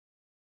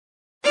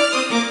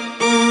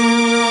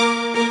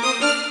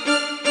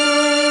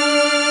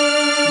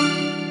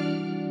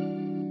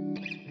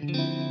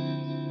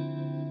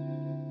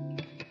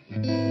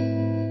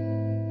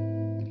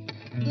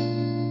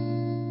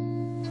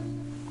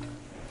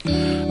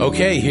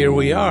Okay, here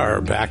we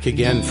are, back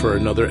again for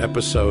another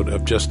episode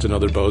of Just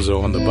Another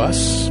Bozo on the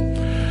Bus.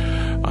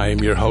 I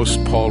am your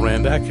host, Paul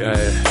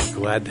Randak.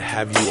 Glad to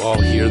have you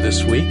all here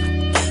this week.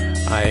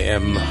 I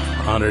am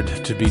honored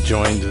to be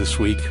joined this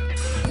week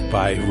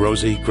by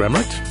Rosie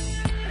Gremmert,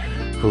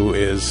 who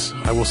is,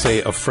 I will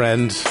say, a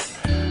friend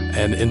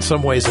and in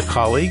some ways a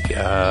colleague,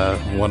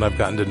 one I've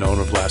gotten to know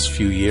over the last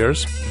few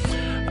years,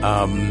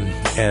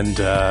 and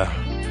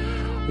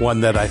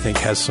one that I think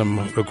has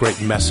a great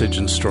message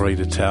and story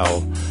to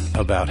tell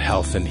about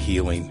health and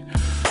healing,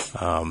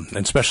 and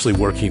especially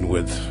working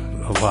with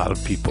a lot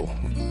of people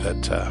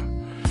that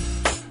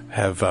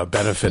have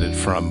benefited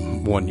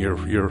from, one,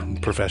 your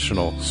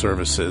professional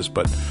services,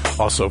 but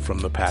also from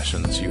the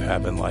passions you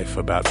have in life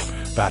about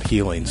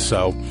healing.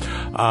 So,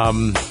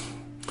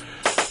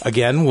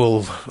 again,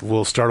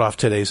 we'll start off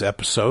today's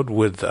episode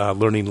with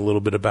learning a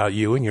little bit about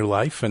you and your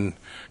life and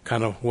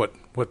kind of what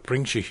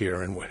brings you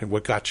here and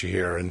what got you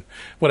here. And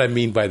what I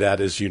mean by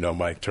that is, you know,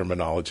 my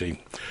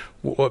terminology.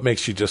 What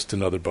makes you just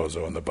another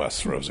bozo on the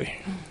bus, Rosie?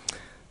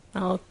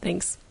 Oh,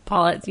 thanks,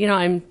 Paul.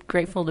 I'm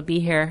grateful to be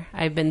here.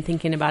 I've been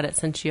thinking about it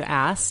since you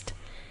asked.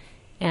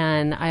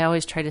 And I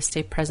always try to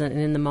stay present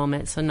and in the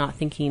moment, so not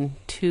thinking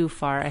too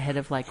far ahead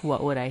of, like,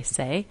 what would I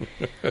say?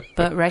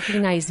 But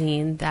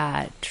recognizing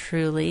that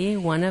truly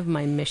one of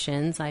my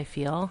missions, I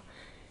feel,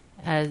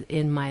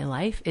 in my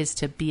life is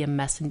to be a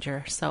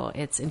messenger. So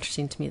it's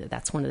interesting to me that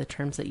that's one of the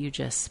terms that you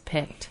just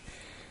picked,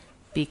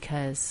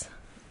 because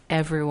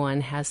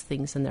everyone has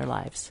things in their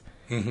lives.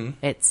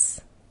 Mm-hmm.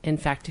 In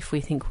fact, if we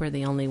think we're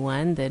the only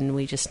one, then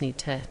we just need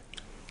to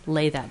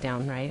lay that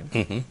down, right?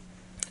 Mm-hmm.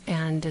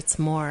 And it's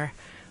more,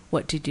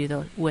 what do you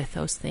do with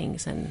those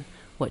things, and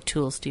what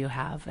tools do you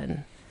have,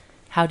 and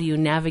how do you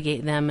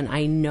navigate them? And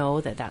I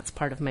know that that's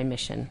part of my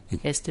mission,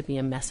 is to be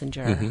a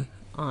messenger mm-hmm.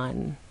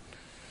 on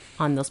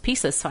those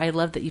pieces. So I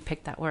love that you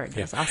picked that word.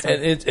 Yeah. It's awesome.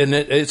 And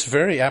it's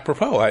very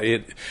apropos.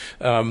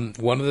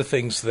 One of the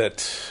things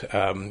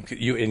that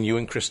you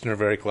and Kristen are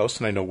very close,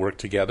 and I know work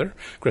together.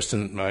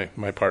 Kristen,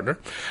 my partner.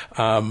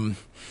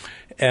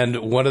 And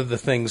one of the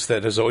things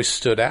that has always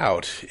stood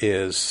out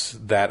is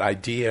that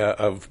idea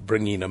of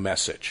bringing a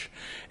message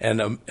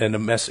and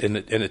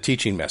a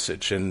teaching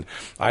message. And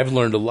I've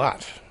learned a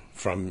lot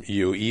from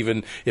you,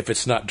 even if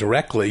it's not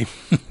directly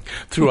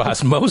through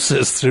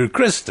osmosis through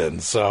Kristen.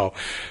 So,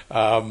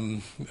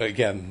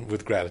 again,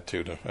 with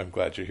gratitude, I'm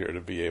glad you're here to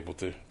be able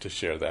to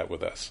share that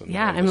with us.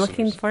 Yeah, I'm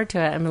looking forward to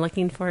it. I'm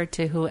looking forward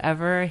to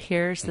whoever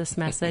hears this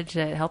message,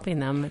 helping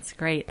them. It's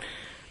great.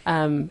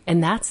 And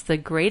that's the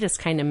greatest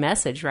kind of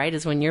message, right?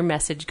 Is when your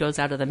message goes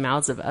out of the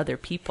mouths of other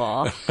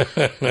people,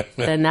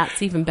 then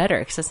that's even better,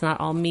 because it's not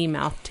all me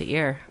mouth to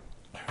ear.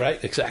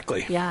 Right,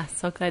 exactly. Yeah,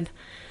 so good.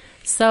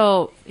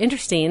 So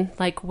interesting,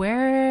 like,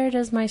 where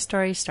does my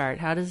story start?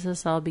 How does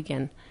this all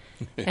begin?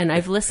 And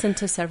I've listened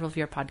to several of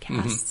your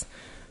podcasts. Mm-hmm.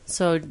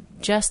 So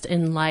just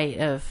in light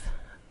of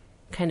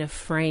kind of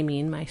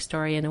framing my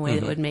story in a way mm-hmm.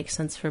 that would make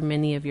sense for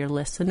many of your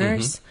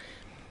listeners, mm-hmm.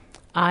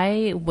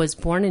 I was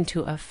born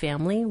into a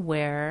family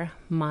where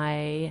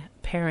my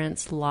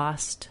parents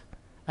lost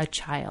a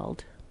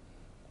child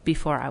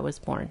before I was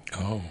born.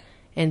 Oh.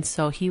 And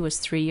so he was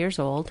 3 years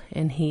old,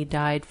 and he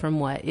died from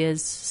what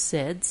is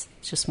SIDS,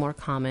 it's just more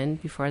common,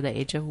 before the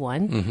age of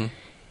 1. Mm-hmm.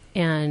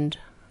 And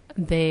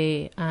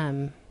they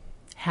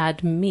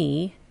had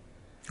me.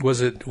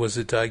 Was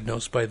it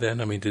diagnosed by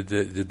then? I mean, did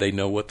they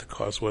know what the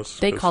cause was?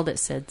 They called it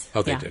SIDS.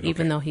 Oh, they did. Okay.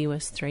 Even though he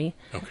was 3.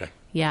 Okay.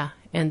 Yeah,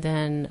 and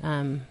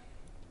then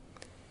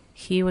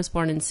he was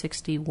born in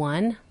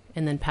 1961,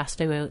 and then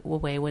passed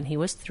away when he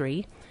was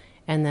 3,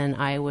 and then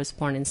I was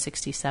born in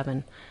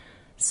 1967.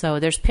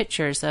 So there's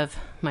pictures of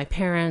my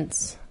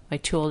parents, my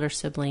 2 older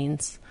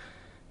siblings,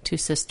 2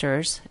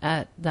 sisters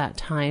at that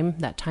time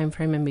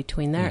frame in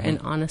between there. Mm-hmm.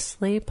 And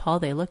honestly, Paul,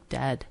 they look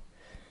dead.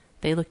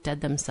 They look dead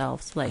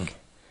themselves. Like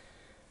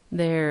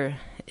they're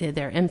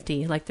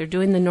empty. Like they're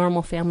doing the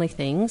normal family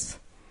things,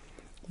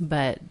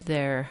 but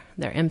they're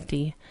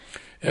empty.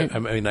 I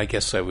mean, I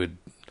guess I would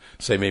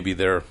say maybe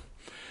they're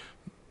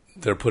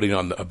putting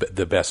on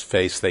the best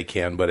face they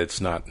can, but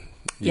it's not.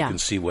 You can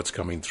see what's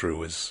coming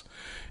through is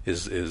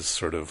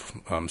sort of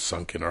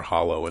sunken or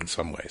hollow in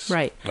some ways.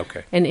 Right.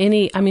 Okay.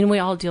 And we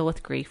all deal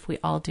with grief. We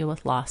all deal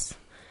with loss.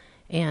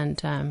 And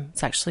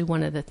it's actually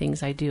one of the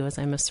things I do is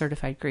I'm a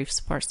certified grief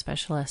support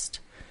specialist.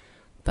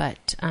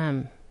 But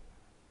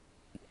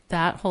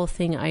that whole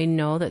thing, I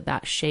know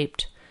that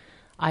shaped.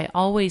 I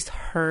always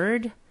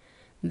heard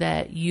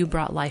that you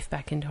brought life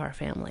back into our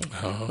family.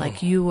 Oh.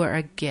 Like you were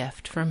a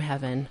gift from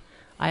heaven.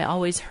 I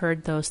always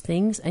heard those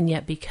things, and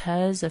yet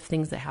because of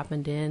things that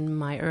happened in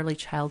my early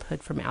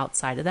childhood from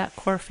outside of that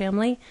core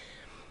family,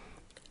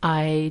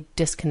 I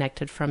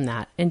disconnected from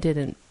that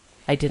and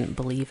I didn't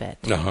believe it.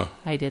 Uh-huh.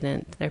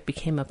 There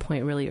became a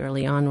point really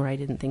early on where I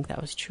didn't think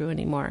that was true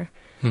anymore,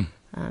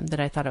 that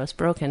I thought I was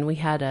broken. We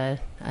had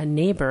a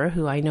neighbor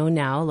who I know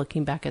now,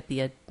 looking back at the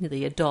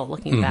adult,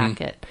 looking mm-hmm.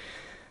 back at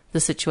the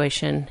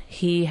situation,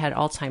 he had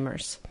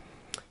Alzheimer's.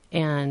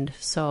 And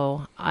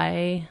so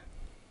I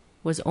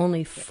was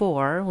only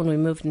 4 when we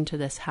moved into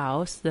this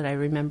house that I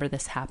remember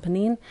this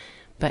happening,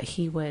 but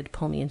he would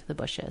pull me into the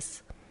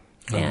bushes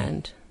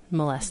and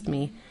molest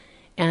me.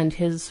 And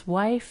his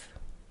wife,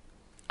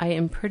 I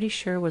am pretty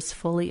sure, was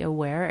fully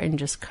aware and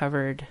just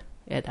covered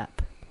it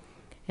up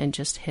and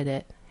just hid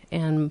it.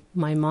 And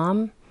my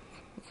mom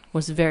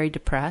was very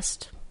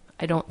depressed.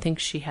 I don't think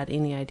she had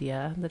any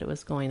idea that it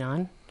was going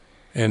on.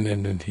 And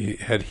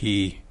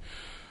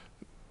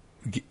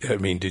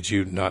did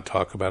you not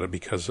talk about it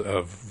because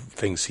of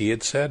things he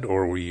had said,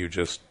 or were you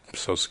just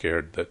so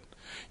scared that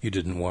you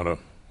didn't want to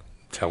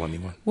tell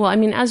anyone? Well, I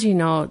mean, as you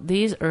know,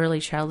 these early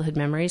childhood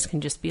memories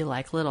can just be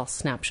like little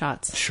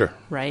snapshots. Sure.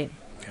 Right?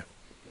 Yeah.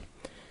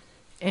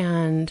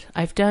 And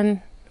I've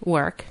done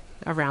work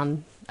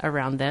around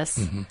this.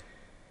 Mm-hmm.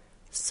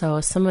 So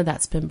some of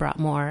that's been brought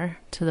more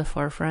to the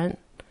forefront.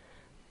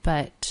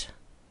 But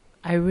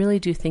I really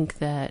do think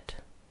that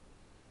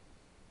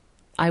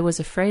I was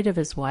afraid of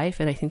his wife,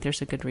 and I think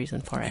there's a good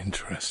reason for it.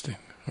 Interesting.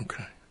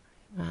 Okay.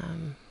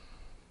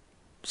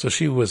 So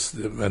she was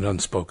an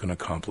unspoken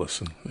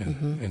accomplice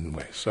in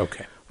ways.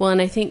 Okay. Well,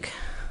 and I think,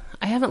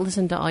 I haven't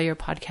listened to all your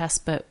podcasts,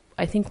 but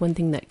I think one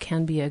thing that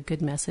can be a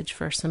good message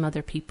for some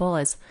other people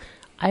is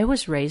I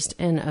was raised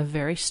in a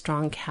very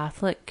strong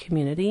Catholic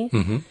community.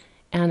 Mm-hmm.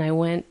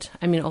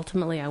 And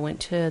ultimately I went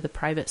to the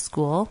private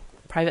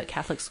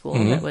Catholic school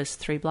mm-hmm. that was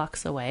 3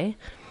 blocks away.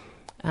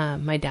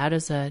 My dad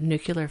is a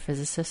nuclear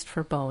physicist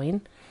for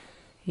Boeing,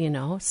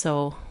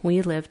 so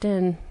we lived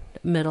in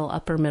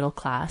upper middle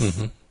class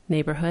mm-hmm.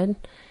 neighborhood.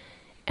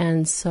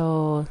 And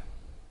so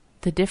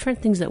the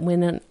different things that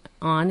went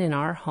on in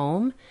our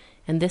home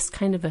and this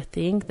kind of a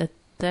thing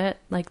that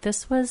like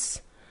this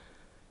was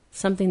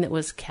something that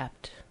was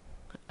kept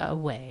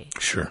away,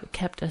 sure,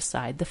 kept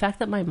aside. The fact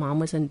that my mom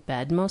was in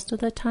bed most of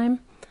the time,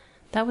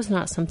 that was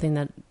not something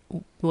that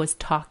was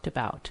talked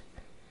about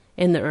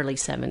in the early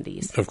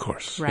 70s. Of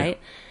course. Right?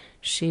 Yeah.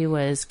 She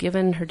was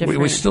given her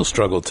different... We still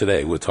struggle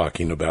today with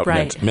talking about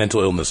right.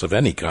 mental illness of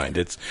any kind.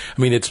 It's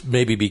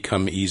maybe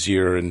become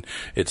easier and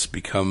it's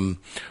become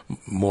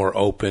more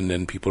open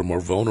and people are more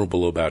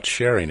vulnerable about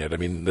sharing it. I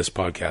mean, this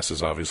podcast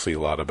is obviously a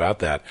lot about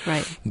that.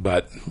 Right.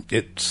 But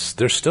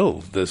there's still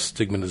the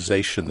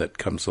stigmatization that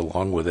comes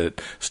along with it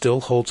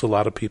still holds a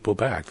lot of people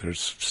back.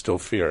 There's still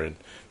fear. And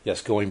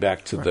yes, going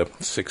back to the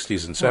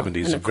 60s and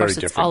 70s, and a very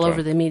different it's all time.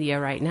 over the media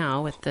right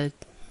now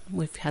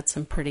we've had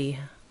some pretty...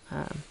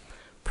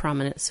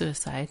 prominent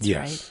suicides,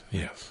 yes,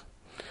 right? Yes.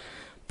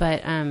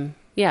 But,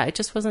 it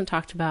just wasn't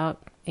talked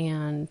about.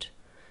 And,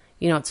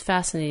 it's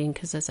fascinating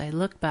because as I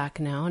look back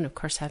now, and of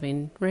course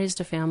having raised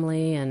a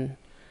family and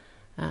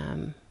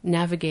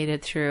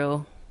navigated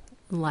through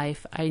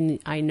life,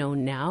 I know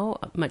now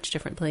much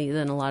differently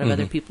than a lot of mm-hmm.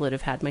 other people that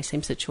have had my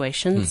same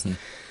situations.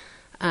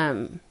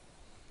 Mm-hmm.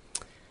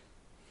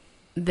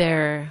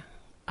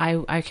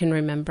 I can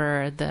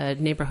remember the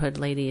neighborhood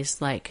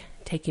ladies, like,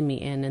 taking me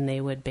in and they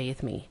would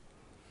bathe me.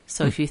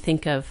 So if you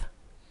think of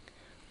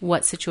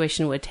what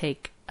situation would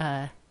take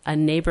a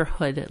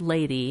neighborhood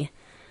lady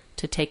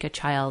to take a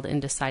child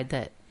and decide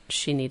that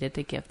she needed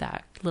to give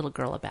that little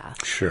girl a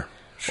bath. Sure.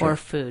 Or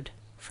food,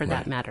 for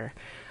that matter.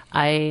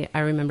 I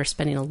remember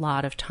spending a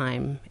lot of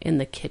time in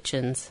the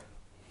kitchens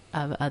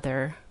of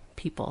other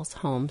people's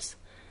homes.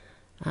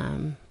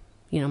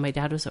 My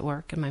dad was at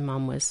work and my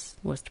mom was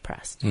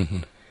depressed. Mm-hmm.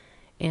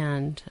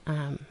 And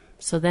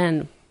so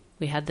then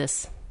we had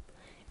this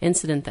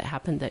incident that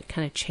happened that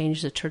kind of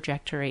changed the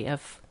trajectory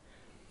of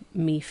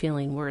me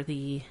feeling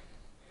worthy,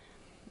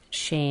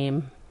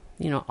 shame,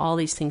 all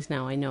these things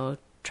now I know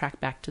track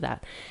back to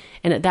that.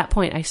 And at that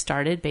point I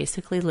started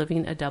basically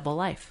living a double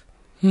life.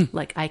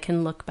 Like I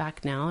can look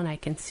back now and I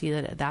can see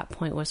that at that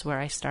point was where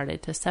I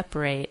started to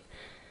separate.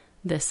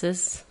 This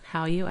is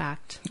how you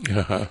act.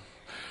 Uh-huh.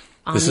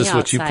 This is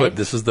what you put,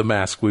 this is the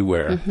mask we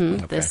wear.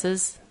 Mm-hmm. Okay.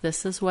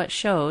 This is what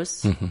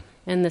shows mm-hmm.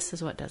 and this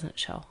is what doesn't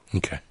show.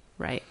 Okay.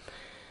 Right.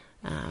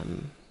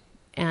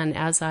 And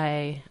as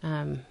I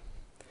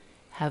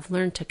have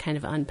learned to kind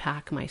of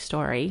unpack my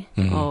story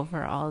mm-hmm.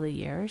 over all the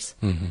years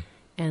mm-hmm.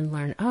 and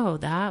learn,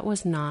 that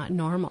was not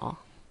normal.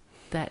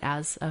 That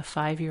as a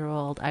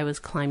 5-year-old, I was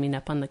climbing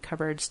up on the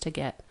cupboards to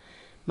get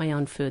my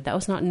own food. That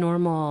was not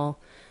normal.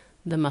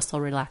 The muscle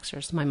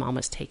relaxers my mom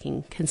was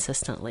taking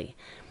consistently.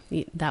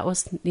 That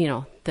was,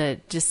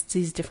 just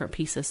these different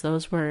pieces.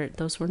 Those were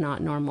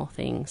not normal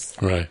things.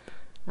 Right.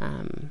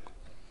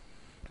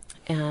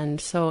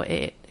 And so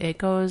it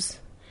goes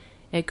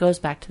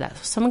back to that.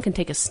 So someone can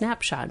take a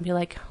snapshot and be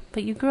like,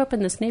 but you grew up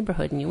in this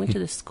neighborhood and you went to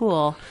this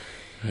school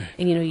right.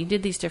 and, you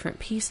did these different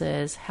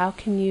pieces. How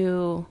can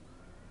you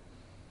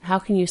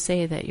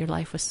say that your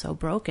life was so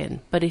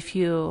broken? But if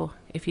you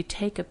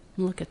take a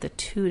look at the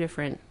 2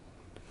 different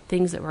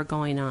things that were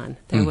going on,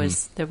 there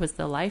mm-hmm. was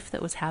the life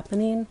that was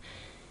happening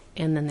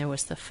and then there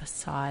was the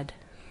facade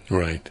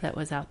right. that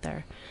was out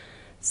there.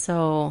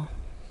 So,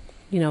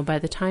 by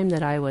the time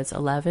that I was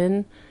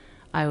 11,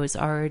 I was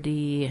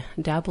already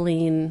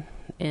dabbling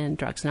in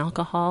drugs and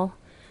alcohol.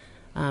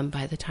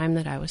 By the time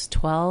that I was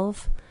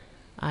 12,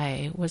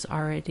 I was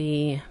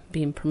already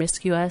being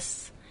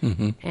promiscuous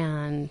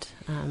And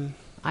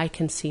I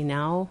can see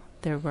now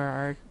there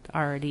were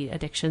already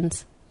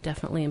addictions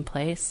definitely in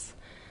place.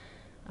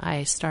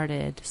 I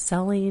started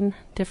selling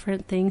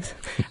different things.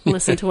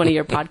 Listen to one of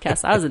your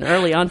podcasts. I was an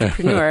early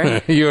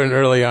entrepreneur. You're an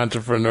early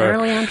entrepreneur.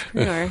 Early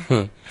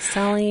entrepreneur.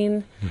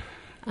 Selling.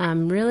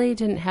 Really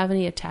didn't have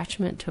any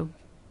attachment to,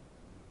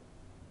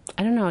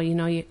 I don't know,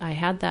 I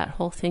had that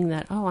whole thing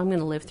that, I'm going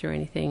to live through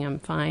anything. I'm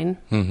fine.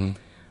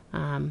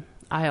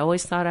 I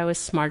always thought I was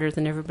smarter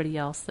than everybody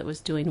else that was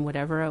doing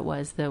whatever it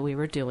was that we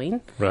were doing.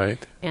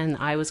 Right. And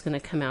I was going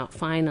to come out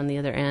fine on the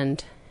other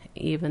end,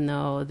 even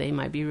though they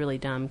might be really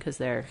dumb because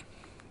they're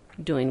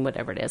doing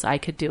whatever it is. I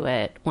could do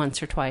it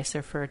once or twice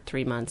or for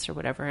 3 months or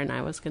whatever, and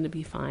I was going to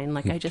be fine.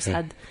 Like I just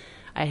had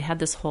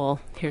this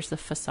whole, here's the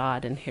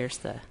facade and here's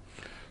the...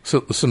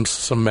 So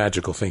some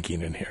magical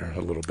thinking in here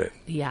a little bit.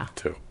 Yeah.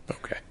 Too.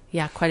 Okay.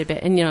 Yeah, quite a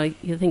bit. And,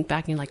 you think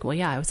back and you're like, well,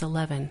 yeah, I was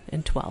 11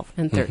 and 12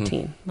 and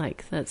 13.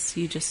 Like that's,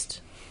 you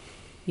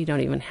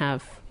don't even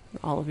have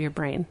all of your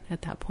brain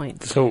at that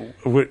point. So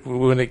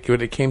when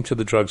it came to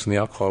the drugs and the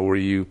alcohol, were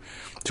you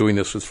doing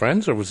this with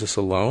friends or was this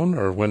alone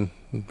or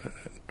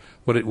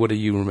what do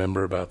you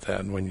remember about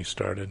that when you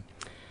started?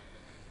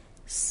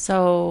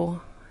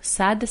 So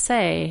sad to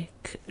say,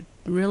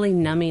 really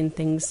numbing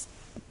things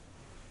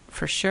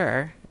for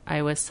sure.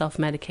 I was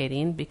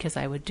self-medicating because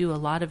I would do a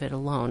lot of it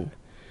alone.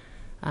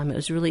 It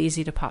was really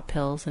easy to pop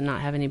pills and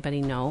not have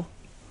anybody know.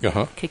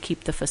 Could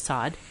keep the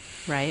facade,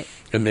 right?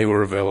 And they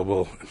were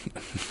available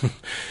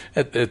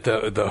at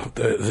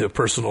the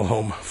personal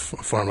home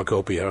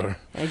pharmacopoeia.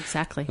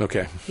 Exactly.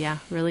 Okay. Yeah,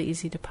 really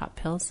easy to pop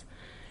pills.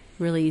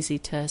 Really easy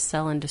to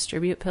sell and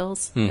distribute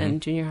pills in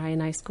junior high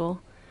and high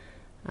school.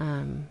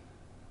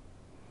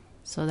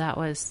 So that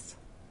was,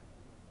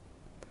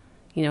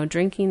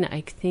 drinking,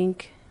 I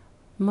think,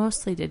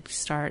 mostly did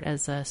start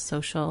as a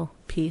social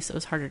piece. It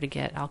was harder to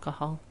get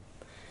alcohol.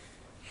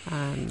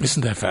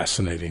 Isn't that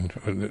fascinating?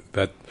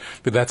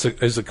 That's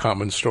a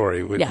common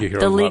story. Yeah, you hear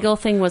the legal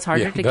thing was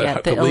harder to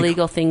get. The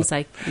illegal things,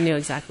 I knew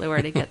exactly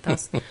where to get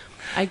those.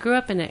 I grew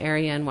up in an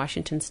area in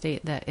Washington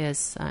State that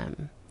is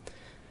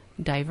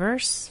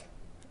diverse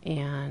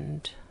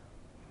and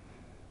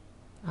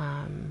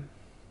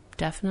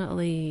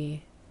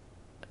definitely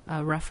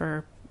a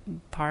rougher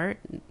part.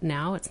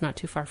 Now it's not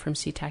too far from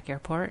SeaTac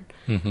Airport.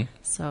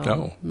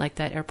 So like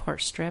that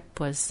airport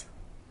strip was,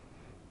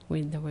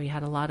 we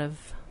had a lot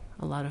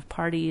of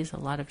parties, a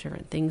lot of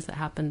different things that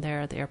happened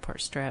there at the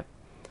airport strip.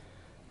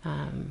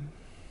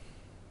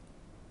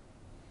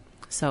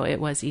 So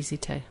it was easy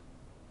to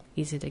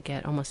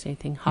get almost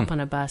anything. Hop on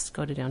a bus,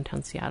 go to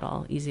downtown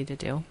Seattle, easy to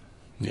do.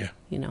 Yeah.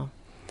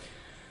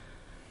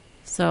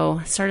 So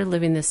I started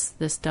living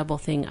this double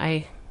thing.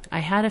 I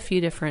had a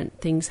few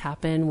different things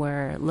happen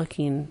where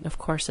looking, of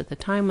course, at the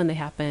time when they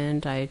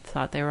happened, I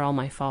thought they were all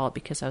my fault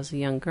because I was a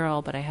young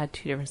girl, but I had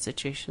two different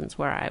situations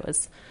where I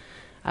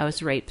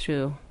was raped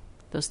through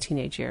those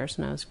teenage years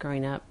when I was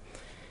growing up.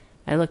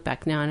 I look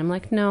back now and I'm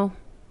like, no,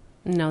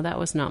 that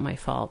was not my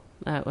fault.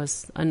 That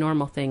was a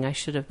normal thing. I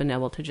should have been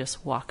able to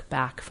just walk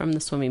back from the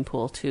swimming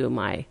pool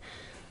to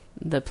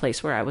the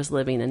place where I was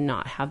living and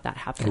not have that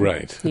happen.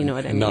 Right. You know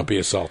what I mean? And not be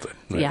assaulted.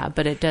 Right? Yeah,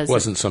 but it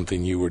wasn't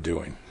something you were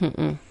doing.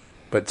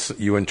 But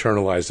you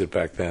internalized it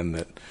back then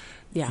that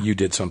you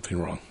did something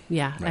wrong.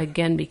 Yeah, right.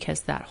 Again,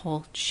 because that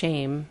whole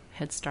shame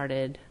had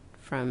started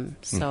from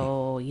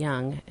so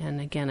young. And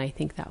again, I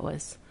think that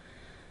was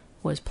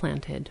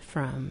planted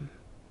from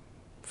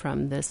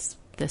this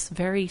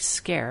very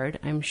scared,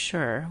 I'm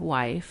sure,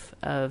 wife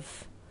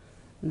of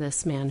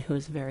this man who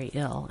was very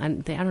ill.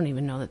 And I don't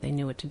even know that they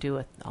knew what to do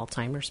with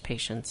Alzheimer's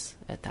patients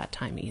at that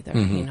time either.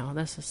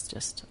 This is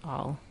just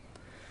all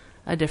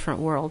a different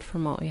world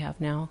from what we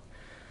have now.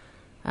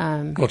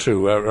 Well,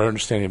 true. Our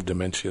understanding of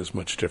dementia is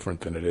much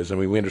different than it is. I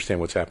mean, we understand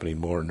what's happening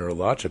more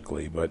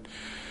neurologically, but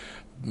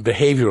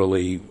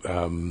behaviorally,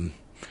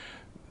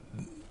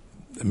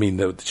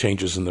 the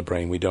changes in the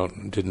brain, we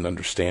didn't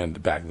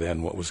understand back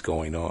then what was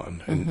going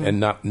on, and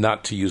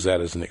not to use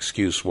that as an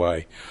excuse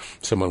why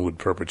someone would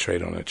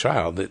perpetrate on a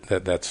child.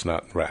 That's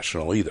not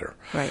rational either.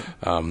 Right.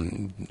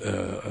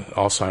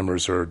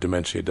 Alzheimer's or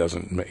dementia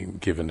doesn't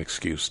give an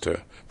excuse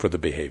for the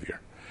behavior,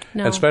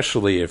 no.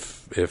 Especially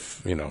if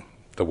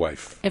the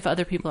wife, if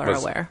other people are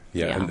aware.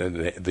 Yeah,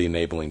 and the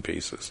enabling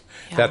pieces.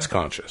 Yeah. That's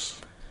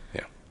conscious.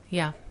 Yeah.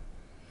 Yeah.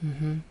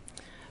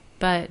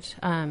 But.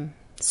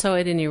 So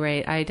at any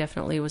rate, I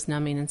definitely was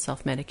numbing and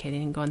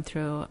self-medicating and going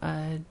through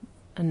a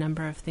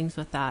number of things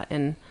with that.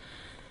 And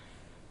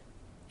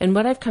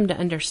what I've come to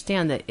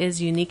understand that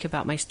is unique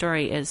about my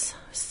story is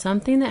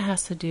something that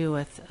has to do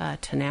with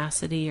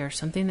tenacity or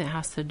something that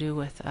has to do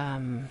with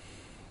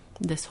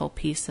this whole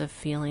piece of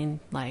feeling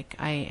like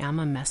I am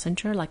a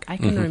messenger. Like I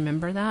can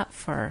remember that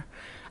I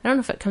don't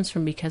know if it comes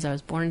from because I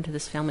was born into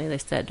this family. They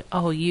said,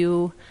 oh,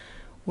 you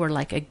were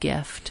like a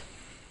gift.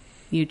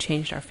 You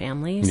changed our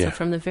family. Yeah. So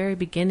from the very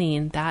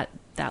beginning, that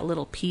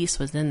little piece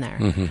was in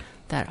there.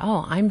 That,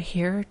 I'm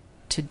here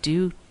to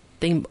do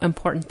the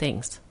important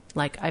things.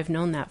 Like, I've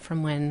known that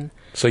from when...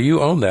 So you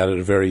own that at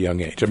a very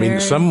young age. I mean,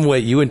 some way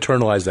you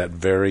internalized that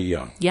very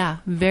young. Yeah,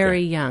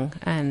 very young.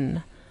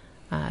 And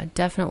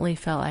definitely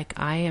felt like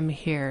I am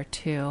here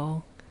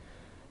to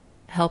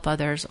help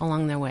others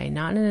along their way.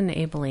 Not in an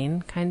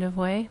enabling kind of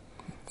way,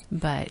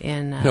 but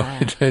in a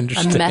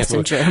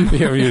messenger.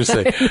 You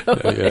say,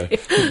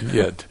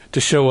 to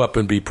show up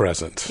and be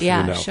present.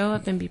 Yeah, show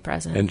up and be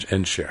present.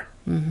 And share.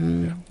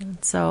 Mm-hmm.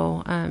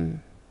 Yeah.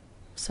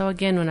 So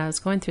again, when I was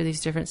going through these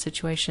different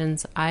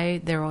situations,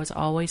 there was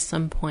always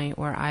some point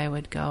where I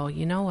would go,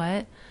 you know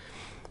what?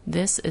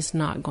 This is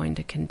not going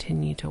to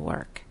continue to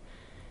work.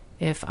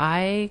 If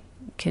I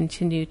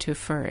continue to,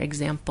 for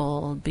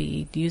example,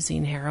 be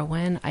using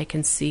heroin, I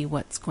can see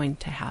what's going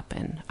to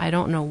happen. I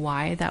don't know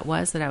why that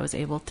was that I was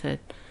able to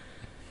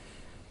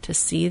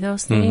see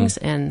those things.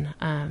 Mm-hmm.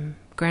 And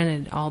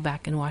granted, all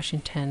back in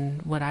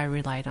Washington, what I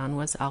relied on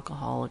was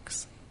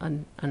Alcoholics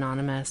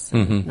Anonymous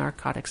and mm-hmm.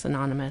 Narcotics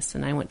Anonymous,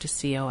 and I went to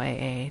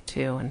COAA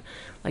too, and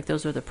like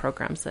those were the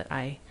programs that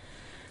I...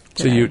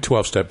 So you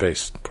 12-step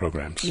based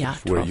programs. Yeah,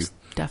 12,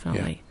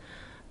 definitely.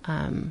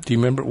 Yeah. Do you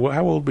remember,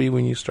 how old were you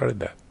when you started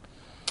that?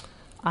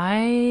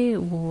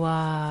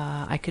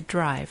 I could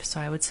drive, so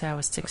I would say I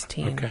was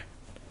 16. Okay.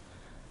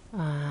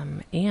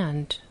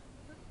 And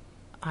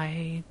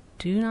I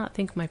do not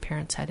think my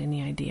parents had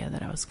any idea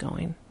that I was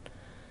going.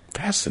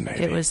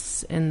 Fascinating. It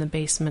was in the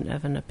basement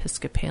of an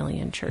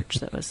Episcopalian church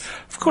that was...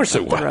 Of course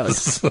it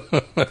was.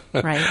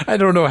 Right. I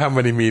don't know how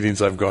many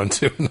meetings I've gone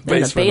to in the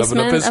basement of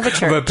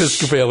an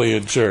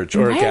Episcopalian church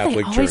or a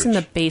Catholic church. Always in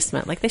the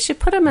basement. Like, they should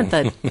put them at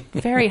the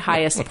very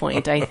highest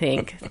point, I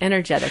think,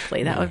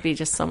 energetically. That would be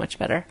just so much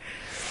better.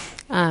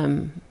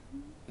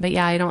 But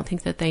yeah, I don't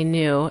think that they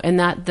knew. And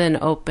that then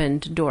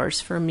opened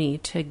doors for me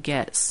to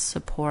get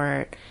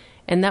support.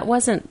 And that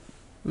wasn't,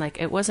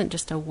 like, it wasn't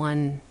just a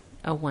one-time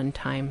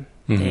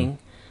thing.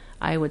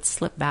 I would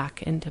slip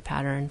back into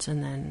patterns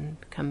and then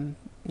come,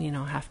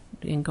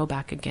 and go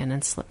back again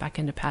and slip back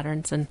into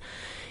patterns. And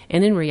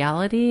in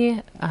reality,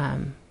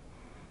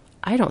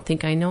 I don't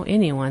think I know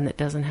anyone that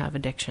doesn't have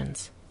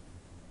addictions.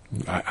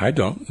 I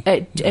don't.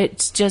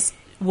 It's just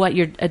what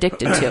you're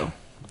addicted to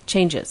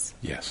changes.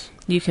 Yes.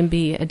 You can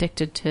be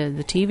addicted to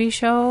the TV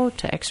show,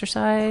 to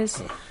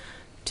exercise,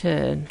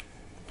 to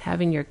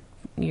having your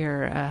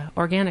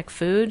organic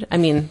food. I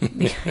mean,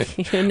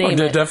 you name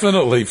it.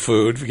 Definitely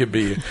food. It could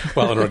be,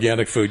 an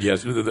organic food,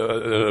 yes, an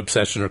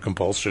obsession or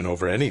compulsion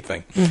over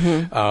anything.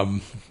 Mm-hmm.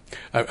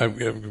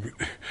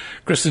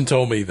 Kristen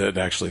told me that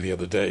actually the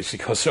other day. She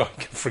goes, I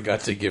forgot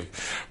to give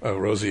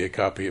Rosie a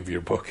copy of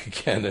your book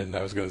again. And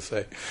I was going to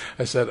say,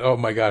 I said, oh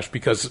my gosh,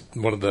 because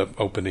one of the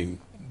opening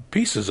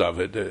pieces of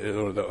it,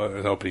 or the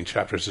opening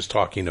chapters, is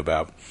talking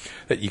about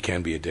that you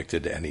can be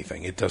addicted to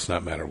anything. It does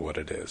not matter what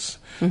it is.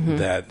 Mm-hmm.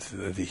 That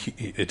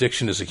the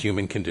addiction is a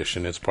human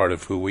condition. It's part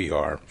of who we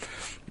are.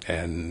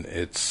 And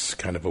it's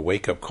kind of a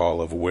wake-up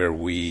call of where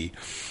we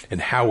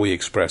and how we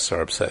express our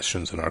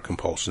obsessions and our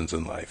compulsions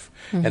in life.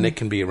 Mm-hmm. And it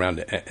can be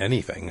around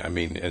anything. I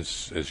mean,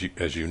 as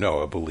you know,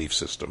 a belief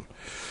system.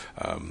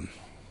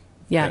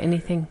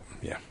 Anything.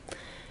 Yeah.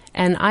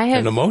 And I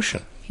have... An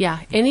emotion. Yeah.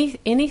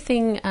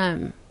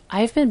 Anything...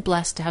 I've been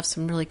blessed to have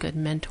some really good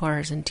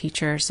mentors and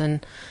teachers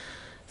and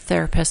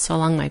therapists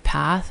along my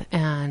path,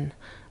 and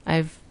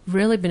I've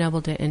really been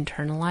able to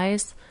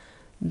internalize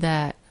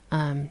that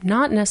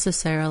not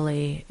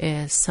necessarily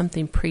is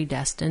something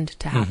predestined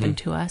to happen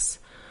mm-hmm. to us.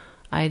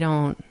 I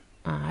don't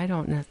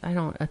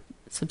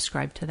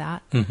subscribe to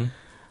that. Mm-hmm.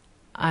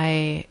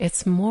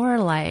 It's more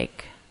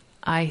like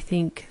I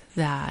think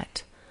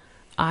that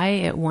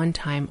I at one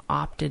time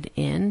opted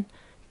in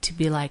to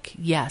be like,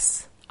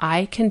 yes,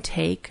 I can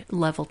take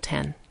level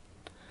 10.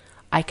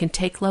 I can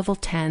take level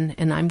 10,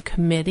 and I'm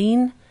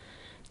committing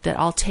that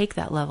I'll take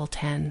that level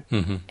 10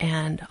 mm-hmm.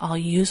 and I'll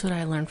use what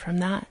I learned from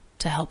that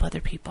to help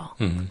other people.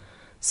 Mm-hmm.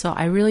 So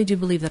I really do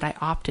believe that I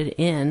opted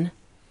in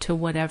to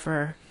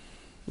whatever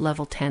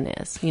level 10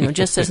 is,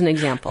 just as an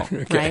example,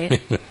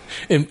 right?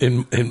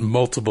 In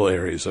multiple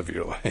areas of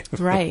your life.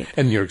 Right.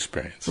 And your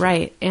experience.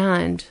 Right.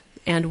 And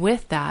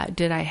with that,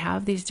 did I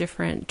have these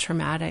different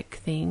traumatic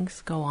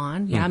things go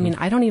on? Yeah. Mm-hmm. I mean,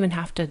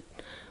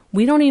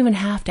 we don't even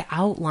have to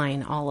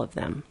outline all of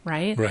them,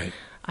 right? Right.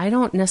 I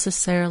don't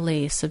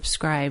necessarily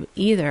subscribe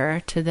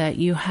either to that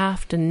you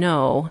have to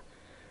know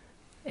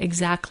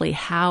exactly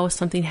how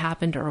something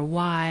happened or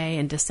why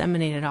and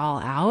disseminate it all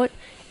out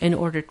in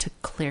order to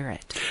clear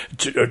it.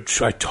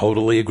 I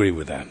totally agree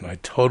with that. I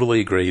totally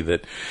agree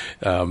that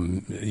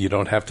you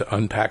don't have to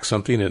unpack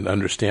something and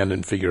understand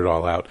and figure it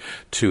all out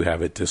to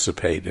have it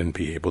dissipate and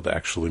be able to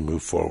actually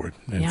move forward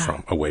and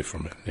away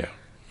from it. Yeah.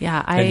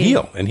 Yeah, and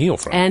heal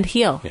from it. And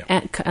heal.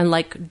 Yeah. And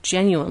like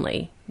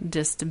genuinely,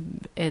 just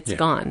it's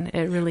gone.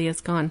 It really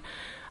is gone.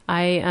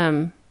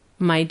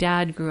 My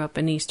dad grew up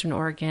in Eastern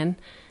Oregon.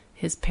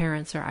 His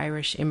parents are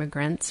Irish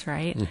immigrants,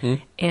 right? Mm-hmm.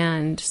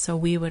 And so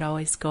we would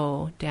always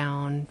go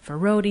down for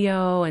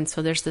rodeo. And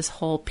so there's this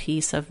whole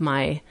piece of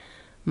my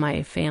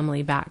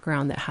family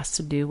background that has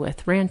to do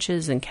with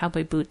ranches and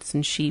cowboy boots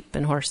and sheep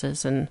and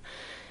horses.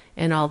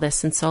 and all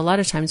this. And so a lot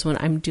of times when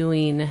I'm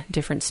doing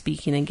different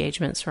speaking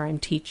engagements or I'm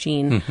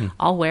teaching,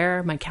 I'll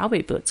wear my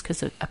cowboy boots,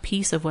 because a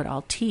piece of what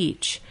I'll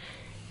teach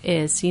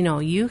is,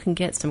 you can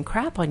get some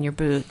crap on your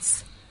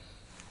boots,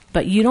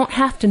 but you don't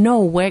have to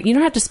know where, you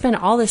don't have to spend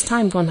all this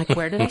time going like,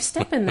 where did I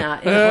step in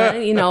that?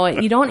 And,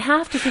 you don't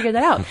have to figure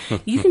that out.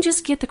 You can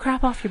just get the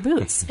crap off your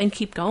boots and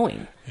keep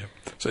going. Yep.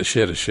 So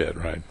shit is shit,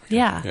 right?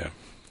 Yeah.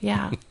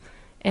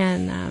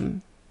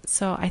 And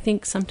so I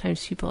think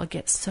sometimes people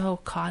get so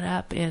caught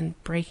up in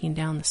breaking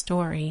down the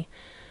story,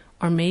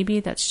 or maybe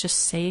that's just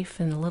safe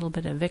and a little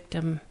bit of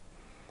victim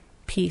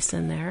piece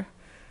in there.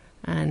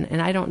 And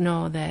I don't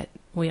know that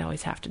we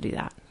always have to do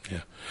that.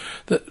 Yeah.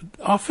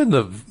 Often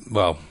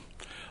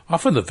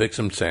the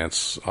victim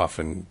stance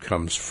often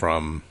comes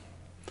from,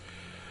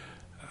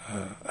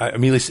 at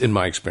least in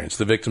my experience,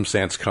 the victim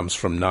stance comes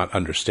from not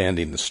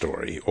understanding the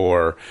story,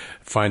 or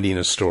finding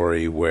a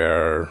story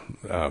where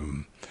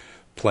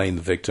playing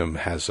the victim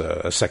has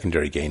a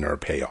secondary gain or a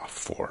payoff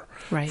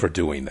for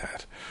doing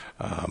that.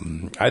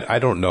 I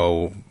don't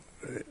know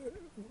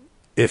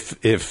if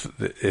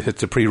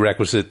it's a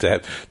prerequisite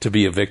to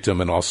be a victim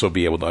and also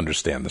be able to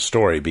understand the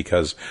story,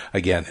 because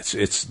again,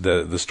 it's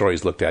the story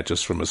is looked at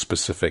just from a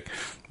specific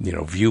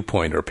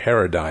viewpoint or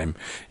paradigm,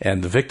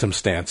 and the victim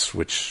stance,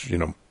 which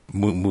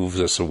moves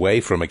us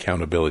away from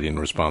accountability and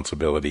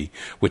responsibility,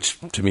 which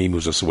to me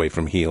moves us away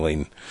from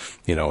healing,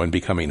 and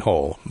becoming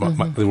whole.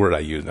 The word I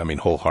use,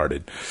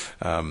 wholehearted,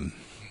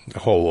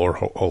 whole or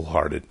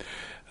wholehearted.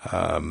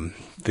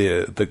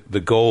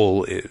 The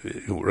goal,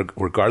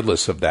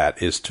 regardless of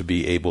that, is to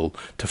be able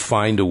to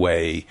find a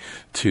way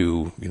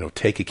to,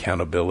 take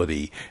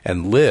accountability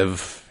and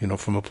live,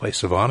 from a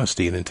place of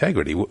honesty and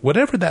integrity,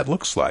 whatever that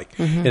looks like.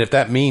 And if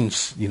that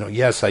means,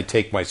 yes, I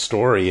take my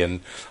story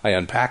and I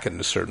unpack it in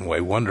a certain way,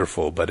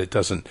 wonderful, but it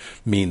doesn't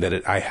mean that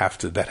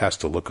that has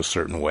to look a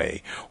certain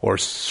way, or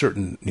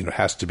certain,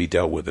 has to be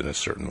dealt with in a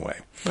certain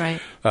way.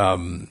 Right.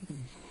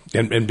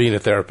 And being a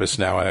therapist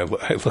now, I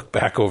look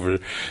back over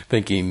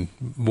thinking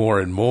more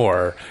and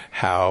more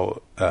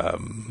how I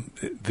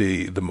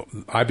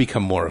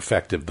become more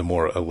effective the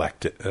more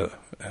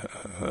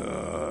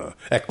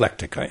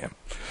eclectic I am.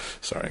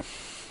 Sorry.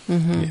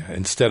 Yeah,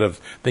 instead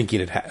of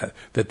thinking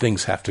that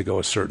things have to go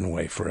a certain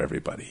way for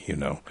everybody,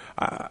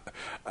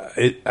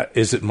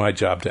 is it my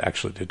job to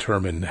actually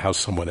determine how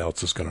someone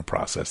else is going to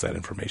process that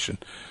information?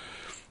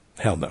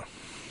 Hell no.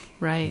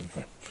 Right.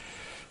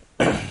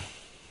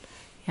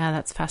 Yeah,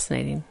 that's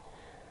fascinating.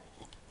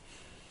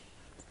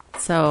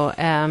 So,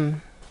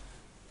 at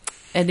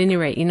any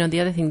rate, the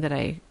other thing that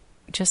I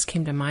just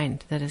came to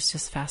mind that is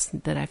just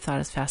that I've thought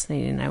is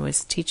fascinating, and I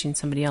was teaching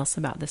somebody else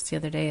about this the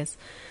other day, is,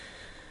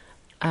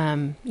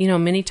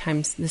 many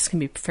times this can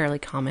be fairly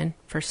common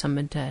for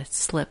someone to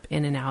slip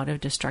in and out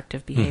of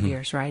destructive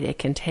behaviors, right? It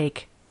can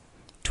take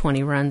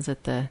 20 runs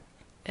at the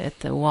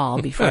wall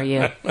before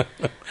you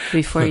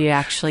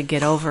actually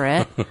get over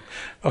it.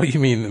 Oh,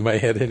 you mean my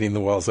head hitting the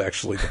wall is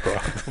actually the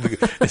problem?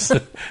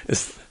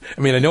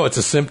 I know it's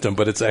a symptom,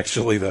 but it's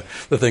actually the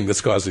thing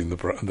that's causing the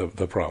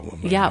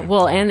problem. Yeah,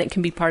 well, and it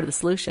can be part of the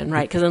solution,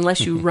 right? Because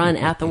unless you run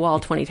at the wall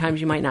 20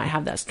 times, you might not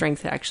have that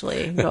strength to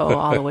actually go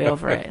all the way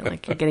over it.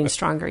 Like, you're getting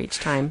stronger each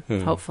time,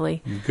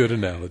 hopefully. Good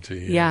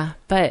analogy. Yeah,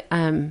 but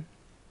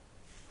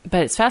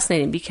it's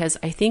fascinating, because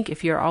I think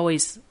if you're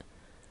always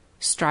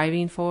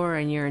striving for,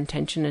 and your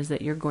intention is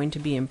that you're going to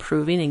be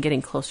improving and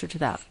getting closer to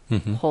that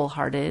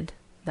wholehearted,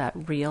 that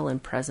real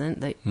and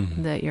present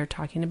that you're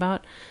talking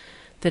about,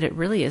 that it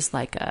really is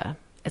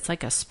it's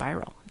like a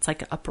spiral. It's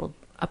like an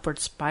upward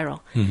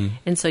spiral.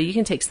 And so you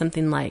can take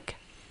something like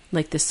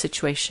this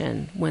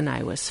situation when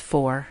I was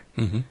 4,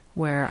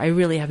 where I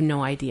really have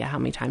no idea how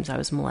many times I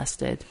was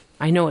molested.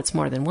 I know it's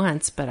more than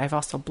once, but I've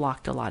also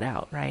blocked a lot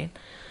out, right?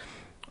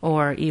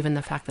 Or even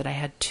the fact that I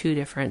had 2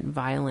 different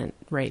violent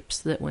rapes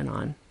that went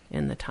on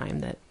in the time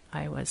that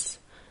I was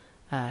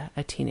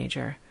a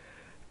teenager.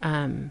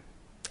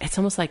 It's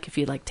almost like if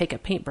you take a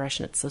paintbrush,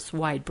 and it's this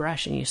wide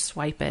brush, and you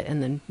swipe it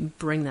and then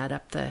bring that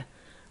up the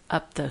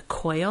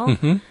coil.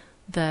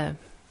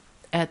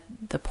 At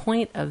the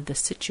point of the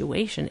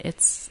situation,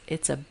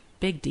 it's a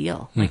big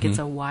deal. Like, it's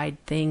a wide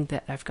thing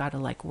that I've got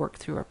to work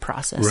through or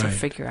process or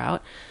figure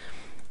out.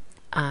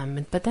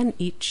 But then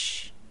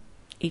each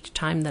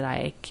time that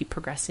I keep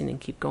progressing and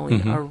keep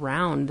going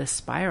around the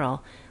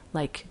spiral,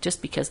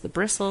 just because the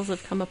bristles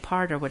have come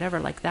apart or whatever,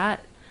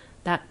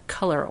 that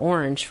color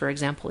orange, for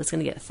example, is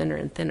going to get thinner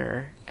and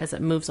thinner as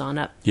it moves on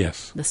up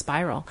the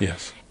spiral.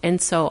 Yes.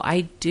 And so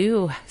I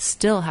do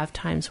still have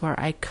times where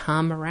I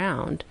come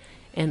around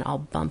and I'll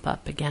bump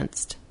up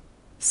against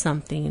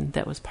something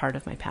that was part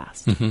of my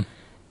past.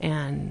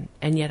 And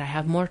yet I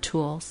have more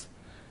tools.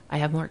 I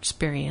have more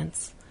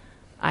experience.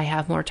 I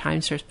have more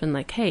times where it's been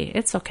hey,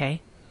 it's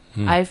okay.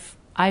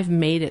 I've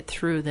made it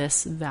through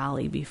this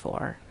valley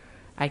before.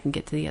 I can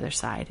get to the other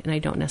side, and I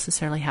don't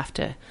necessarily have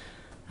to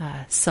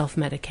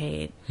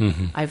self-medicate.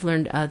 I've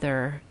learned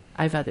other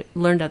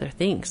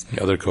things.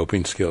 Other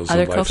coping skills.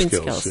 Other and life coping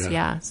skills.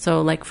 Yeah.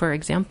 So, for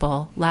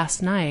example,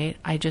 last night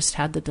I just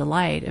had the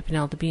delight of being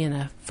able to be in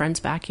a friend's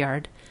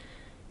backyard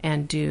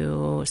and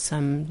do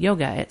some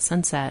yoga at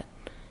sunset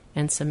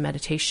and some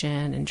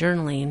meditation and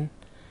journaling,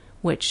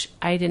 which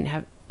I didn't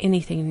have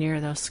anything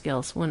near those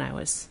skills when I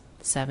was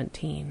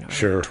 17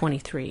 or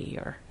 23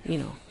 or,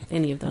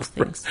 any of those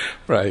things.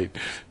 Right.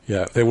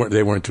 Yeah. They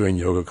weren't doing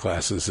yoga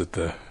classes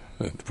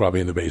probably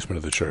in the basement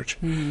of the church.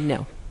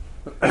 No.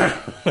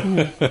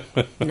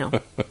 No.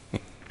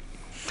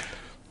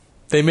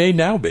 They may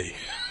now be.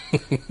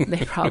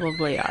 They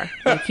probably are.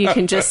 Like, you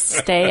can just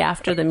stay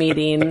after the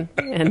meeting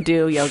and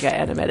do yoga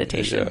and a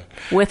meditation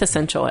with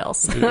essential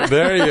oils.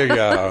 There you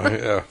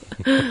go.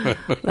 Yeah.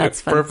 That's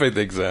fun. Perfect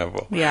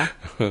example. Yeah.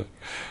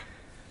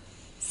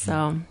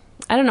 So,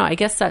 I don't know. I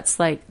guess that's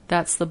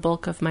the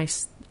bulk of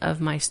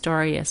my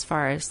story as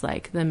far as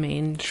like the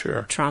main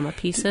trauma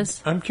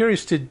pieces. I'm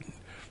curious,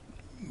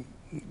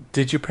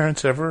 did your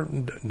parents ever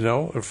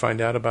know or find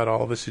out about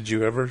all of this? Did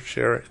you ever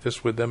share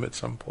this with them at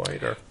some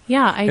point? Or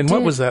yeah, I did. And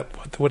what was that?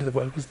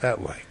 What was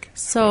that like?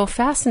 So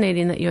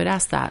fascinating that you would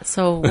ask that.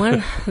 So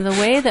the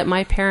way that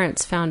my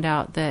parents found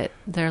out that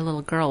their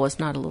little girl was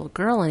not a little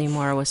girl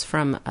anymore was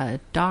from a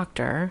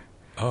doctor.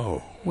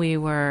 Oh, we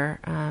were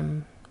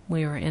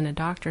in a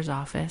doctor's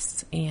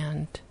office,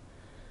 and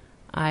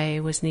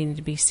I was needing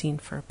to be seen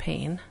for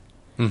pain.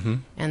 Mm-hmm.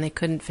 And they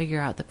couldn't figure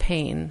out the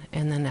pain.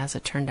 And then, as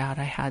it turned out,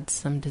 I had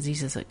some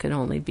diseases that could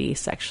only be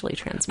sexually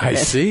transmitted.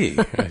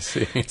 I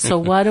see. So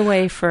what a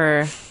way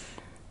for...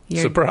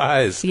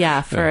 surprise.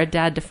 Yeah, for a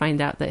dad to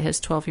find out that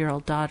his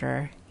 12-year-old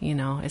daughter,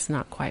 is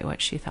not quite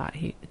what she thought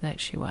that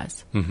she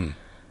was. Mm-hmm.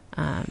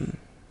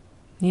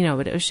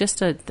 But it was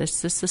just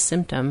a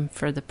symptom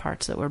for the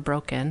parts that were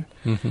broken.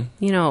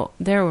 Mm-hmm.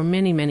 There were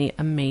many, many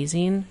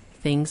amazing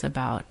things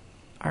about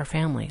our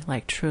family,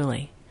 like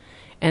truly.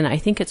 And I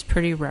think it's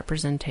pretty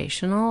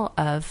representational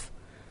of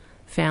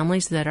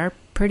families that are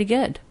pretty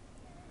good.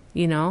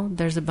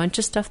 There's a bunch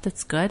of stuff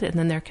that's good, and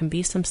then there can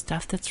be some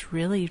stuff that's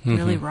really, mm-hmm.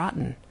 really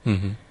rotten.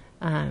 Mm-hmm.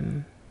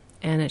 And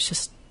it's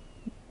just,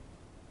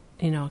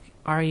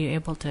 are you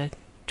able to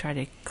try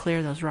to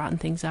clear those rotten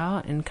things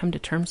out and come to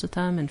terms with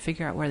them and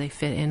figure out where they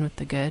fit in with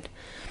the good?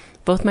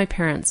 Both my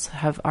parents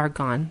are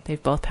gone.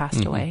 They've both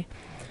passed mm-hmm. away.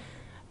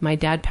 My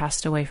dad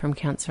passed away from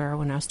cancer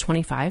when I was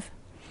 25.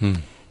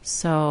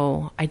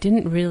 So I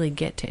didn't really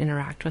get to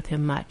interact with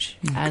him much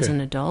as an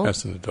adult.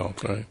 As an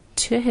adult, right.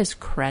 To his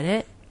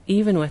credit,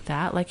 even with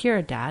that, like, you're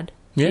a dad.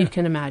 Yeah. You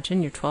can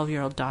imagine your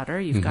 12-year-old daughter.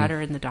 You've mm-hmm. got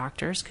her in the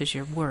doctors because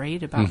you're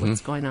worried about mm-hmm.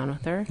 what's going on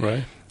with her.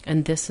 Right.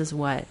 And this is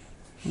what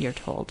you're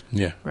told.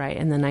 Yeah. Right.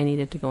 And then I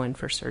needed to go in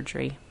for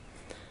surgery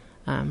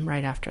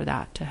right after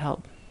that to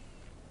help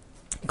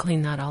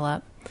clean that all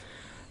up.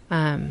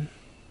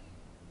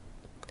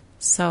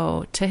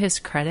 So to his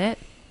credit,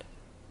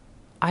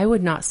 I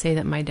would not say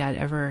that my dad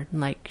ever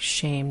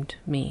shamed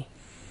me.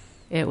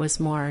 It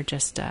was more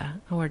just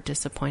we're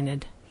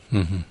disappointed.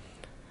 Mm-hmm.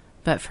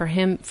 But for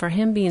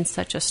him being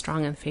such a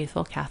strong and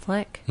faithful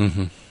Catholic,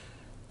 mm-hmm.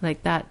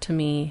 That to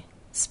me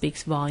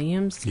speaks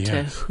volumes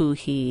to who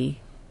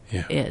he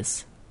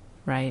is,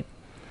 right?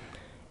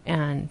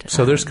 And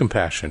so there's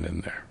compassion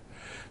in there,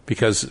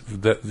 because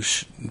the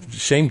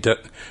shame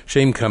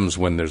comes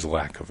when there's a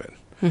lack of it.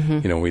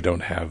 Mm-hmm. We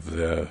don't have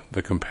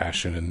the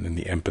compassion and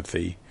the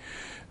empathy.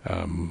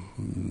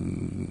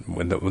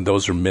 When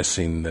those are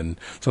missing, then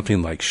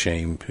something like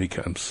shame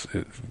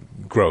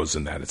grows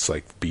in that. It's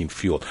like being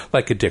fueled,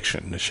 like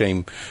addiction. The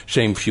shame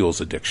fuels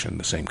addiction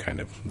the same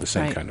kind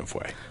of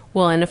way.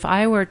 Well, and if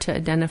I were to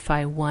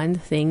identify one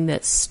thing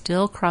that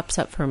still crops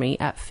up for me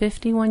at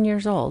 51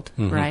 years old,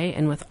 mm-hmm. right,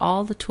 and with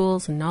all the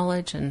tools and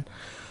knowledge and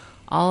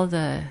all of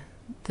the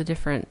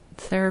different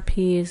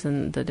therapies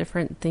and the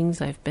different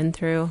things I've been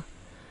through,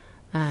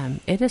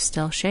 it is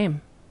still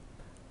shame.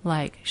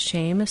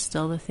 Shame is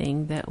still the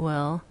thing that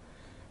will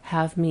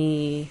have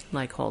me,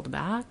 hold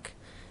back,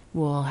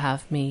 will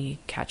have me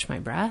catch my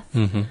breath,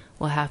 mm-hmm.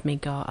 will have me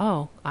go,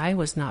 oh, I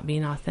was not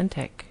being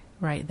authentic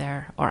right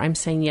there. Or I'm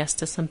saying yes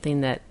to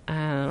something that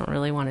I don't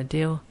really want to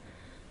do.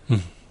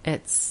 Mm-hmm.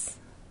 It's,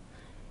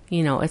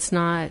 it's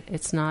not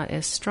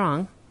as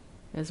strong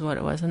as what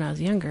it was when I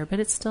was younger, but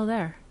it's still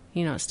there.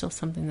 It's still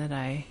something that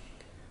I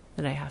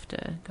have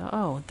to go,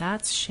 oh,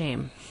 that's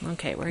shame.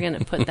 Okay, we're going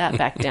to put that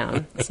back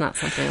down. It's not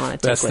something I want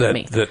to take with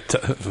me.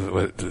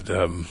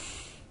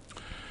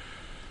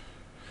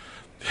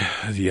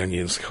 The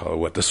Jungians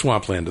call it the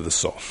swampland of the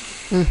soul.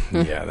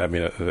 Mm-hmm. Yeah, I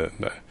mean,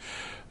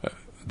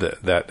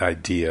 that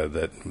idea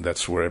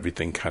that's where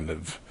everything kind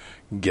of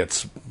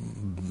gets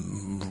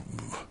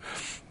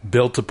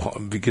built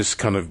upon, because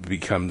kind of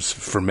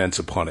ferments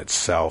upon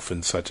itself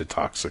in such a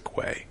toxic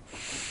way.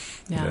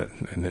 Yeah.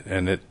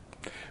 And it,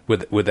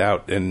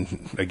 without,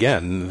 and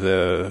again,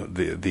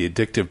 the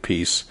addictive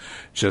piece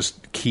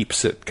just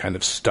keeps it kind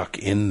of stuck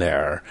in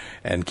there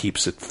and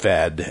keeps it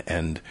fed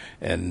and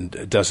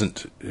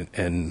doesn't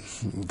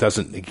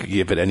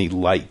give it any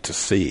light to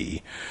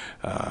see.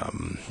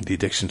 The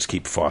addictions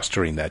keep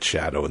fostering that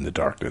shadow and the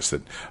darkness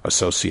that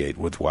associate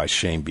with why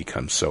shame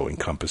becomes so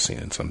encompassing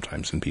and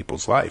sometimes in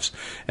people's lives.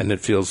 And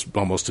it feels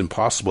almost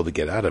impossible to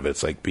get out of it.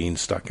 It's like being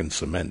stuck in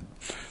cement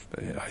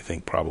I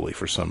think probably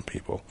for some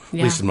people,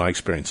 Yeah. at least in my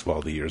experience of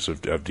all the years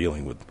of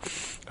dealing with,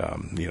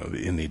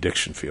 in the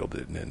addiction field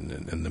and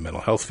in the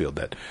mental health field,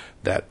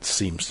 that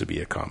seems to be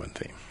a common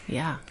theme.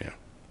 Yeah. Yeah.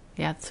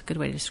 Yeah, that's a good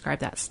way to describe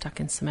that, stuck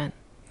in cement.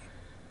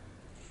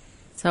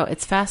 So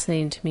it's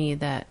fascinating to me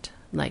that,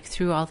 like,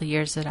 through all the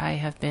years that I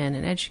have been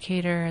an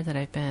educator, that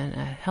I've been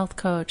a health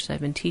coach, that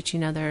I've been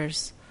teaching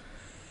others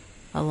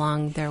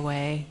along their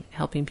way,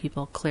 helping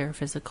people clear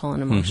physical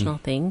and emotional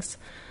things,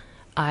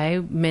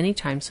 I many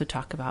times would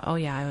talk about, oh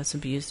yeah, I was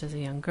abused as a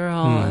young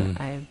girl,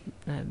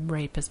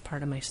 rape is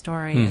part of my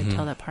story, I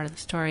tell that part of the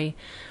story,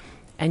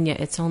 and yet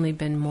it's only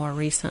been more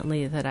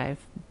recently that I've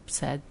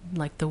said,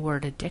 like, the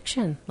word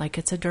addiction, like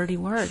it's a dirty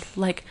word,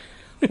 like,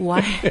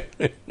 why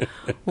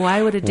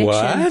would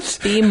addiction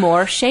be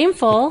more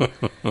shameful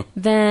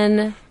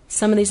than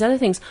some of these other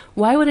things?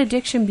 Why would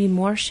addiction be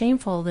more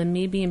shameful than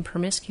me being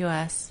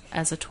promiscuous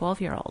as a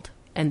 12-year-old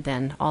and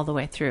then all the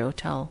way through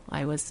till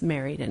I was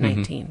married at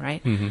 19,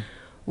 right?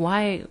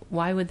 Why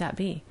would that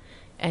be?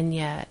 And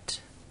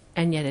yet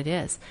it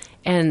is.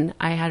 And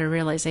I had a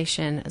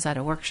realization as at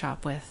a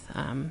workshop with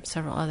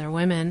several other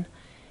women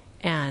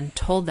and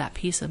told that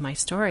piece of my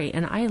story.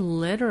 And I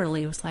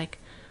literally was like,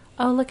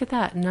 oh, look at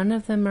that. None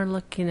of them are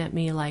looking at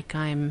me like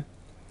I'm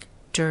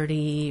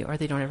dirty or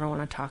they don't ever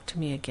want to talk to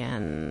me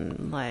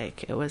again.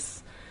 Like, it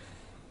was,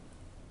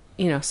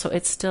 so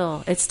it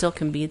still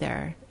can be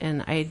there.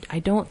 And I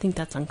don't think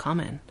that's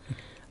uncommon.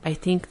 I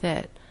think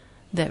that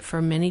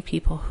for many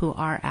people who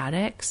are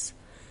addicts,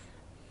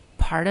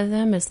 part of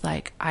them is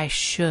like, I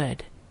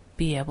should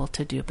be able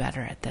to do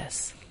better at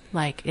this.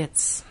 Like,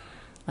 it's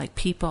like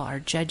people are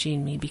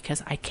judging me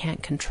because I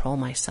can't control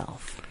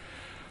myself.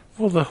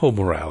 Well, the whole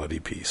morality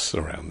piece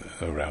around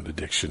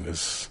addiction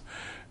is,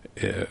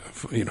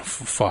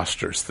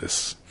 fosters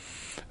this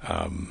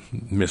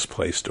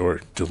misplaced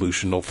or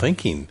delusional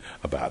thinking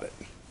about it.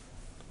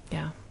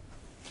 Yeah.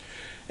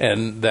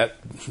 And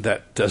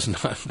that does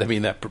not, I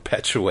mean, that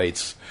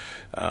perpetuates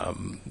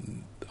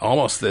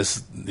almost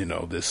this,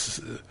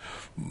 this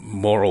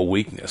moral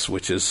weakness,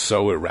 which is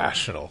so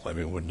irrational. I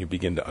mean, when you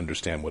begin to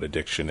understand what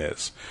addiction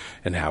is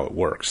and how it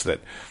works, that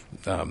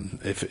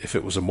if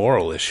it was a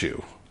moral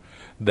issue,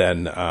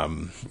 then,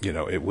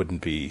 it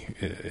wouldn't be,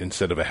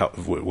 instead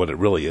of what it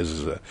really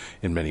is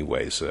in many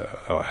ways, a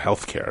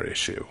healthcare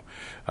issue.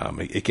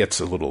 It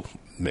gets a little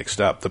mixed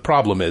up. The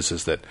problem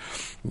is that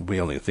we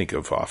only think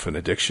of often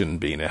addiction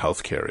being a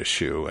healthcare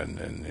issue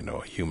and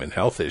a human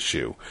health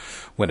issue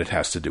when it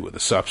has to do with a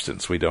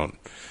substance. We don't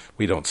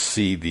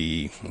see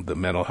the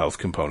mental health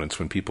components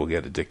when people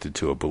get addicted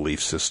to a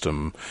belief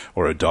system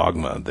or a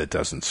dogma that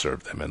doesn't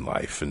serve them in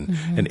life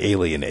and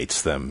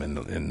alienates them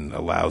and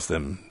allows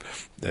them,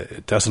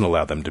 it doesn't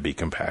allow them to be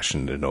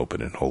compassionate and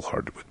open and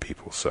wholehearted with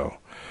people. So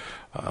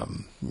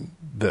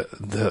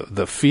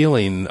the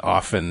feeling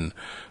often,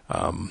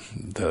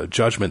 the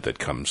judgment that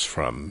comes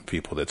from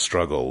people that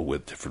struggle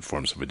with different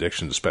forms of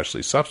addiction,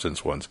 especially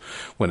substance ones,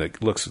 when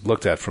it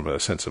looked at from a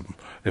sense of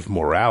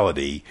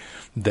morality,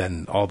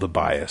 then all the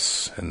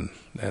bias and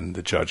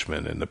the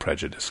judgment and the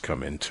prejudice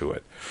come into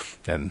it,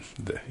 and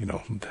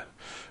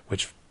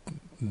which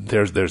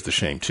there's the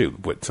shame too.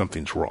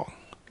 Something's wrong.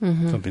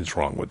 Something's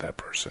wrong with that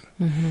person.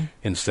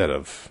 Instead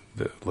of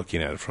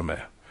looking at it from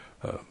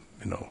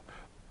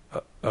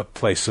a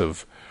place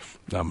of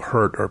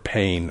hurt or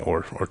pain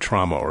or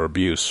trauma or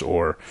abuse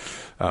or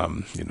a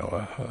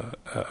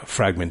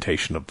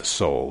fragmentation of the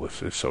soul,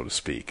 if so to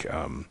speak.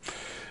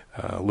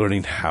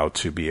 Learning how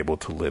to be able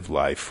to live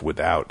life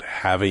without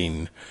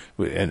having,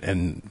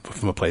 and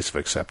from a place of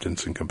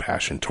acceptance and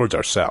compassion towards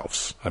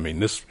ourselves. I mean,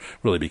 this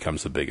really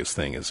becomes the biggest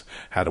thing, is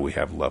how do we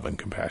have love and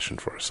compassion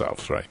for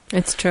ourselves, right?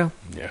 It's true.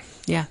 Yeah.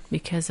 Yeah,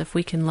 because if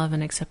we can love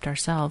and accept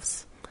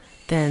ourselves,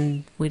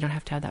 then we don't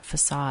have to have that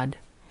facade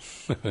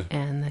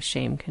and the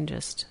shame can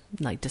just,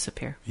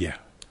 disappear. Yeah.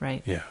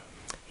 Right? Yeah.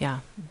 Yeah,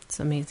 it's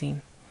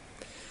amazing.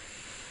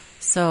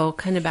 So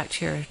kind of back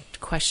to your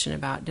question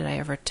about, did I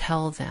ever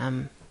tell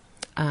them?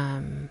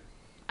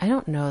 I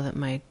don't know that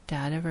my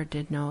dad ever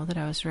did know that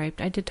I was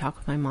raped. I did talk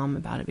with my mom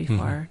about it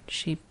before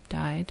she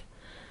died.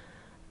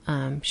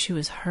 She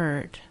was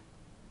hurt.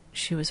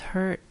 She was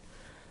hurt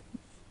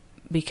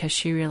because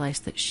she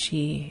realized that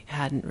she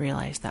hadn't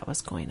realized that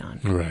was going on.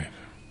 Right.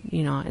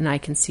 And I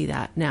can see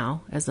that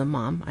now as a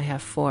mom. I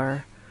have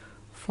four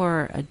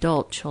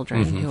adult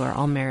children who are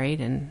all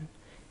married and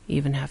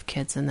even have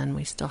kids, and then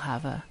we still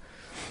have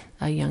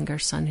a younger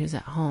son who's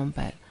at home,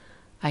 but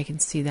I can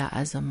see that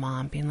as a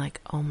mom being like,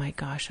 oh my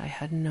gosh, I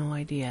had no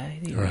idea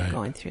you were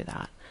going through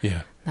that.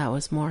 Yeah. That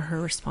was more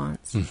her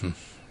response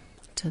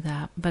to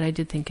that. But I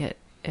did think it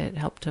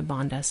helped to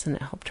bond us, and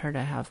it helped her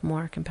to have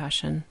more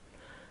compassion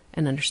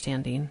and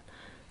understanding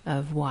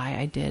of why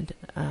I did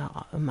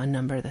a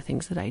number of the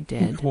things that I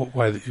did. Well,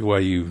 why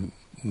you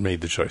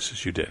made the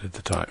choices you did at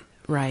the time.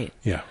 Right.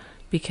 Yeah.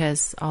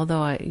 Because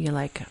although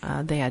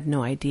they had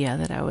no idea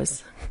that I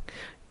was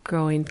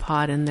growing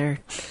pot in their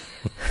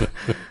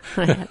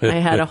I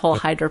had a whole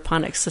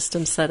hydroponic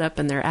system set up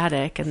in their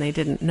attic, and they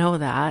didn't know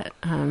that.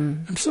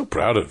 I'm so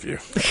proud of you.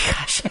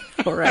 Gosh.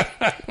 All right.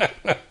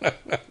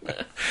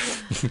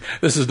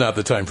 This is not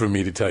the time for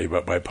me to tell you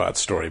about my pot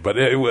story, but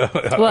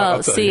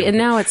well, see, and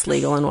now it's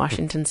legal in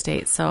Washington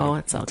State, so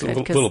it's all good.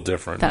 It's a little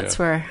different. That's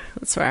where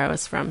I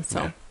was from.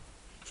 So,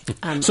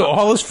 so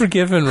all is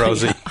forgiven,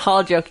 Rosie. Yeah,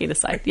 all joking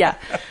aside, yeah,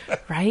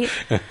 right.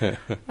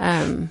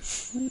 No,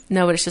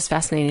 but it's just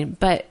fascinating.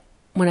 But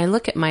when I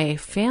look at my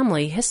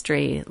family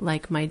history,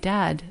 like my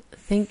dad,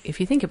 if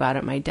you think about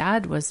it, my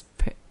dad was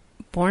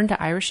born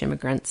to Irish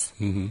immigrants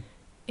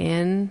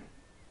in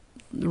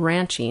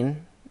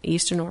ranching,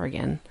 Eastern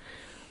Oregon.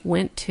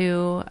 Went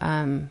to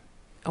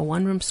a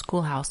one-room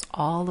schoolhouse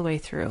all the way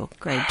through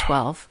grade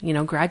 12.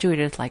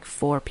 Graduated with like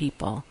 4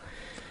 people,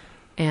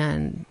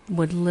 and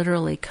would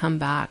literally come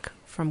back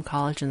from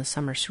college in the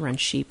summers to run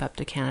sheep up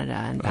to Canada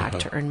and back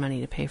to earn money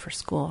to pay for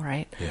school,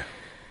 right? Yeah.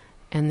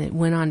 And it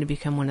went on to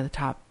become one of the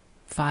top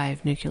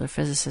 5 nuclear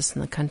physicists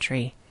in the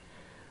country.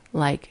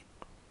 Like,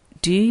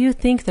 do you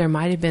think there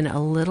might have been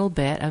a little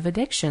bit of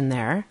addiction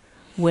there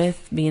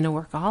with being a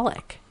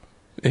workaholic?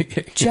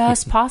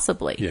 Just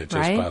possibly. Yeah, just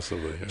right?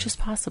 possibly. Yeah. Just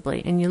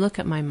possibly. And you look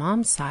at my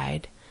mom's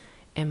side,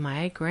 and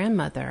my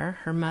grandmother,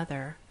 her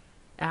mother,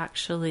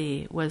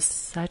 actually was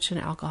such an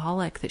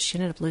alcoholic that she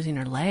ended up losing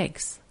her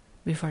legs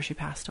before she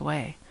passed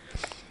away.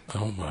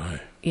 Oh, my.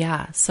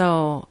 Yeah.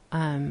 So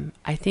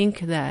I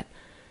think that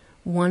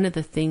one of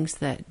the things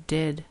that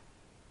did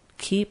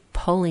keep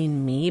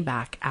pulling me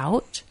back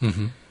out,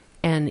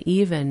 and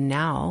even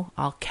now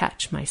I'll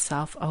catch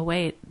myself, oh,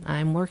 wait,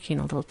 I'm working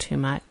a little too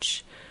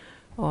much.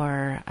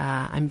 Or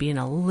I'm being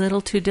a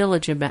little too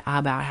diligent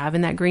about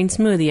having that green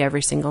smoothie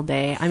every single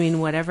day. I mean,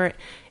 whatever.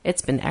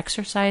 It's been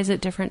exercise at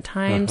different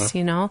times,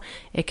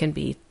 It can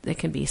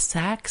be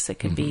sex. It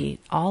could be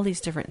all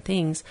these different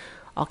things.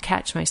 I'll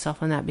catch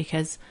myself on that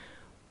because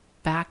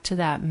back to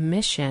that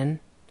mission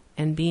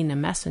and being a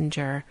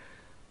messenger,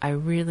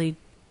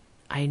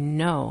 I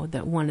know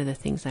that one of the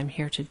things I'm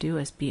here to do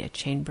is be a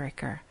chain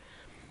breaker.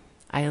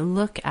 I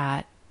look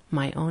at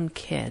my own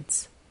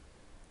kids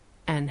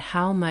and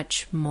how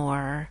much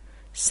more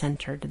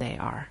centered they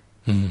are.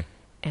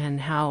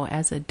 And how,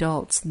 as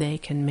adults, they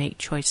can make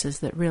choices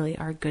that really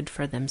are good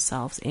for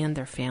themselves and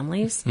their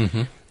families.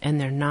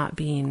 And they're not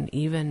being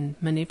even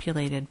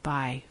manipulated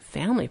by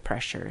family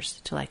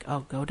pressures to like,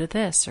 oh, go to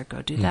this or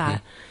go do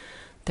that.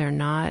 They're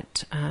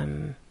not,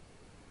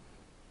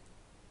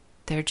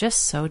 they're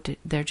just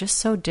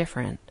so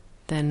different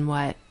than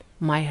what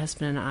my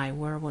husband and I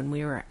were when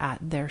we were at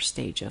their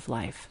stage of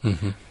life.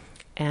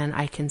 And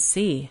I can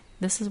see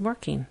this is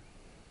working.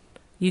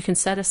 You can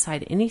set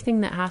aside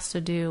anything that has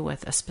to do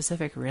with a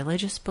specific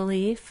religious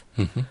belief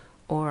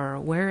or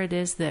where it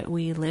is that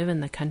we live in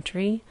the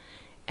country,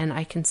 and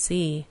I can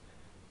see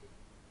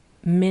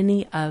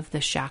many of the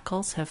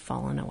shackles have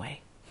fallen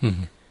away.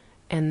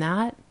 And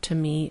that, to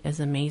me, is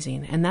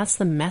amazing. And that's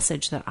the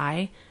message that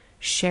I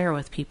share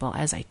with people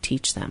as I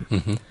teach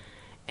them.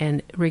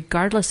 And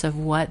regardless of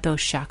what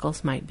those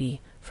shackles might be,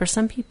 for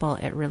some people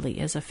it really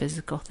is a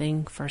physical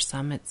thing. For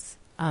some it's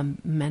a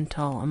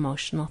mental,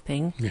 emotional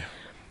thing. Yeah.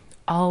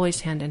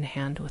 Always hand in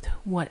hand with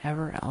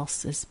whatever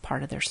else is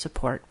part of their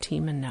support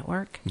team and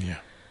network. Yeah.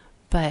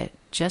 But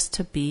just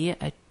to be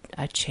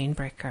a chain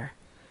breaker,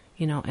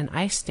 and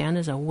I stand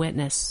as a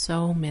witness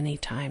so many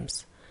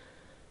times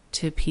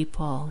to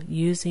people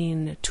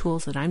using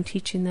tools that I'm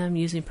teaching them,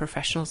 using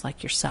professionals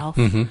like yourself,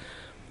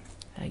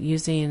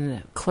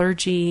 using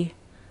clergy,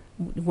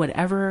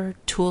 whatever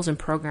tools and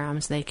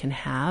programs they can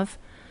have,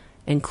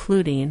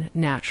 including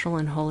natural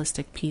and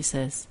holistic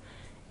pieces,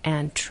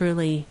 and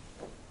truly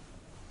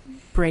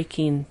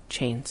breaking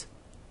chains.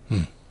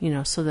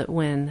 So that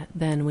when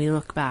then we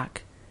look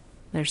back,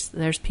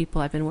 there's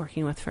people I've been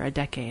working with for a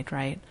decade,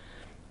 right?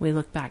 We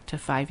look back to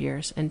 5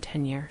 years and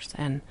 10 years,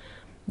 and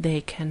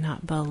they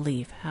cannot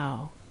believe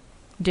how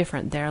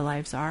different their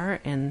lives are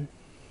and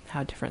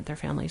how different their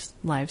families'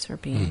 lives are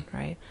being,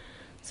 right?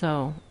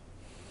 So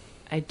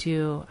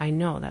I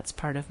know that's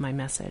part of my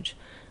message.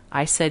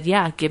 I said,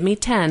 yeah, give me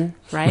 10,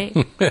 right?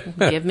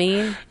 give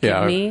me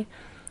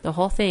the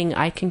whole thing.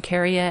 I can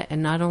carry it,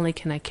 and not only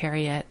can I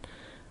carry it,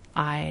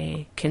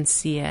 I can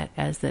see it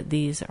as that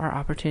these are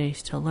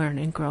opportunities to learn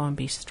and grow and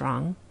be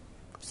strong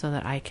so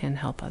that I can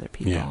help other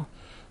people.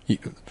 Yeah.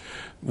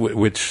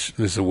 Which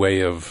is a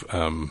way of,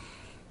 and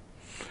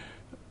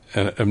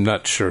I'm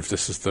not sure if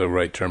this is the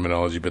right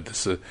terminology, but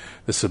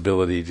this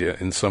ability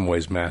to, in some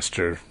ways,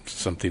 master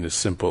something as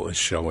simple as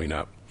showing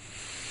up.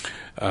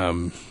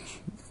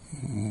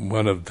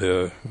 One of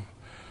the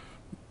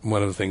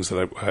things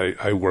that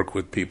I work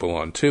with people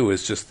on too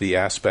is just the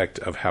aspect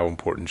of how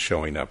important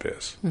showing up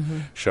is.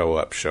 Show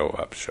up, show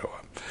up, show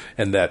up,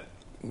 and that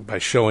by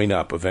showing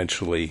up,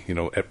 eventually,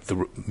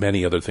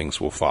 many other things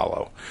will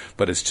follow.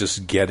 But it's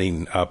just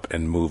getting up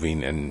and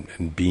moving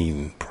and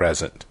being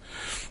present.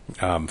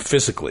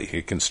 Physically,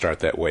 it can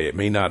start that way. It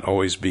may not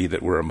always be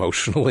that we're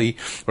emotionally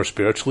or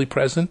spiritually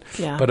present,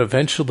 but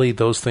eventually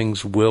those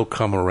things will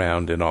come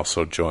around and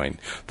also join.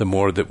 The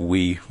more that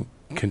we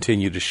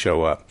continue to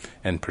show up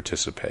and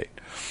participate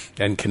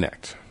and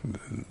connect.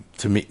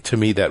 To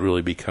me, that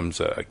really becomes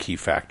a key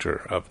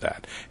factor of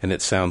that. And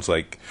it sounds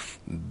like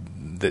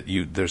that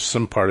there's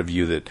some part of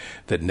you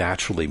that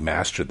naturally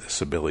mastered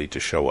this ability to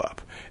show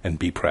up and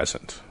be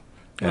present.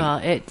 Well,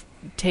 it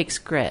takes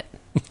grit.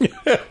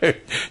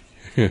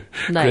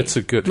 That's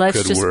a good let's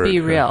good just word. be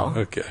real.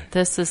 Okay.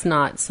 This is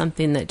not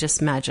something that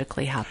just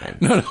magically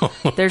happened. No.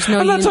 There's no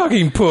I'm not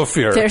talking poof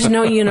here. There's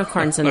no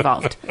unicorns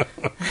involved.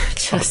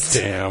 Just,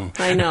 damn.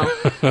 I know.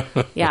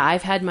 Yeah,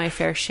 I've had my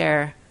fair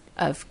share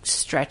of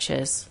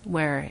stretches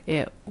where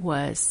it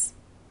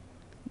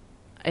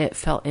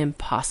felt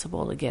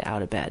impossible to get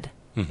out of bed.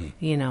 Mm-hmm.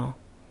 You know.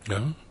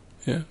 No?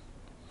 Yeah.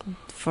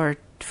 For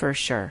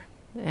sure.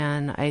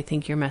 And I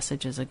think your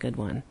message is a good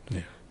one.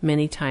 Yeah.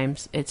 Many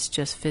times it's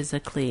just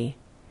physically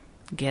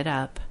get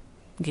up,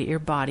 get your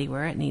body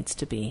where it needs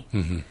to be,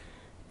 mm-hmm.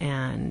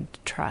 and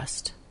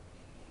trust.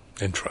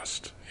 And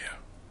trust,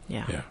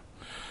 yeah.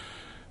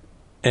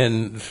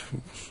 And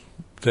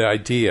the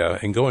idea,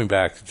 and going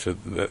back to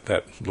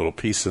that little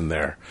piece in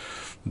there,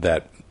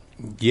 that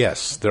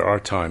yes, there are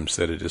times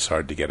that it is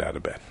hard to get out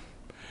of bed.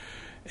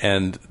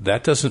 And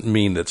that doesn't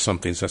mean that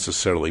something's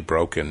necessarily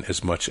broken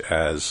as much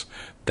as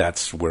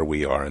that's where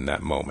we are in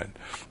that moment.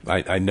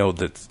 I know,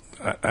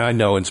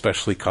 and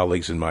especially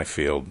colleagues in my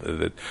field,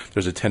 that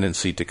there's a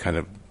tendency to kind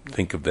of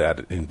think of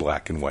that in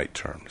black and white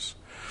terms.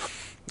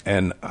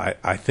 And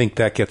I think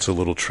that gets a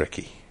little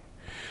tricky,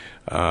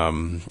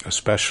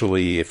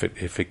 especially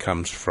if it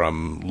comes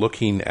from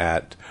looking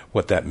at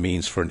what that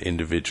means for an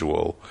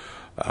individual,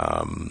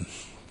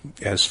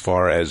 as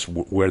far as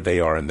where they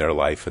are in their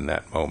life in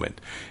that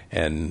moment,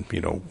 and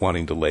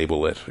wanting to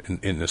label it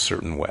in a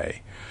certain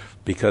way,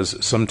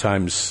 because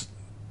sometimes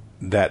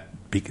that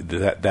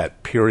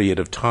period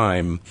of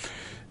time,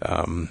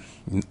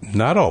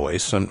 not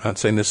always. I'm not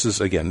saying this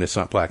is, again, it's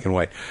not black and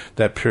white.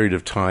 That period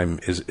of time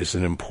is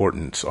an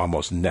important,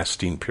 almost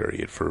nesting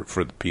period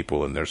for the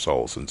people in their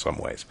souls in some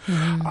ways.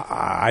 Mm-hmm.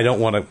 I don't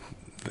want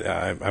to.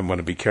 I want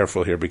to be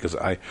careful here, because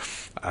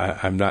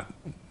I'm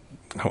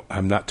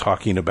not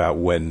talking about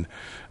when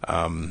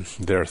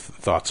there are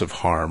thoughts of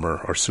harm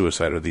or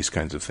suicide or these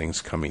kinds of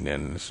things coming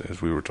in,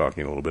 as we were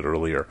talking a little bit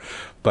earlier,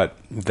 but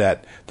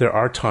that there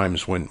are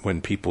times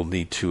when people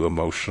need to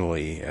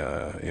emotionally,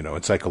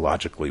 and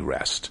psychologically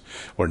rest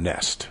or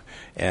nest,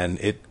 and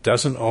it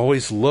doesn't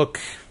always look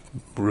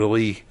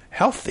really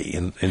healthy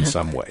in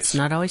some ways. It's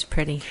not always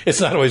pretty. It's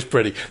not always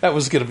pretty. That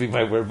was going to be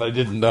my word, but I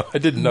didn't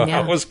know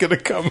how it was going to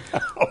come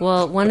out.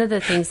 Well, one of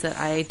the things that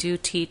I do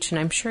teach, and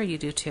I'm sure you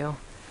do too,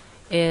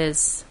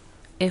 is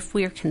if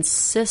we are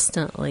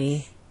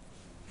consistently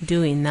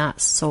doing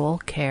that soul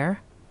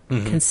care,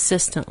 mm-hmm.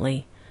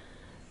 consistently,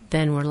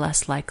 then we're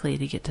less likely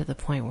to get to the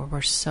point where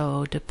we're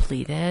so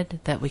depleted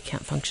that we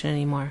can't function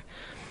anymore.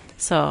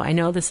 So I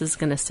know this is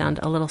going to sound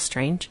a little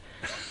strange,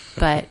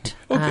 but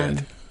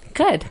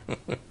good,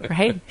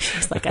 right?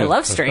 She's like, I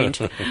love strange.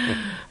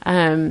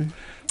 In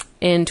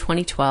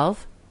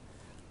 2012,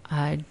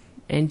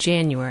 in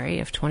January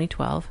of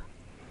 2012,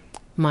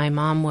 my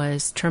mom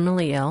was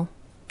terminally ill.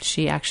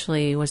 She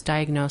actually was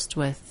diagnosed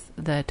with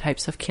the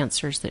types of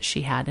cancers that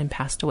she had and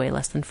passed away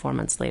less than 4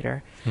 months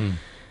later.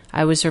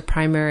 I was her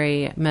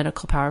primary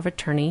medical power of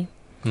attorney,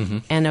 mm-hmm.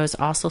 and I was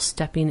also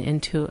stepping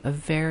into a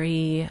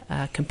very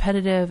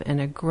competitive and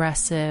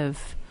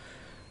aggressive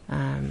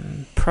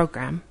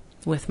program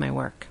with my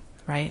work,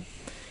 right?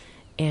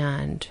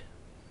 And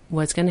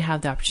was going to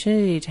have the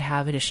opportunity to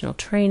have additional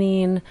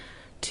training,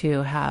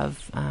 to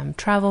have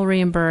travel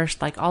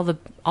reimbursed, like all the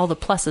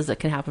pluses that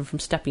can happen from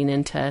stepping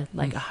into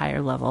like a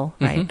higher level,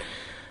 right?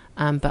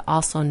 Mm-hmm. But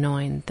also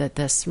knowing that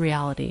this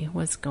reality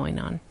was going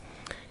on.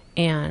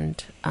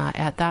 And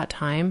at that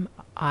time,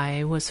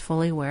 I was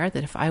fully aware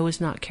that if I was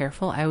not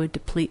careful, I would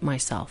deplete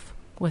myself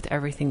with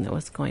everything that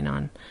was going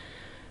on.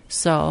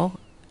 So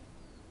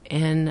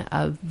in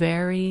a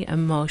very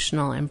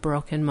emotional and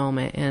broken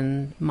moment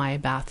in my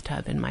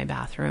bathtub in my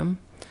bathroom,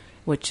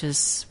 which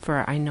is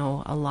for, I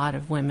know, a lot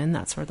of women,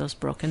 that's where those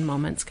broken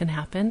moments can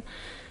happen.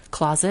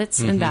 Closets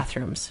mm-hmm. and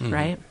bathrooms, mm-hmm.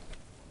 right?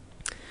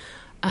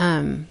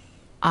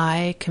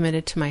 I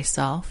committed to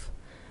myself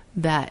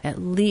that at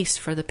least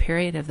for the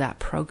period of that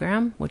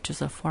program, which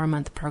is a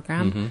 4-month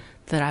program, mm-hmm.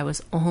 that I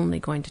was only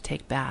going to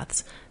take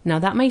baths. Now,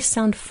 that may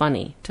sound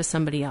funny to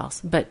somebody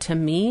else, but to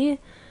me,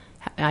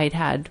 we'd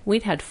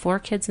had 4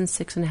 kids in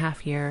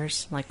 6.5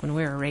 years, like when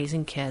we were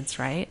raising kids,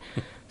 right?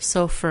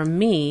 So for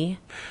me,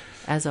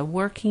 as a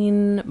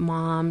working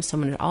mom,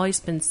 someone who had always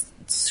been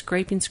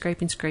scraping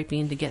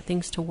to get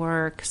things to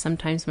work,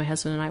 sometimes my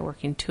husband and I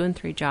working 2 and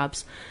 3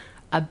 jobs,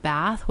 a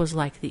bath was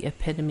like the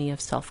epitome of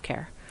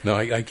self-care. No,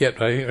 I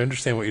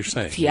understand what you're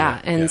saying.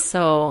 Yeah,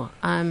 so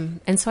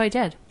I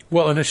did.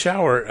 Well, in a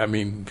shower, I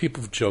mean,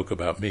 people joke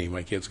about me.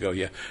 My kids go,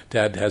 yeah,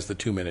 Dad has the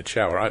 2-minute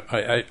shower.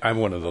 I'm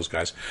one of those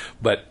guys.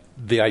 But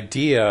the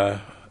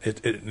idea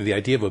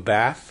of a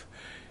bath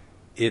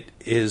it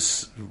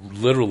is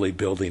literally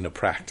building a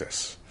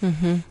practice.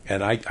 Mm-hmm.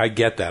 And I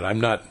get that. I'm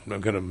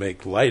going to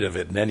make light of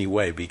it in any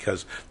way,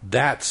 because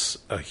that's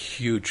a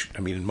huge,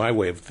 in my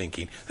way of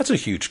thinking, that's a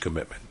huge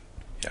commitment.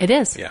 Yeah. It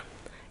is. Yeah.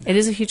 It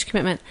is a huge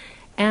commitment.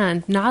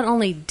 And not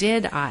only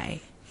did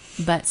I,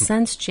 but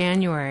since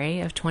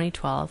January of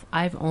 2012,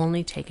 I've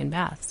only taken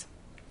baths.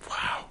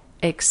 Wow.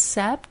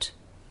 Except,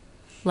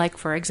 like,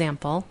 for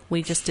example,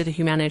 we just did a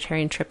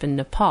humanitarian trip in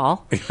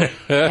Nepal.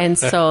 And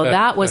so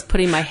that was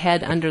putting my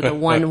head under the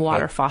one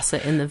water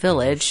faucet in the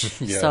village.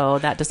 Yeah. So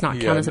that does not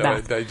count as a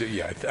bath.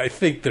 I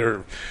think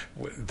there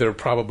are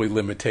probably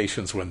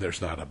limitations when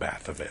there's not a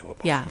bath available.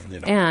 Yeah.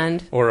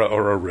 And or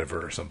a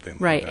river or something.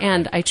 Right. Like that.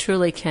 And I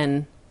truly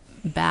can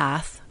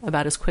bath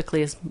about as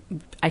quickly as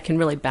I can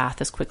really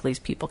bath as quickly as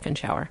people can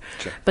shower.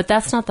 Sure. But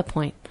that's not the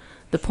point.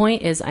 The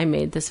point is I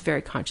made this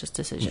very conscious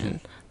decision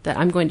that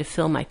I'm going to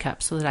fill my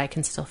cup so that I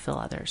can still fill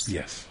others.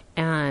 Yes.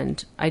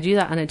 And I do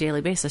that on a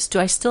daily basis. Do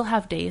I still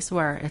have days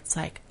where it's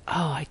like, oh,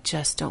 I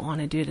just don't want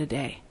to do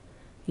today?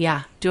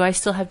 Yeah. Do I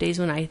still have days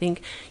when I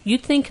think,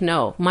 you'd think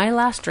no. My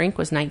last drink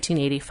was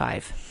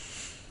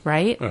 1985,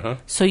 right? Uh-huh.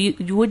 So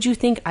would you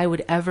think I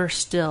would ever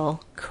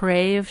still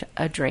crave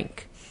a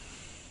drink?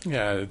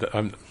 Yeah,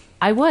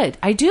 I would.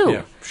 I do.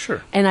 Yeah,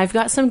 sure. And I've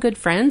got some good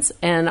friends,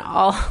 and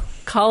I'll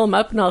call them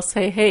up and I'll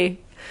say, hey,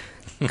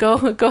 go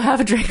have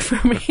a drink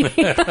for me.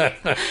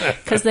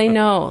 Because they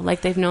know,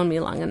 like, they've known me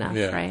long enough,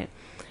 right?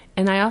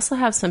 And I also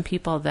have some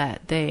people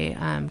that they,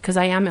 because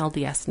I am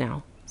LDS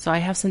now, so I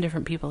have some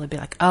different people that be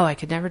like, oh, I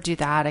could never do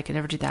that. I could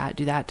never do that,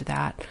 do that, do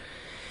that.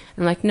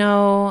 I'm like,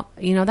 no,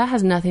 that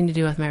has nothing to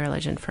do with my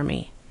religion for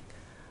me.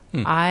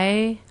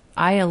 I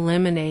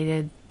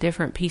eliminated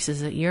different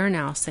pieces that you're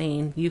now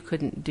saying you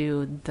couldn't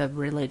do the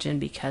religion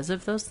because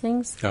of those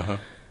things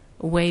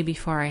way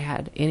before I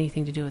had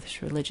anything to do with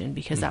this religion,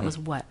 because that was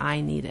what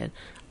I needed.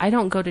 I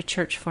don't go to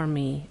church for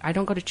me. I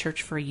don't go to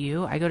church for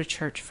you. I go to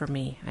church for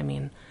me.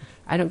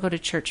 I don't go to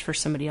church for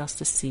somebody else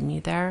to see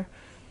me there.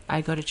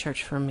 I go to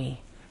church for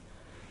me.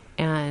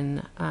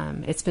 And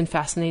it's been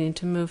fascinating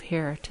to move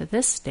here to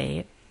this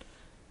state,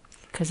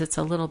 because it's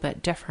a little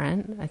bit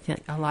different. I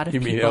think a lot of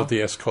people... You mean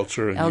LDS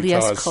culture in Utah?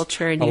 LDS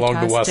culture in Utah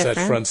along the Wasatch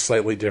different. Front,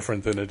 slightly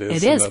different than it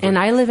is. It is, and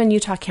I live in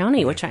Utah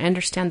County, which I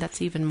understand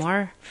that's even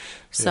more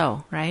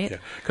so, right? Yeah,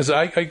 because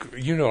I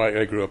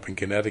grew up in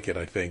Connecticut,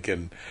 I think,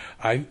 and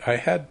I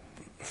had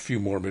a few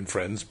Mormon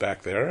friends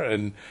back there,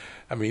 and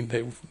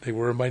they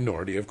were a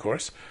minority, of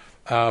course,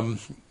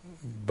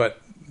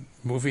 but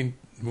moving.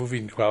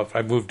 Well,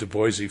 I moved to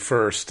Boise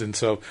first, and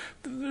so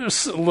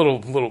it's a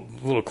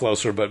little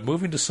closer. But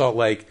moving to Salt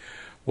Lake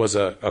was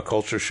a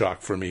culture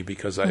shock for me,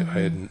 because I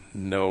had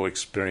no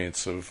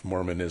experience of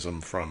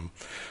Mormonism from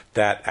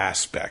that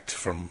aspect.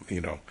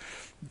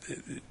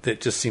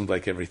 It just seemed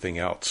like everything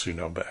else,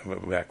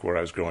 back where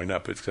I was growing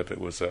up, except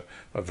it was a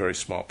very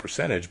small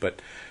percentage.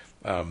 But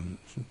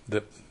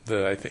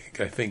I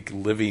think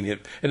living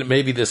it, and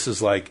maybe this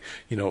is like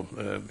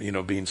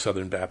being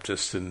Southern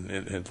Baptist in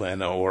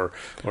Atlanta or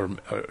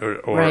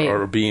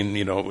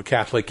being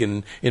Catholic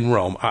in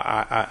Rome.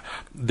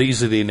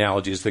 These are the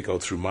analogies that go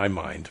through my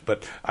mind.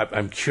 But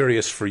I'm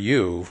curious for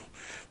you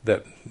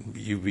that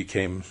you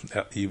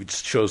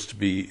chose to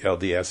be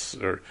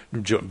LDS or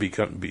join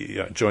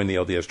the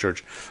LDS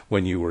Church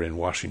when you were in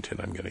Washington.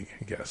 I'm going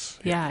to guess.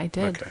 Yeah, I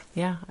did. Okay.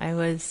 Yeah, I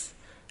was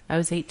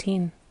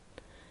 18.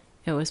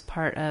 It was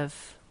part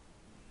of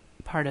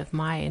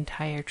my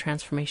entire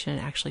transformation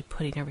and actually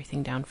putting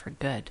everything down for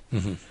good.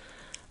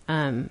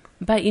 Mm-hmm.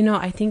 But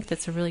I think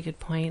that's a really good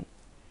point,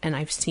 and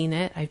I've seen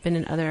it. I've been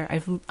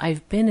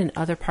in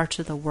other parts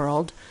of the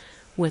world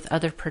with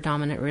other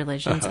predominant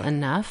religions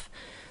enough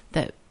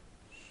that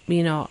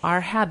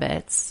our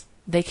habits,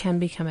 they can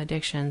become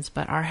addictions,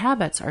 but our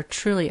habits are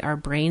truly our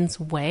brain's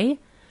way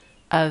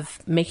of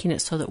making it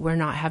so that we're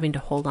not having to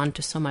hold on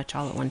to so much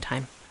all at one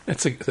time.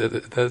 That's a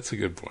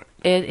good point.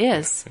 It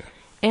is. Yeah.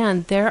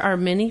 And there are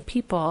many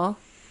people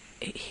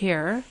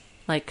here,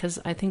 because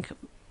I think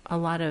a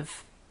lot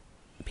of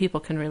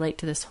people can relate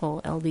to this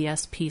whole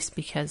LDS piece,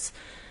 because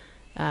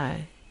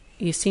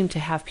you seem to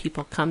have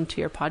people come to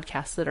your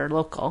podcast that are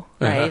local,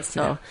 right?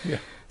 So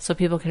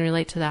people can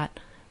relate to that.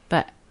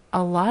 But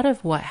a lot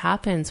of what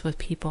happens with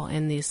people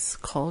in these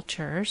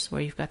cultures,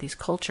 where you've got these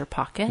culture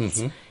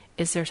pockets,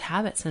 is there's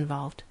habits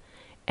involved.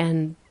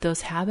 And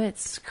those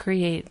habits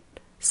create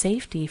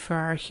safety for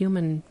our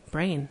human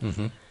brain.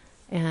 Mm-hmm.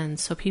 And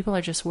so people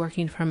are just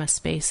working from a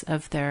space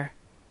of their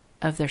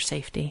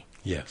safety.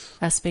 Yes.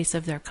 A space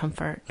of their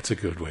comfort. That's a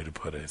good way to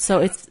put it.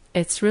 So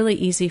it's really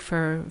easy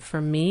for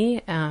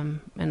me,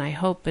 and I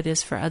hope it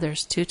is for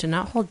others too, to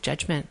not hold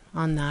judgment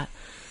on that.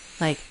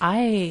 Like,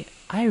 I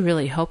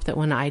really hope that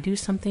when I do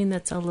something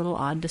that's a little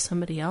odd to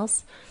somebody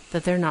else,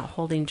 that they're not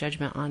holding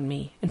judgment on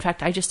me. In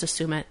fact, I just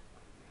assume it.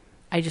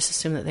 I just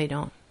assume that they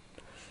don't,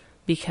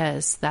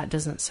 because that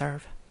doesn't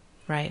serve,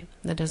 right?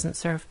 That doesn't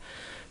serve.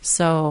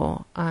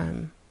 So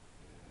I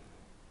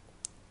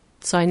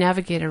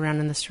navigate around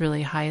in this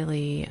really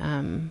highly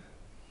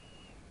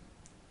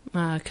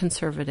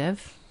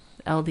conservative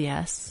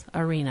LDS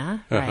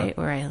Arena, right,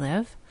 where I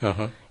live.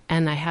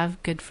 And I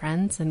have good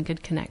friends and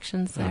good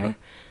connections there.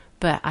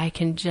 But I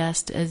can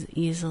just as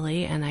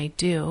easily, and I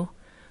do,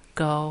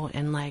 go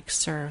and like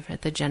serve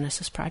at the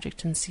Genesis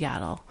Project in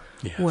Seattle,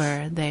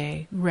 where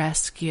they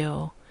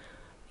rescue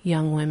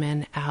young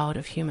women out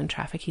of human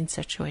trafficking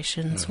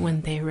situations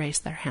when they raise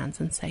their hands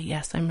and say,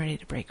 yes, I'm ready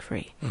to break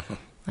free.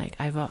 Like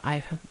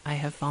I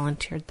have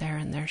volunteered there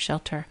in their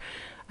shelter.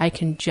 I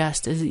can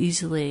just as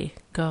easily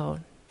go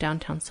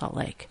downtown Salt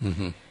Lake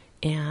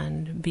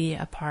and be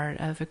a part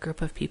of a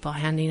group of people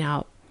handing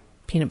out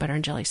peanut butter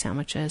and jelly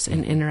sandwiches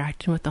and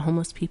interacting with the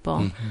homeless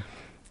people.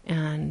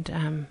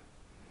 And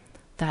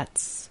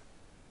that's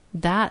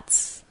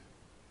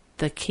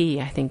the key.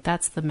 I think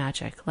that's the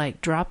magic.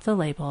 Like, drop the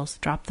labels,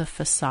 drop the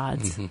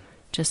facades,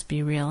 just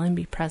be real and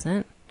be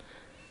present.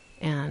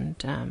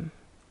 And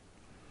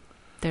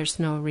there's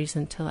no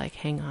reason to like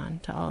hang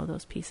on to all of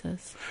those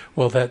pieces.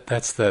 Well, that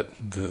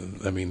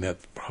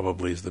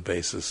probably is the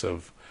basis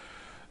of,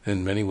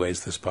 in many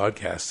ways, this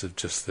podcast, of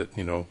just that,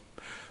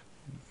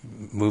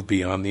 move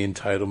beyond the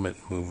entitlement,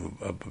 move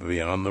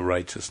beyond the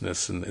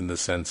righteousness in the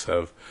sense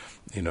of,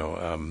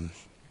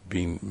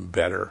 being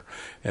better,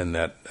 and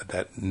that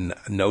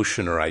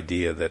notion or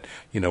idea that,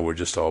 we're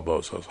just all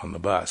bozos on the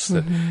bus,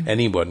 that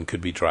anyone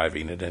could be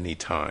driving at any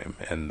time,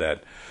 and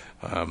that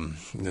and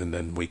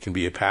then we can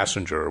be a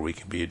passenger, or we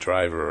can be a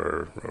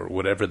driver, or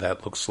whatever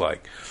that looks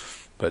like.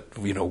 But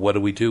what do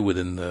we do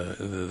within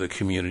the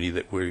community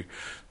that we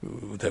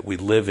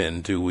live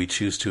in? Do we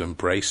choose to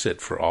embrace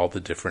it for all the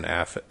different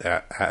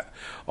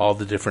all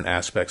the different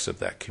aspects of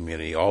that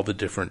community, all the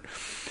different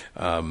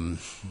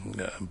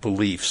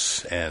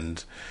beliefs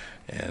and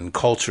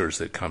cultures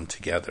that come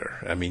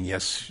together? I mean,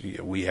 yes,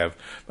 we have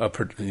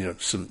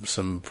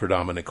some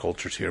predominant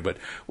cultures here, but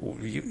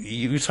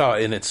Utah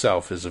in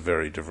itself is a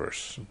very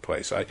diverse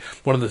place.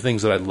 One of the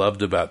things that I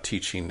loved about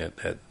teaching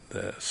at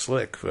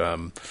Slick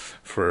for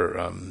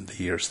the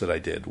years that I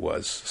did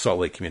was Salt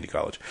Lake Community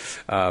College,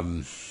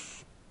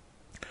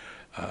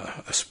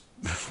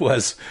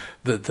 was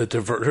the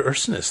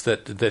diverseness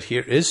that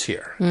here is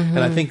here. And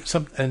I think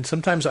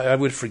sometimes I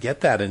would forget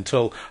that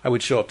until I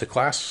would show up to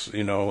class,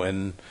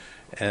 and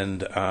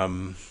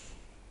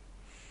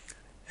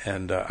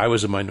I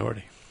was a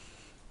minority,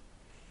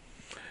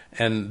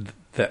 and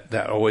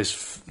that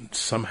always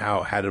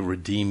somehow had a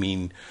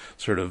redeeming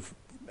sort of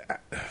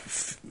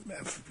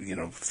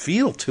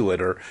feel to it,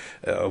 or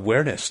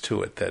awareness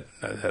to it, that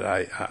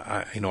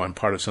I'm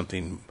part of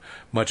something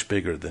much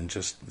bigger than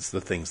just the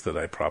things that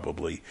I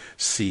probably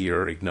see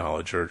or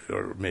acknowledge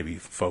or maybe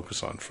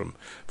focus on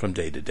from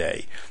day to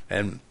day.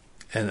 And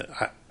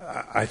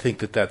I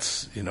think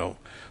that's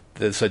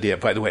this idea.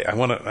 By the way, I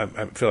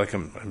feel like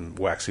I'm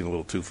waxing a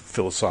little too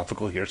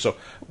philosophical here. So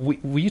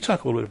will you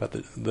talk a little bit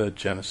about the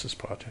Genesis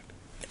Project?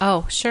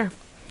 Oh, sure.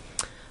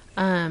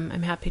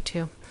 I'm happy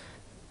to.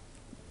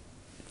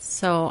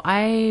 So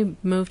I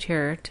moved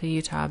here to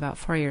Utah about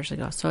 4 years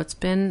ago. So it's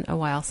been a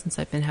while since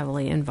I've been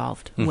heavily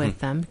involved with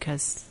them,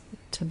 because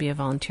to be a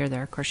volunteer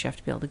there, of course, you have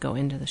to be able to go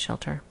into the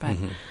shelter. But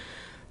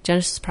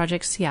Genesis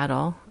Project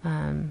Seattle,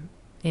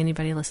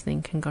 anybody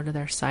listening can go to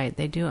their site.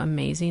 They do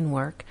amazing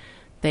work.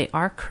 They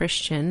are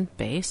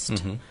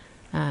Christian-based.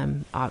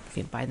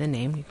 By the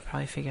name, you can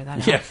probably figure that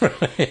out. Yeah,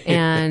 right.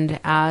 And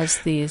as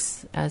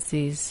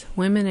these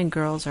women and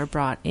girls are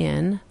brought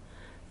in,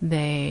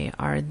 they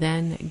are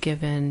then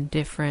given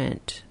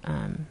different,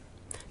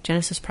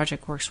 Genesis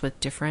Project works with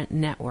different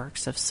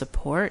networks of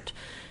support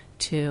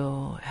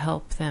to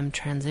help them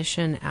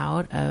transition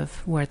out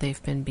of where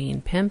they've been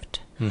being pimped,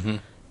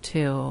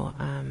 to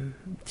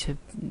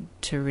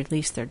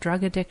release their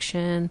drug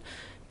addiction,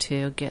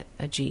 to get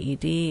a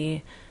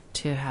GED,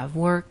 to have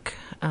work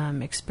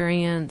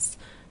experience,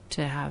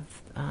 to have,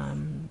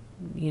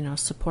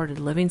 supported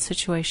living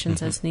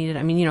situations as needed.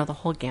 I mean, the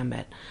whole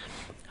gambit.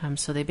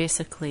 So they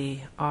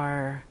basically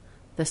are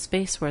the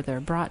space where they're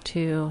brought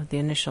to. The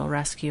initial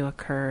rescue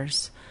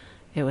occurs.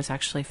 It was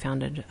actually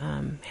founded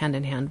hand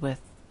in hand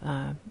with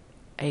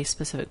a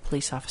specific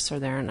police officer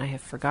there, and I have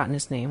forgotten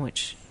his name,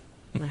 which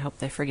I hope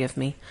they forgive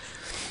me.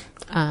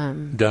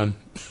 Done.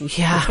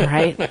 Yeah,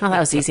 right. Oh, that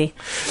was easy.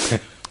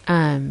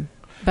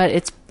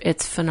 But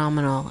it's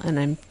phenomenal, and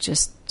I'm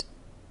just,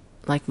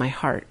 like, my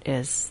heart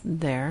is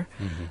there.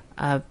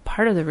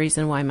 Part of the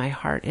reason why my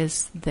heart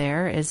is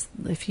there is,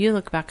 if you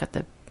look back at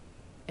the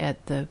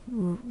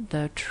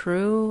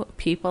true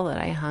people that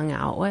I hung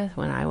out with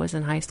when I was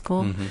in high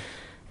school,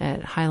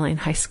 at Highline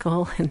High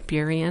School in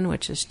Burien,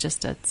 which is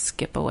just a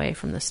skip away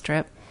from the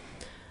Strip,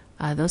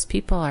 those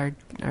people are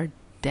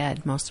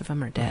dead. Most of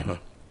them are dead.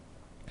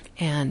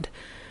 And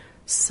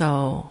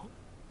so,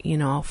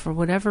 for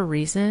whatever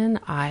reason,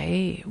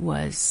 I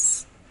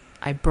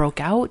broke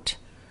out.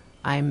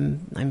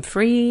 I'm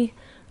free.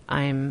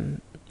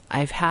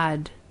 I've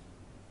had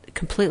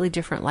completely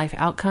different life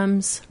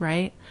outcomes,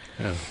 right?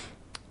 Yeah.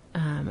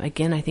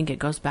 Again, I think it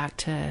goes back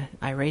to,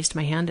 I raised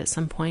my hand at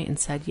some point and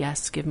said,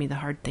 yes, give me the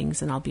hard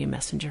things and I'll be a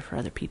messenger for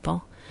other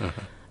people.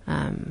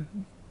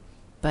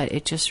 but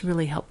it just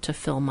really helped to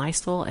fill my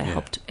soul. It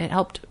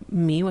helped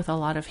me with a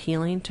lot of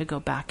healing to go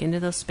back into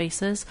those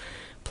spaces,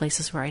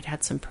 places where I'd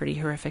had some pretty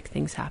horrific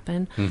things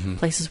happen,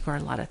 places where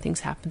a lot of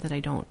things happened that I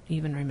don't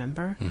even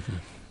remember.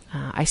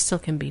 I still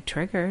can be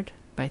triggered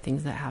by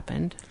things that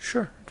happened.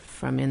 Sure.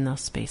 From in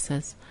those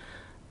spaces.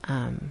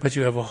 But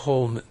you have a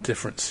whole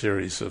different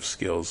series of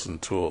skills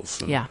and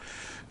tools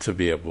to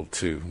be able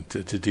to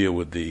deal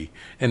with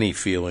any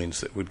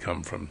feelings that would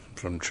come from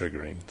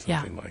triggering,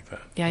 something like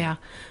that. Yeah.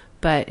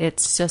 But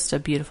it's just a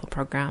beautiful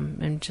program.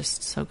 I'm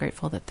just so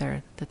grateful that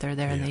they're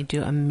there and they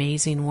do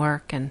amazing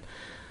work. And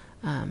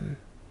I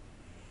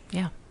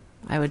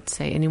would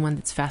say anyone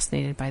that's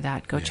fascinated by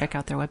that, go check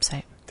out their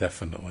website.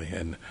 Definitely,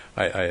 and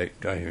I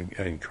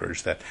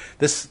encourage that.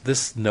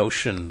 This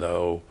notion,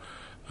 though,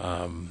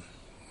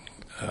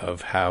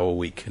 of how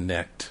we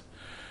connect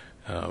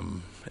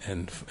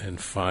and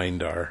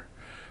find our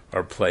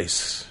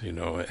place,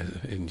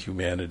 in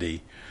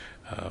humanity,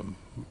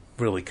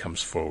 really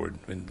comes forward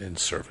in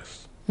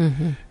service.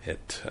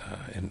 It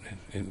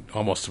in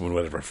almost in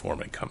whatever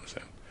form it comes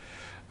in.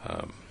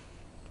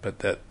 But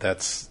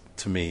that's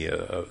to me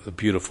a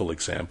beautiful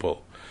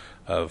example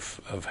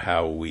of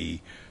how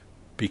we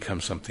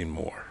become something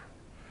more,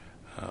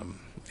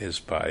 is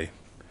by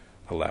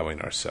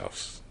allowing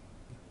ourselves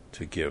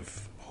to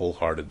give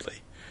wholeheartedly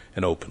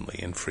and openly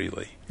and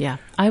freely. Yeah.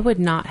 I would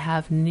not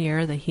have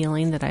near the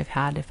healing that I've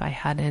had if I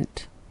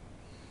hadn't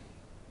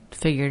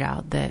figured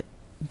out that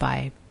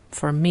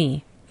for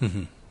me,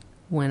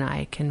 when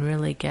I can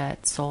really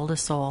get soul to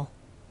soul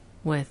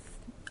with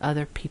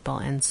other people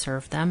and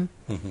serve them,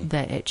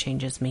 that it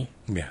changes me.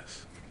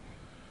 Yes.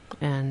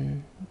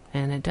 And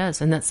it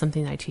does. And that's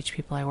something I teach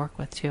people I work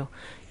with too.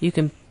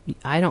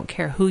 I don't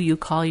care who you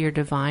call your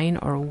divine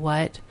or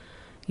what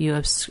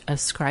you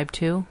ascribe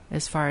to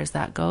as far as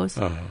that goes.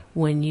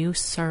 When you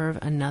serve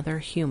another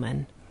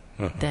human,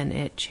 then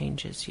it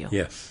changes you.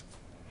 Yes.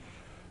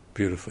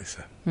 Beautifully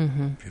said.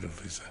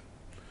 Beautifully said.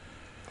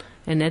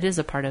 And it is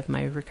a part of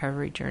my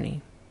recovery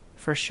journey,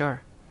 for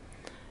sure.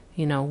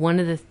 One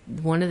of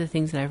the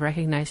things that I've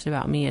recognized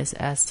about me is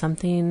as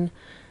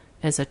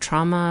a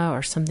trauma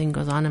or something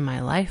goes on in my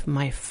life,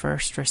 my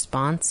first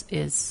response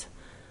is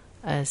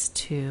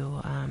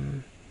to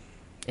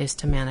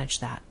manage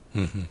that.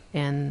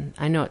 And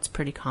I know it's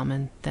pretty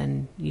common.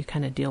 Then you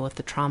kind of deal with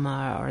the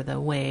trauma or the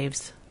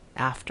waves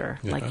after.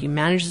 Like you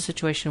manage the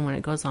situation when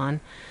it goes on.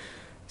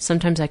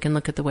 Sometimes I can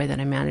look at the way that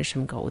I managed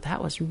and go,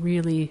 that was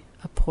really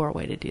a poor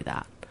way to do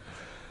that.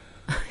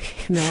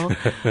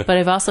 But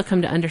I've also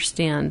come to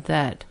understand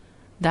that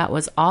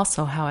was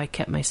also how I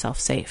kept myself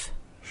safe.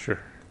 Sure.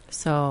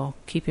 So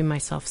keeping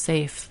myself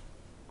safe,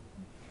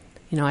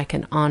 I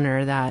can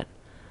honor that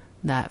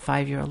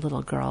 5-year-old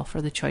little girl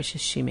for the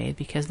choices she made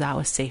because that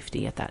was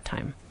safety at that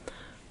time,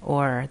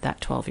 or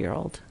that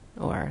 12-year-old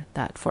or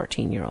that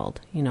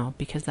 14-year-old,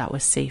 because that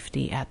was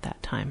safety at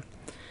that time.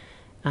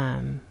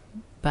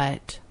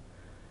 But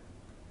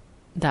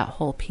that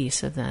whole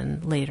piece of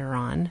then later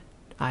on,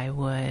 I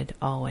would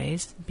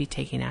always be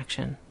taking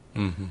action.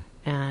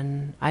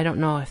 And I don't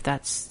know if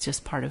that's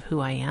just part of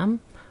who I am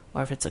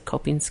or if it's a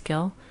coping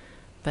skill,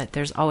 but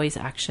there's always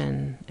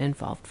action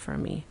involved for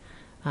me.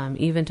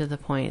 Even to the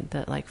point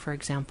that, like, for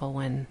example,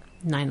 when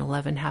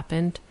 9/11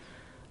 happened,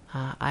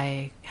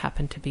 I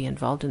happened to be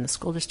involved in the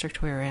school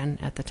district we were in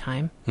at the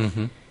time.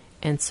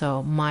 And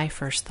so my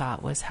first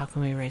thought was, how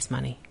can we raise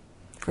money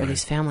for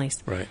these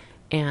families? Right.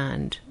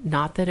 And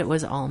not that it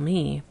was all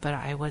me, but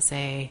I was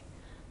a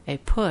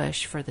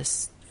push for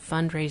this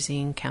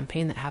fundraising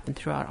campaign that happened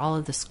throughout all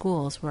of the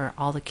schools where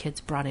all the kids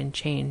brought in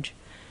change.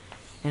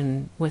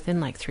 And within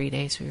like 3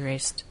 days, we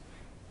raised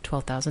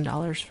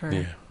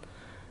 $12,000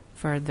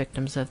 for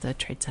victims of the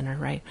Trade Center,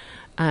 right?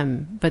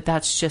 But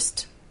that's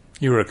just...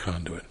 You were a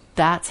conduit.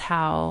 That's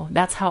how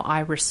I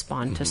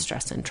respond to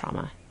stress and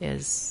trauma,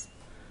 is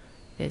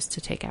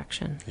to take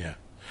action. Yeah.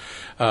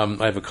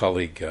 I have a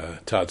colleague,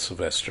 Todd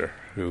Sylvester,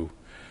 who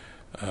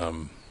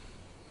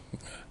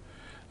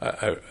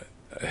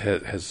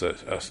has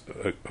a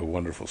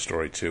wonderful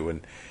story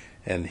too,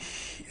 and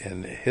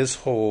his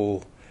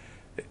whole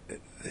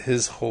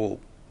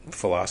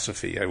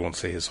philosophy. I won't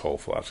say his whole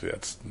philosophy.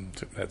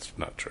 That's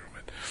not true.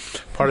 But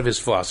part of his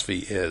philosophy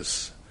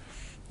is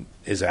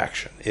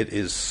action. It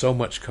is so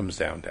much comes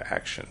down to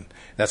action.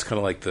 That's kind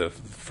of like the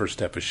first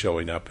step is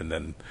showing up, and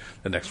then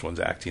the next one's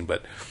acting.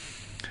 But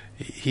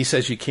he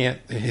says you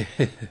can't.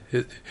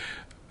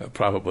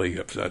 Probably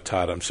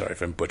Todd. I'm sorry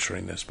if I'm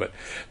butchering this, but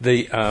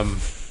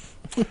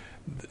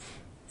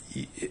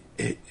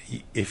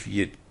if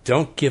you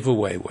don't give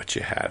away what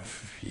you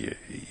have,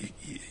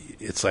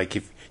 it's like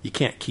if you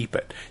can't keep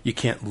it, you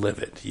can't live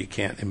it, you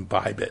can't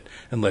imbibe it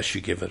unless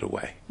you give it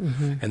away.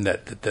 And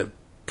that the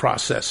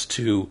process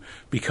to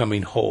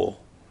becoming whole,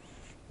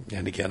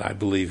 and again, I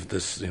believe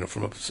this,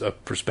 from a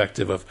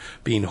perspective of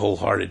being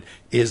wholehearted,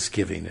 is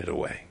giving it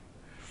away.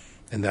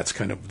 And that's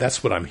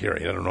what I'm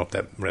hearing. I don't know if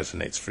that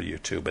resonates for you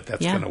too, but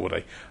that's kind of what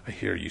I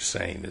hear you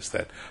saying, is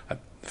that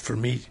for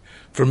me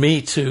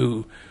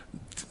to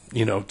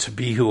to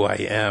be who I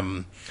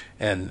am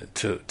and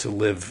to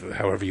live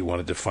however you want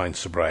to define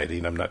sobriety,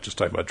 and I'm not just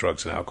talking about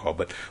drugs and alcohol,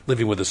 but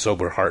living with a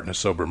sober heart and a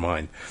sober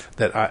mind,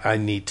 that I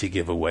need to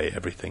give away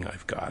everything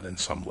I've got in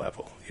some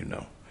level,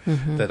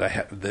 mm-hmm. that I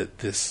have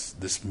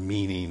this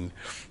meaning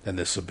and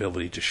this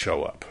ability to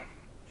show up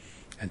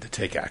and to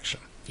take action.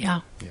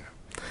 Yeah.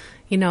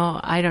 Yeah.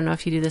 I don't know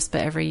if you do this,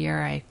 but every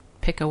year I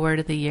pick a word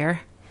of the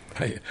year.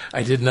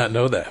 I did not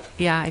know that.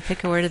 Yeah, I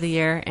pick a word of the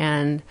year,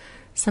 and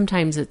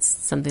sometimes it's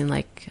something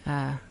like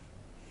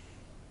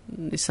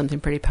something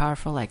pretty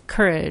powerful, like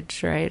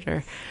courage,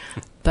 right?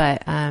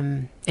 But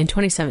in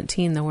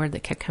 2017, the word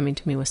that kept coming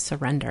to me was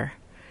surrender,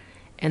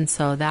 and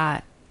so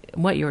that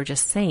what you were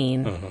just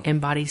saying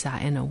embodies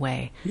that in a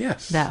way.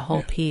 Yes, that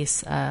whole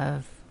piece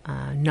of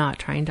not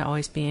trying to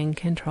always be in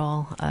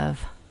control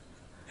of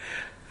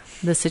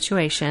the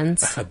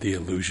situations. The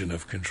illusion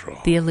of control.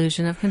 The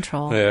illusion of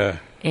control. Yeah.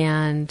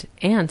 And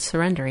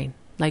surrendering.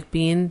 Like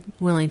being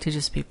willing to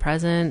just be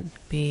present,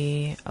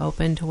 be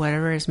open to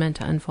whatever is meant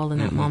to unfold in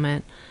that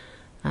moment,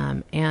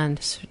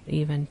 and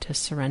even to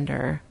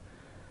surrender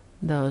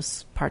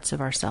those parts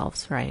of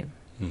ourselves, right?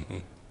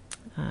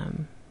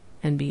 Mm-hmm.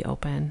 And be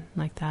open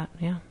like that,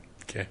 yeah.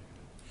 Okay.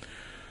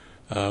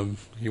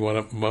 You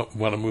want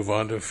to move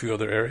on to a few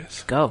other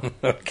areas? Go.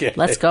 Okay.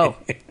 Let's go.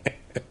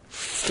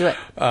 Let's do it.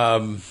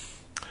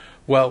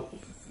 Well,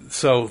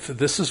 so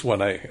this is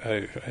one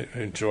I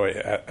enjoy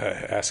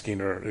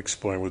asking or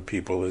exploring with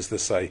people. Is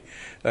this? I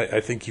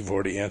think you've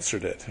already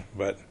answered it,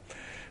 but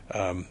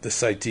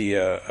this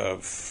idea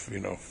of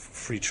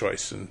free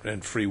choice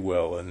and free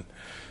will and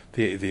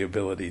the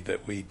ability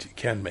that we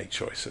can make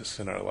choices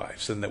in our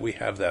lives and that we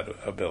have that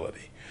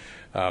ability.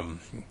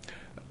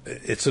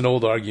 It's an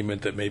old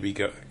argument that maybe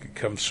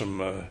comes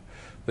from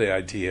the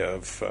idea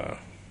of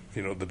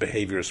the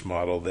behaviorist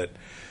model, that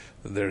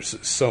there's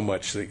so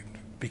much that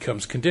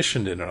becomes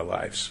conditioned in our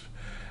lives.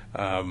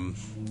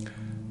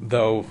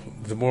 Though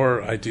the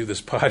more I do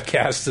this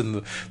podcast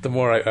and the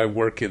more I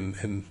work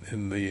in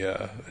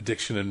the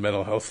addiction and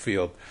mental health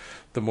field,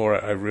 the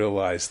more I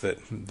realize that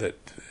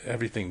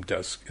everything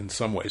does, in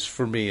some ways,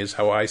 for me, is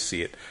how I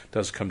see it,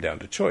 does come down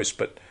to choice.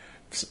 But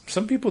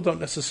some people don't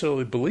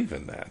necessarily believe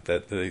in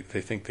that they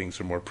think things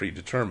are more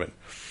predetermined.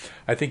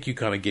 I think you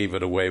kind of gave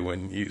it away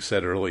when you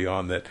said early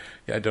on that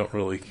I don't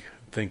really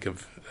think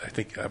of,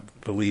 I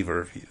believe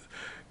or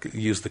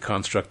use the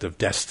construct of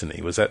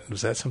destiny. Was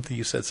that something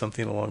you said,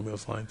 something along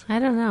those lines? I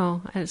don't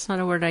know. It's not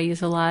a word I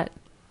use a lot.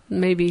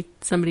 Maybe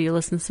somebody who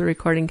listens to the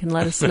recording can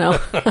let us know.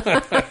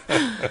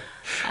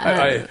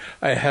 I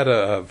had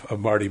a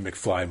Marty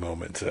McFly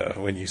moment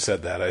when you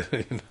said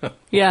that.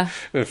 Yeah.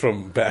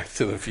 From Back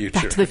to the Future.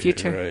 Back to the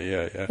Future. Right,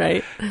 yeah.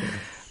 Right.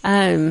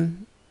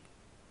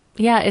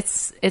 Yeah,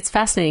 it's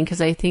fascinating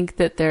because I think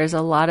that there's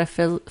a lot of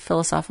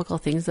philosophical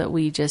things that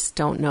we just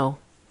don't know.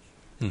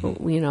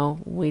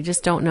 Mm-hmm. We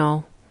just don't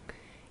know.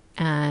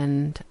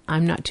 And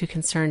I'm not too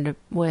concerned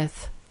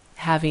with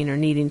having or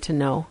needing to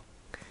know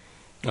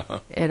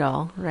it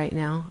all right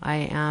now.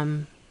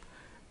 I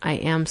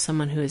am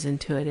someone who is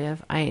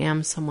intuitive. I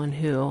am someone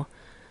who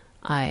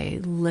I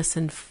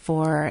listen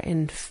for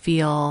and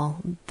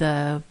feel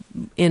the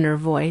inner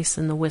voice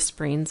and the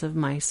whisperings of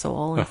my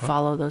soul and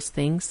follow those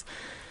things.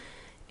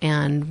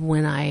 And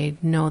when I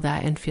know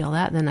that and feel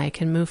that, then I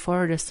can move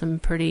forward with some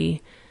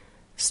pretty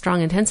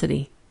strong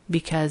intensity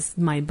because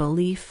my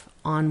belief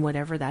on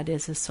whatever that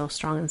is so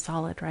strong and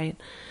solid, right?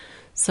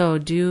 So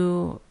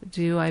do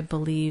I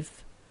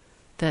believe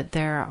that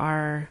there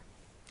are,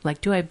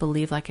 do I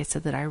believe, like I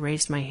said, that I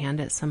raised my hand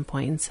at some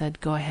point and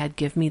said, go ahead,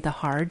 give me the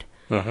hard,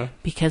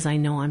 because I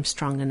know I'm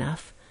strong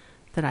enough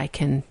that I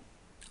can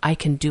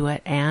do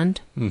it,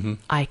 and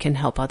I can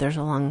help others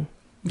along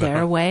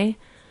their way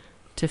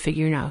to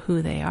figuring out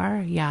who they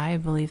are. Yeah, I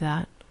believe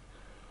that.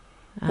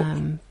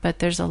 But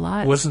there's a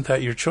lot. Wasn't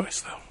that your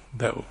choice,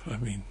 though?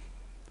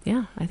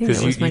 Yeah, I think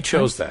that was my choice.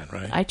 Chose that,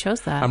 right? I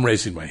chose that. I'm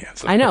raising my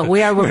hands. I know.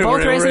 We're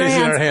both raising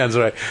our hands.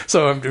 Right.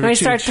 So I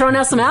start throwing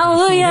out some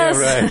hallelujahs.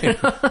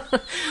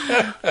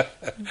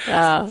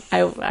 Yeah, right.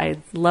 I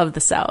love the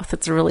South.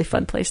 It's a really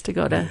fun place to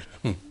go to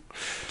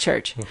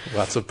church.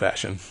 Lots of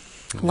passion.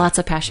 Lots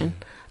of passion.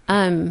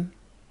 But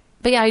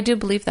yeah, I do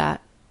believe that.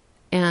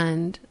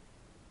 And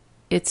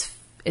it's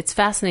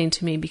fascinating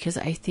to me because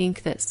I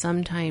think that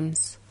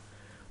sometimes,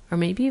 or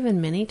maybe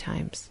even many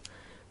times,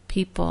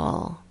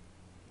 people,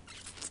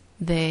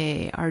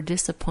 they are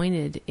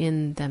disappointed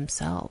in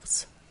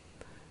themselves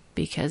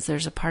because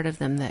there's a part of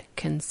them that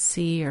can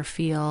see or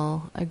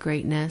feel a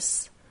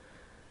greatness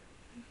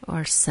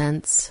or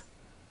sense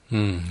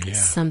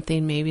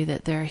something maybe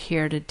that they're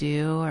here to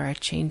do or a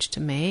change to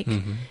make.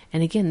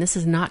 And again, this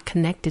is not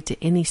connected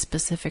to any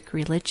specific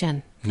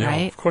religion,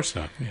 right? No, of course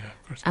not. Yeah,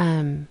 of course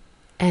not.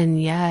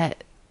 And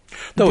yet,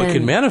 though it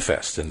can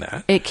manifest in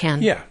that. It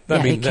can. Yeah,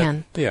 it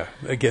can. Yeah,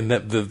 again,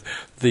 that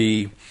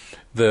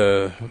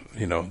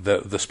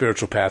the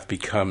spiritual path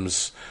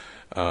becomes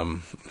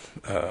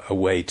a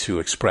way to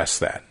express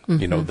that.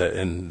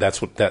 And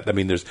that's what that.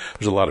 There's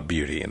a lot of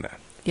beauty in that.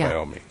 By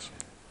all means.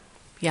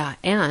 Yeah,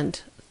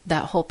 and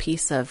that whole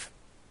piece of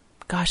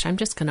gosh, I'm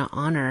just going to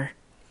honor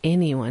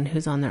anyone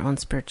who's on their own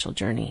spiritual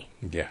journey.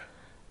 Yeah.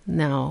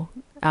 Now,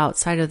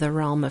 outside of the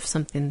realm of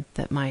something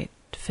that might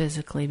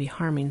physically be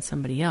harming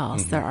somebody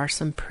else, there are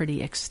some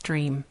pretty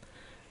extreme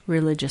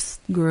religious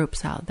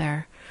groups out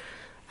there.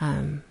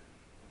 My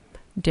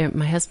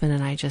husband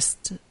and I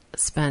just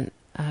spent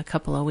a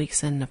couple of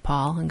weeks in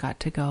Nepal and got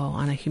to go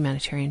on a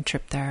humanitarian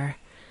trip there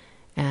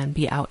and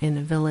be out in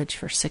a village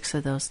for 6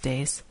 of those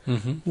days,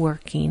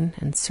 working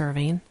and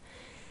serving.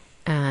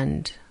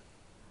 And,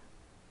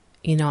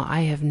 you know,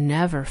 I have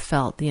never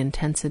felt the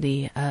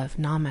intensity of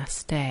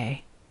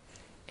namaste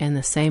in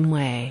the same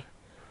way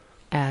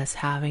as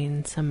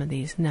having some of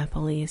these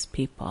Nepalese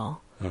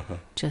people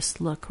just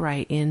look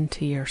right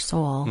into your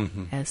soul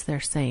as they're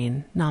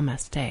saying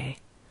namaste,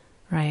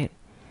 right?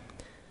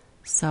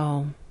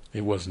 So...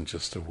 It wasn't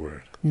just a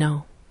word.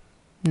 No,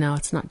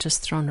 it's not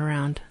just thrown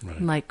around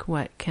like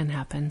what can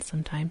happen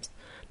sometimes.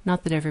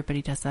 Not that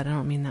everybody does that. I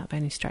don't mean that by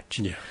any stretch.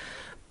 Yeah.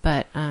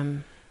 But,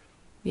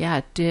 yeah,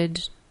 it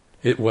did.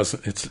 It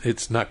wasn't,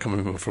 it's not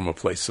coming from a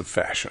place of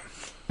fashion.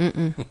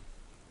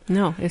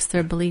 No, it's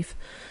their belief.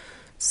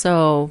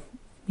 So,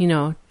 you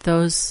know,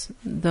 those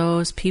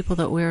people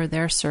that we were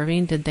there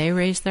serving, did they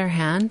raise their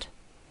hand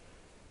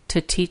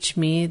to teach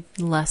me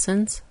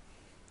lessons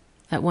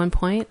at one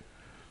point?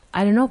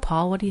 I don't know,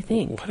 Paul. What do you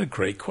think? What a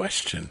great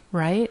question.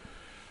 Right?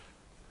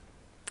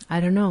 I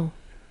don't know.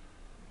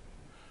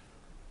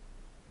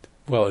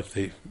 Well,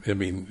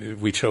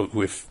 we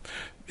chose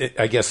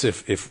I guess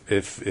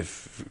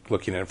if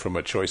looking at it from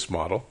a choice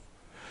model,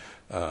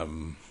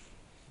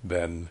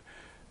 then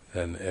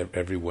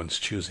everyone's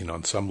choosing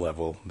on some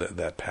level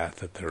that path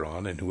that they're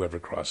on, and whoever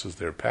crosses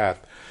their path,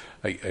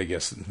 I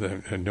guess,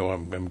 I know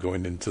I'm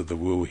going into the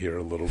woo here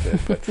a little bit,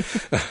 but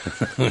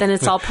then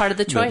it's all part of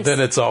the choice. Then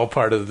it's all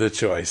part of the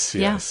choice.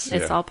 Yes,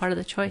 it's all part of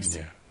the choice.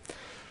 Yeah.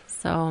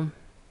 So,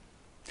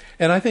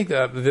 and I think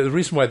the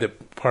reason why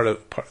part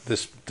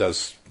this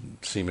does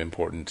seem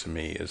important to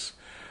me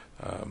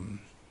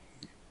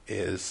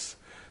is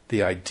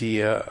the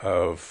idea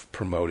of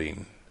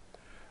promoting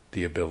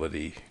the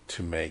ability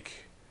to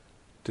make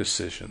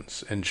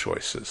decisions and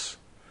choices,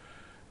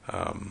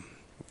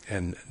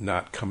 and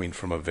not coming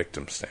from a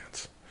victim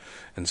stance.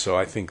 And so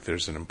I think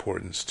there's an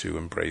importance to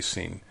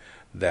embracing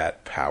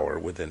that power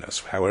within us,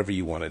 however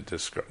you want to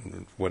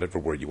describe, whatever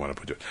word you want to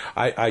put to it.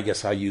 I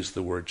guess I use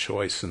the word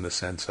choice in the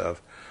sense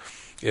of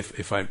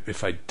if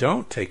I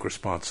don't take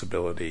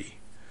responsibility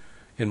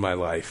in my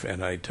life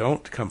and I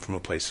don't come from a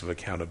place of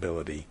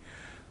accountability,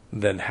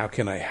 then how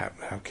can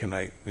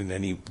I in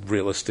any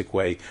realistic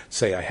way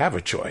say I have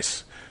a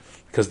choice?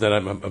 Because then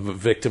I'm a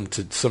victim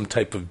to some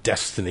type of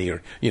destiny,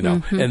 or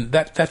and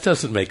that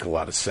doesn't make a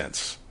lot of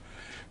sense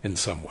in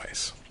some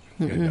ways,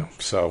 you know.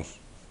 So,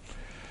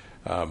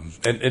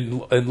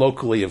 and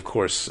locally, of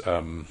course,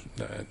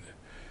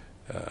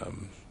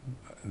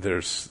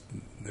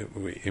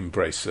 we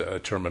embrace a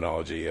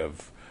terminology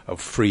of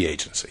free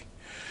agency,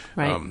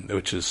 right.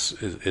 Which is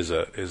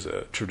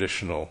a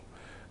traditional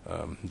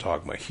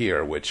dogma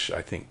here, which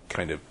I think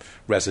kind of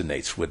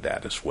resonates with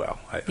that as well.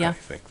 I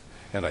think.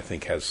 And I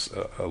think has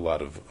a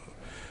lot of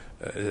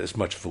as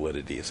much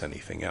validity as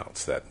anything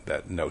else.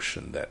 That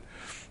notion that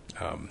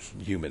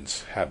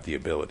humans have the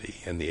ability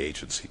and the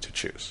agency to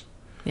choose.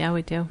 Yeah,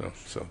 we do.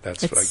 So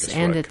that's I guess where I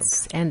come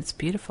from. And it's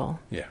beautiful.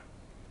 Yeah.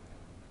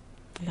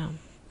 Yeah.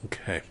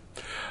 Okay.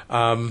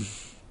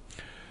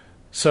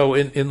 So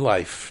in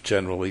life,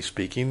 generally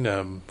speaking,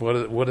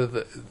 what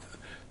are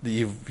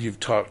you've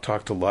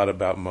talked a lot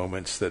about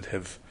moments that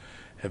have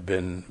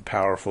been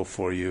powerful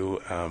for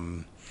you.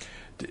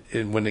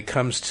 And when it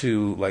comes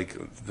to like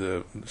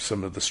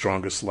some of the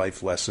strongest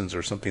life lessons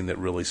or something that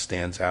really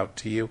stands out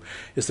to you,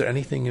 is there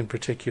anything in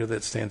particular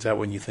that stands out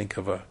when you think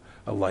of a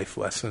life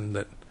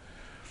lesson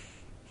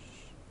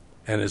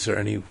and is there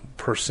any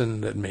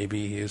person that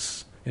maybe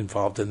is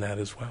involved in that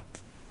as well?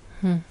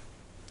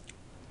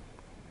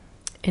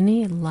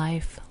 Any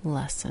life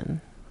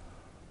lesson?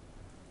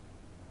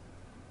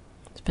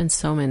 There's been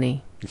so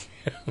many.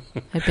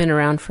 I've been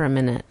around for a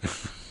minute.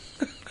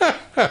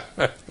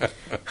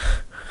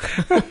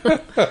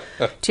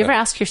 Do you ever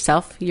ask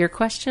yourself your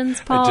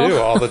questions, Paul? I do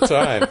all the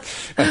time.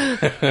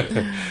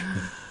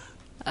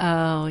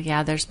 Oh,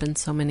 yeah, there's been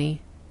so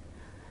many.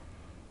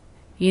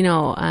 You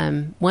know,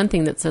 one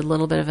thing that's a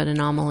little bit of an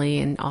anomaly,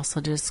 and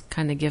also just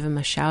kind of give him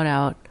a shout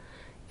out,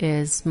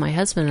 is my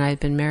husband and I have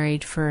been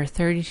married for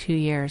 32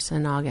 years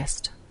in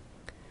August.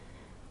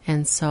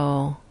 And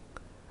so,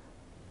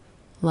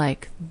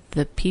 like,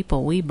 the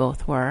people we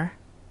both were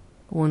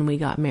when we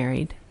got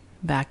married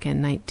back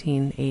in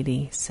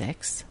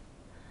 1986,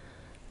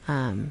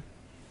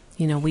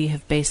 you know, we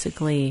have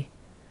basically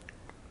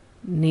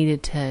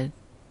needed to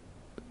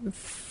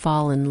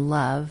fall in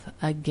love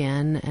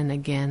again and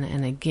again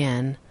and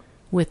again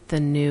with the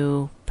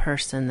new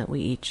person that we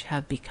each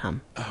have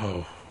become.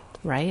 Oh.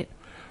 Right?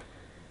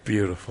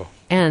 Beautiful.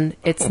 And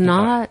it's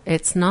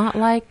not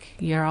like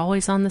you're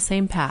always on the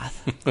same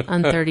path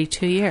on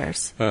 32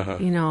 years.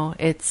 You know,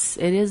 it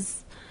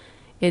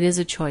It is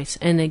a choice.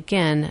 And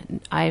again,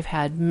 I've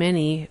had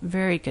many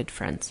very good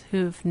friends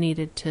who've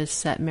needed to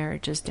set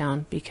marriages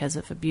down because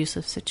of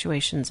abusive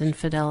situations,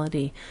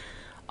 infidelity,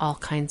 all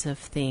kinds of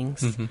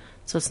things. Mm-hmm.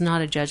 So it's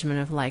not a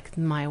judgment of like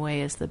my way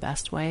is the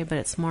best way, but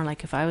it's more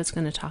like if I was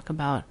going to talk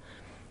about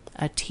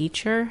a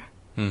teacher,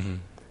 mm-hmm.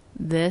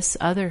 this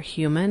other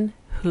human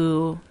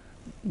who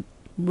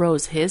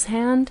rose his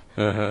hand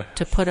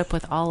to put up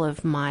with all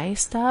of my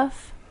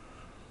stuff,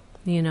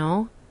 you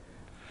know,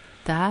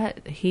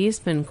 that he's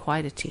been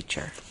quite a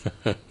teacher.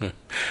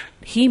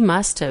 He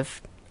must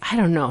have, I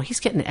don't know,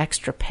 he's getting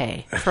extra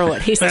pay for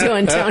what he's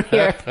doing down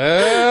here,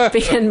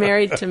 being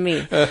married to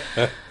me.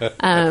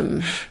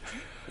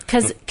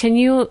 Because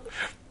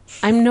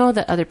I know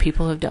that other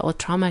people who've dealt with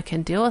trauma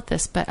can deal with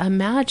this, but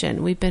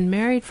imagine we've been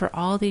married for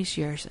all these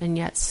years, and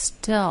yet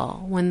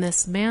still, when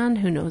this man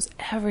who knows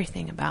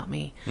everything about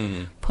me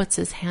mm-hmm. puts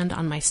his hand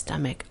on my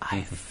stomach, I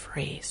mm-hmm.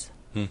 freeze.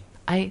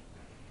 Mm-hmm.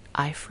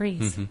 I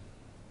freeze. Mm-hmm.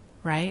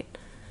 Right?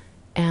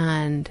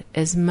 And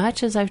as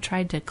much as I've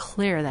tried to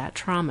clear that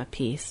trauma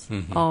piece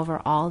mm-hmm.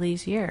 over all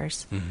these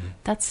years, mm-hmm.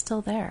 that's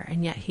still there.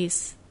 And yet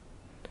he's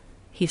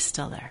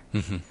still there.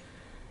 Mm-hmm.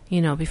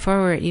 You know, before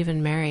we were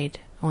even married,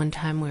 one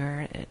time we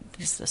were at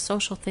just a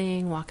social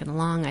thing, walking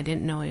along. I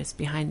didn't know he was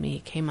behind me. He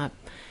came up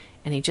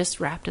and he just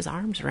wrapped his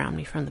arms around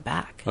me from the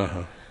back.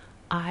 Uh-huh.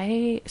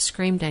 I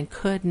screamed and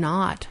could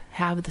not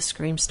have the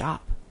scream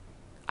stop.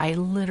 I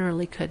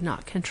literally could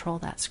not control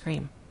that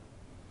scream.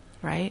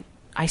 Right?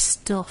 I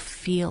still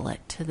feel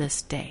it to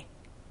this day.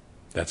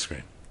 That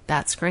scream.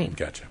 That scream.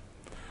 Gotcha.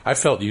 I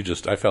felt it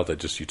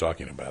just you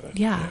talking about it.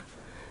 Yeah.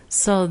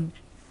 So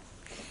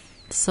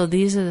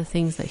these are the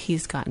things that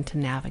he's gotten to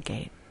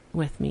navigate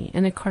with me.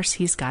 And of course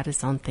he's got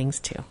his own things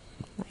too.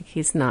 Like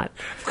he's not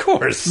of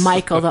course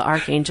Michael the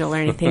Archangel or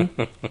anything.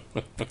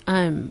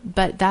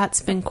 But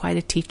that's been quite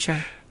a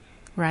teacher.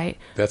 Right?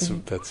 That's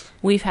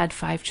We've had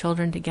 5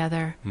 children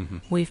together. Mm-hmm.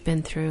 We've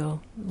been through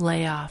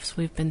layoffs.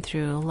 We've been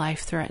through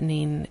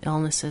life-threatening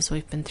illnesses.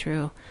 We've been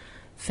through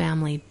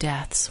family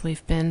deaths.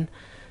 We've been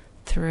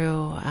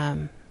through,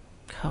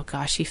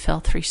 he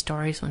fell 3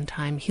 stories one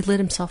time. He lit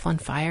himself on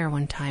fire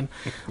one time.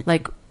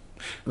 like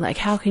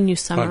how can you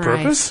summarize?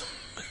 On purpose?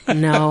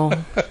 No.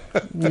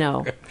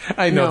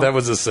 I know that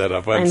was a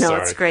setup. I'm sorry. I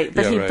know, it's great.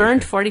 But he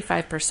burned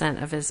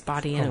 45% of his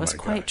body, and it was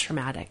quite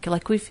traumatic.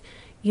 Like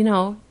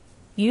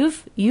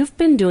You've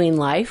been doing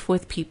life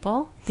with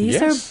people.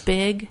 These are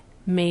big,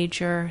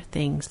 major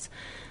things.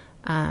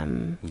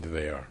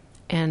 They are.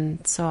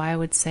 And so I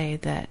would say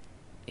that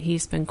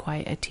he's been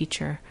quite a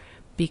teacher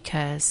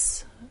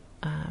because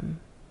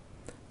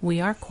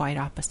we are quite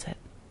opposite.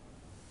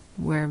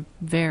 We're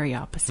very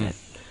opposite.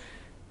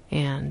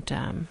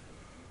 And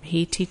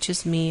he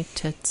teaches me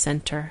to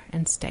center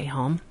and stay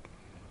home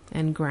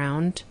and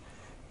ground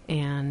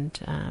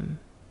and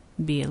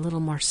be a little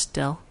more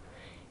still.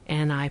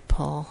 And I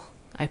pull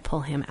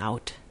him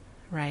out,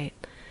 right?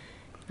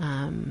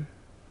 And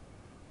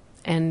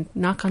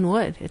knock on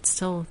wood, it's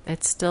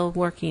still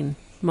working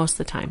most of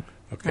the time,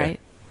 right?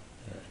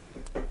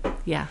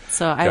 Yeah.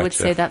 So I would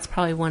say that's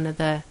probably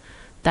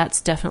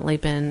that's definitely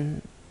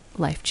been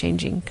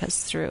life-changing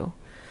because through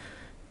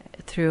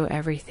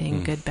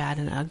everything, good, bad,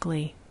 and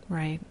ugly,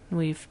 right?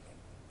 We've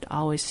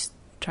always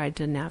tried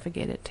to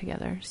navigate it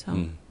together.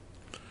 So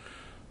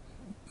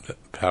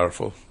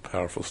powerful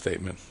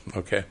statement.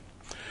 Okay.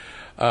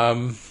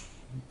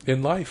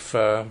 In life,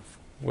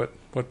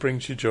 what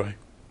brings you joy?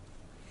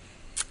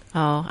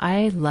 Oh,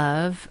 I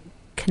love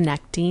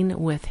connecting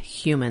with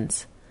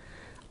humans.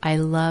 I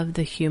love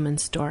the human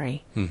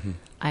story. Mm-hmm.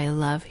 I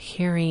love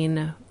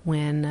hearing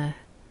when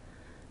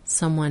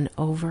someone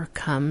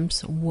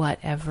overcomes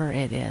whatever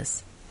it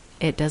is.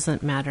 It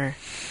doesn't matter.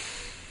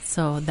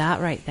 So that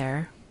right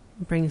there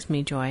brings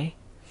me joy.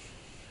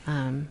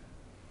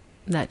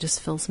 That just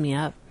fills me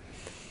up.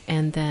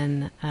 And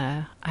then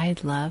I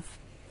love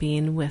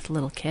being with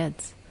little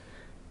kids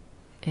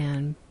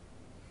and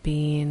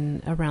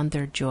being around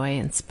their joy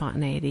and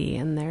spontaneity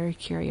and their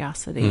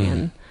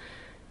curiosity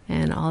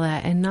and all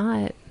that, and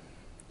not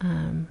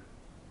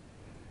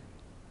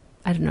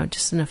I don't know,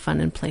 just in a fun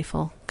and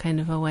playful kind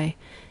of a way.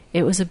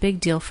 It was a big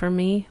deal for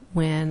me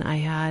when I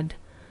had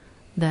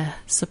the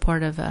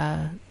support of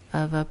a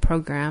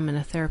program and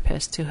a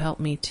therapist to help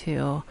me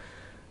to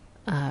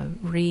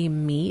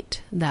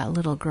re-meet that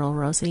little girl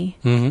Rosie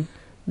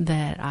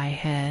that I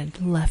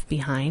had left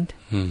behind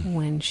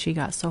when she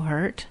got so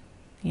hurt,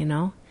 you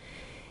know.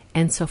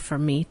 And so for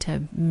me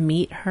to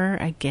meet her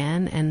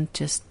again and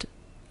just,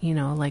 you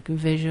know, like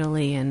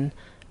visually and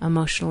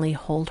emotionally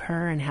hold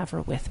her and have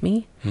her with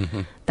me,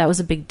 that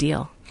was a big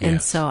deal. Yes.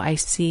 And so I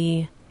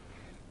see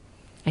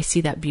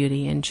that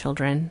beauty in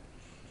children.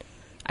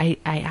 I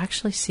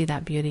actually see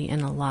that beauty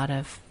in a lot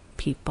of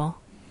people,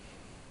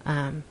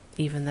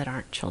 even that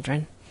aren't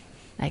children.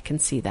 I can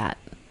see that.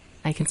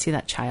 I can see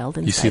that child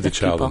inside. You see the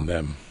child people. in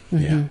them.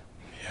 Mm-hmm.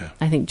 Yeah.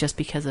 I think just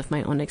because of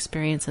my own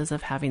experiences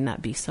of having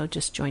that be so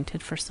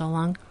disjointed for so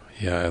long.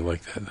 Yeah, I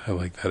like that. I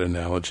like that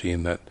analogy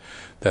and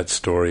that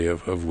story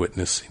of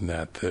witnessing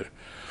that.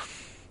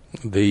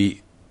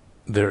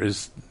 there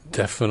is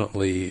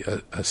definitely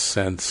a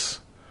sense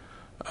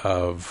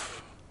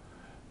of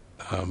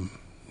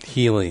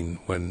healing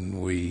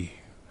when we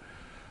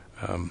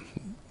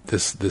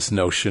this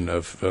notion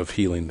of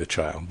healing the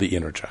child, the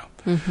inner child,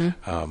 or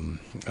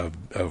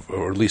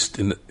at least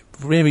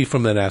maybe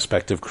from that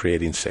aspect of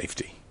creating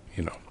safety,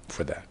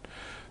 for that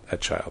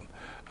child,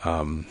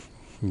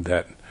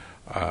 that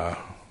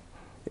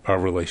our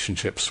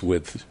relationships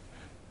with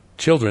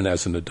children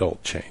as an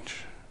adult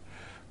change.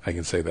 I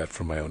can say that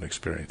from my own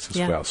experience as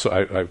well. So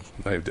I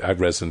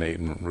resonate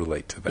and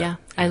relate to that. Yeah,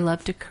 I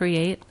love to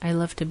create. I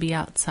love to be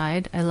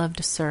outside. I love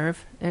to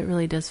serve. It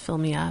really does fill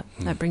me up.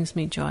 That brings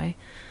me joy.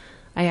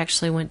 I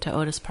actually went to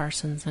Otis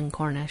Parsons in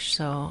Cornish,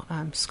 so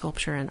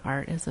sculpture and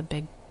art is a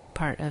big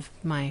part of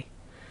my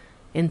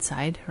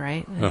inside,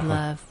 right? I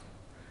love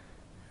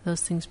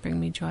those things. Bring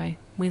me joy.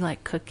 We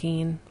like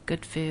cooking,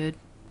 good food,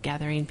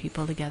 gathering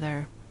people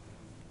together.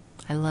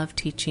 I love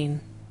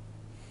teaching.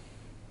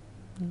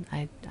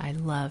 I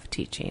love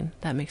teaching.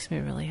 That makes me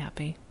really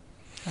happy.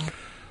 So.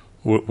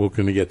 We're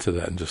going to get to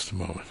that in just a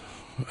moment.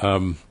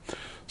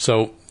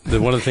 So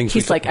one of the things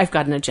he's like, I've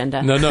got an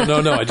agenda. No.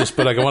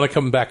 But I want to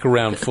come back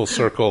around full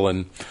circle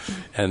and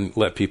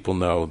let people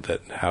know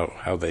that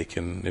how they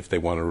can, if they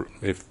want to,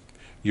 if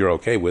you're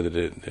okay with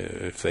it,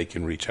 if they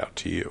can reach out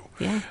to you,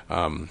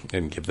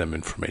 and give them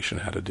information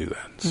how to do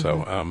that. Mm-hmm.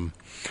 So.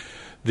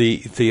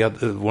 The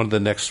other, one of the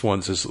next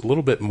ones is a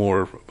little bit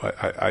more.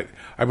 I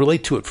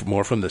relate to it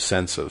more from the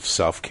sense of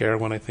self-care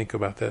when I think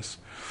about this,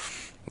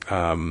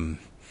 and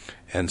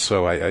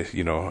so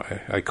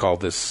I call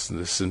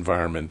this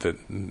environment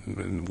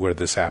where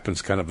this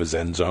happens kind of a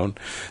Zen zone,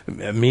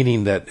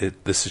 meaning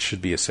that this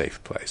should be a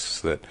safe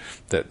place that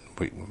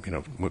we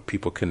where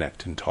people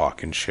connect and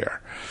talk and share,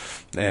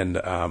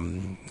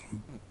 and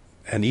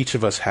each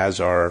of us has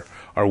our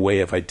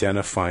way of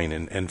identifying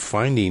and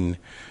finding.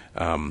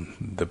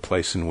 The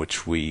place in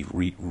which we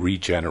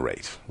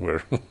regenerate,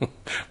 where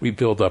we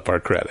build up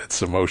our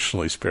credits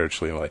emotionally,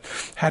 spiritually, and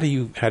life. How do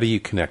you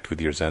connect with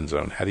your Zen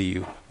zone?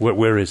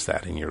 Where is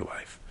that in your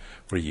life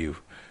where you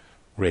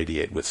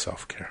radiate with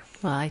self-care?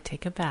 Well, I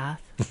take a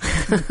bath,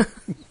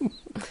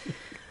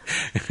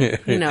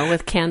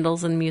 with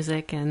candles and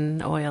music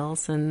and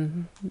oils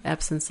and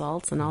Epsom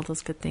salts and all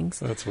those good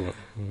things. That's what.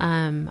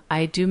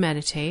 I do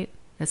meditate.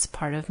 It's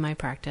part of my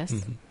practice.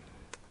 Mm-hmm.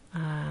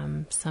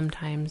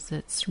 Sometimes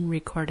it's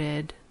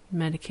recorded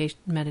meditations.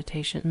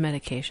 I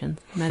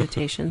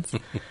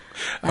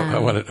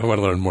want to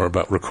learn more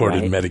about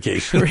recorded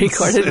medications.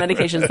 Recorded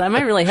medications. That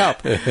might really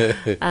help.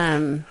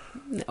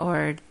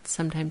 Or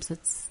sometimes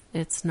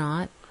it's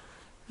not.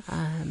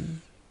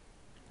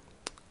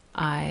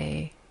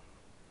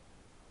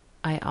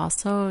 I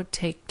also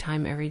take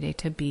time every day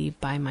to be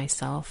by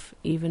myself,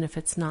 even if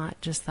it's not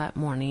just that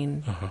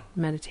morning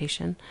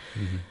meditation.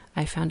 Mm-hmm.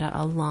 I found out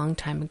a long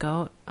time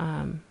ago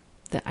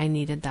that I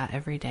needed that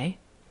every day.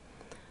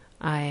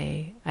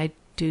 I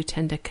do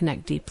tend to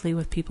connect deeply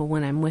with people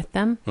when I'm with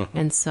them,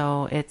 and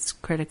so it's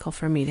critical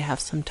for me to have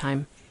some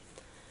time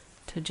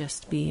to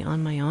just be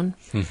on my own.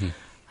 Mm-hmm.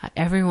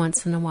 Every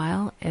once in a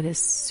while, it is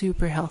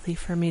super healthy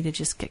for me to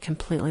just get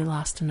completely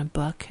lost in a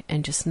book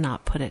and just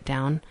not put it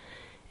down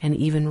and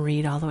even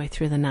read all the way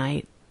through the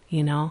night,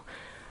 I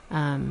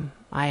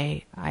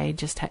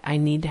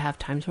need to have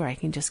times where I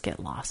can just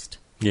get lost.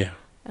 Yeah.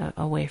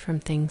 Away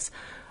from things.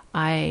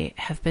 I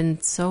have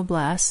been so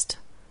blessed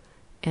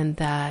in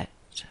that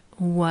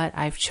what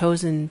I've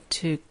chosen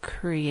to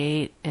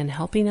create in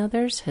helping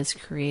others has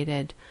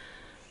created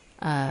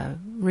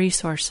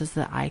resources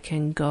that I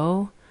can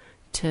go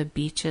to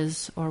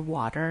beaches or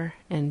water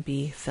and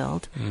be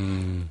filled.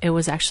 It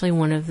was actually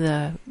one of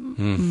the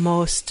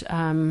most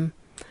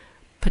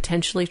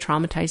potentially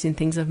traumatizing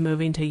things of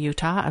moving to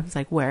Utah. I was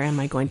like, where am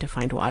I going to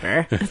find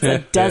water? It's a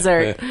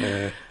desert.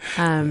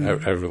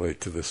 I relate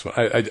to this one.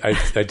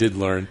 I did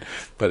learn,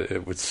 but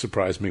it would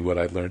surprise me what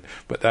I learned.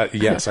 But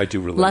yes, I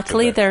do relate.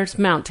 Luckily, to that. There's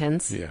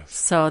mountains, yes.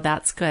 So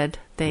that's good.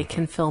 They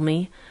can fill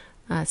me.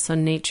 So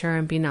nature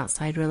and being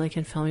outside really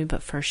can fill me.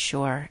 But for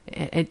sure,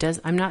 it does.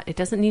 It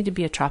doesn't need to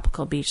be a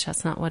tropical beach.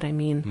 That's not what I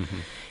mean. Mm-hmm.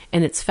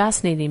 And it's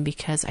fascinating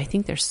because I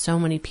think there's so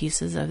many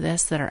pieces of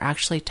this that are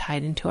actually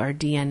tied into our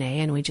DNA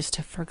and we just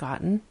have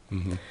forgotten.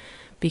 Mm-hmm.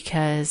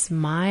 Because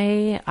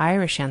my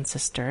Irish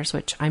ancestors,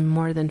 which I'm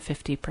more than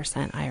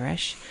 50%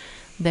 Irish,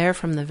 they're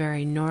from the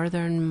very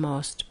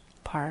northernmost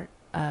part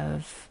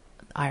of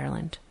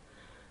Ireland,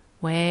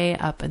 way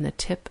up in the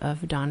tip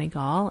of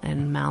Donegal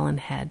and Malin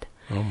Head.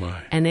 Oh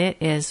my. And it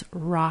is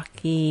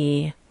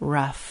rocky,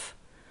 rough,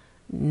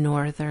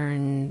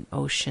 northern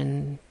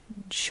ocean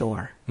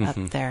shore up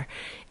there.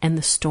 And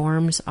the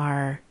storms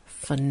are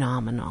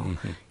phenomenal,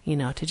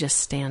 to just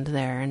stand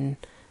there and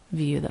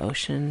view the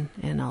ocean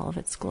in all of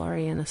its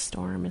glory in a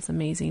storm is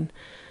amazing.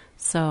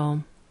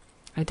 So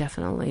I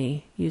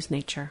definitely use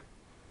nature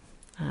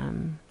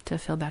to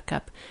fill back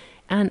up.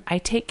 And I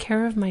take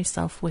care of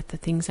myself with the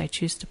things I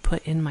choose to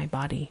put in my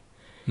body.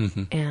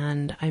 Mm-hmm.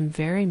 And I'm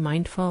very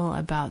mindful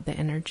about the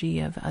energy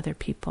of other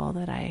people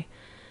that I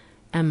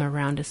am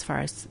around as far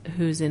as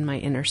who's in my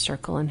inner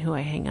circle and who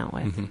I hang out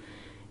with. Mm-hmm.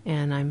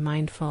 And I'm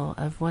mindful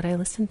of what I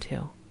listen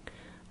to.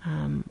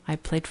 I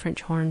played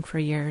French horn for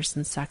years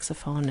and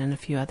saxophone and a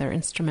few other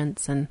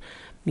instruments, and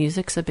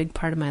music's a big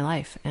part of my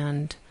life.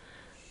 And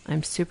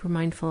I'm super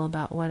mindful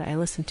about what I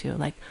listen to.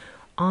 Like,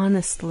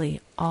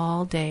 honestly,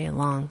 all day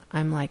long,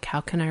 I'm like,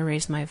 how can I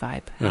raise my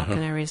vibe? How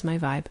can I raise my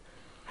vibe?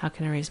 How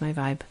can I raise my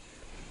vibe?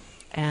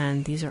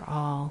 And these are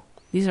all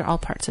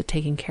parts of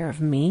taking care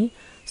of me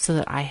so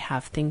that I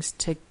have things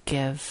to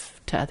give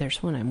to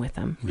others when I'm with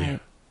them. Yeah. Right?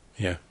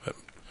 Yeah.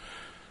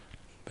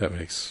 That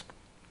makes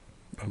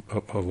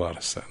a lot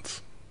of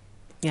sense.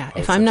 Yeah.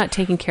 If I'm not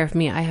taking care of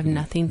me, I have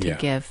nothing to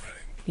give.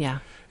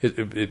 Right.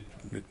 Yeah.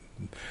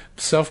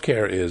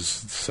 Self-care is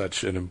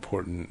such an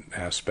important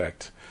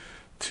aspect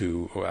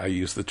to, I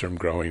use the term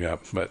growing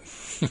up, but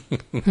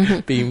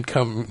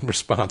become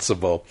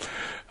responsible.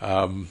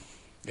 And,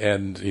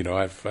 you know,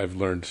 I've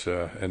learned,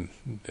 and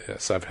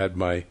yes, I've had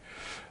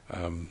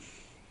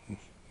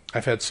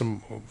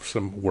some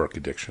work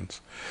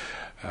addictions.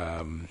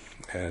 And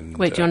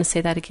wait, do you want to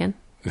say that again?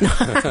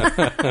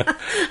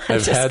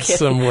 I've had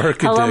some work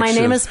addictions. Hello, my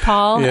name is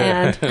Paul,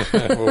 and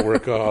we're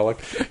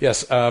workaholic.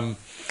 Yes.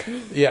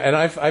 Yeah. And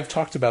I've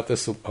talked about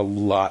this a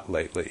lot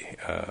lately.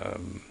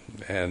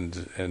 And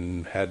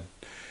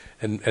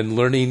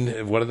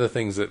learning, one of the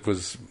things that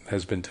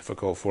has been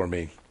difficult for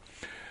me,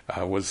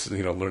 was,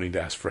 you know, learning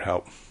to ask for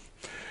help.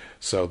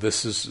 So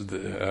this is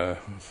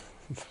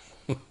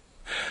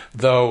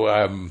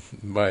though,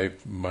 my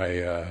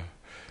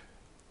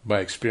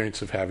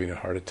experience of having a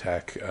heart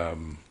attack,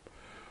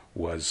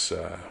 was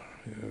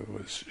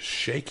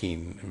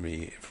shaking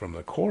me from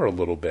the core a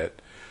little bit,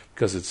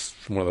 because it's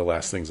one of the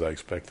last things I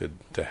expected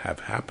to have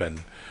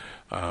happen.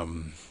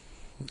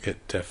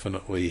 It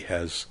definitely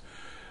has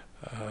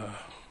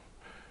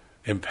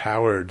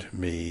empowered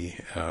me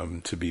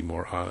to be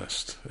more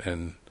honest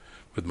and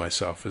with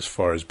myself, as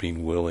far as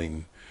being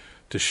willing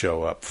to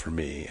show up for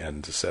me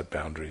and to set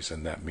boundaries,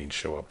 and that means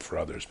show up for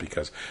others,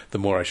 because the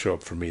more I show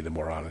up for me, the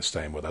more honest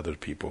I am with other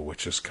people,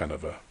 which is kind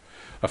of a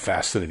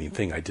fascinating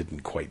thing I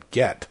didn't quite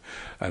get,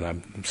 and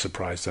I'm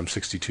surprised I'm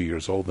 62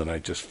 years old and I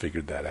just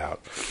figured that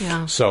out.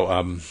 Yeah. So,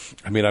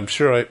 I mean, I'm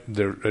sure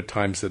there are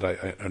times that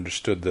I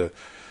understood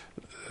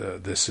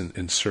this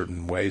in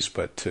certain ways,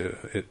 but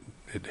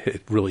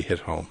it really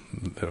hit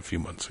home a few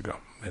months ago,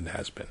 and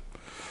has been.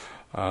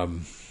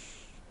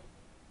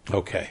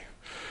 Okay.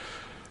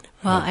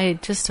 Well,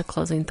 just a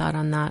closing thought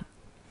on that.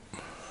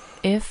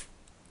 If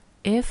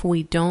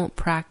we don't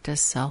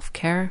practice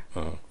self-care,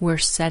 we're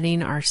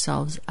setting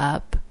ourselves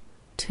up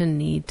to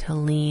need to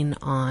lean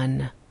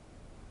on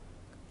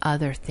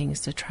other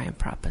things to try and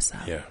prop us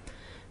up. Yeah.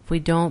 If we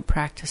don't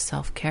practice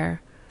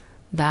self-care,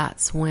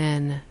 that's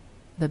when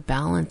the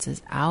balance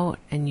is out,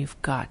 and you've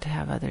got to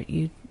have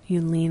you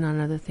lean on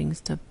other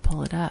things to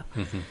pull it up.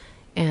 Mm-hmm.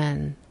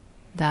 And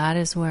that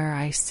is where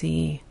I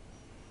see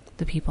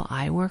the people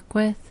I work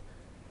with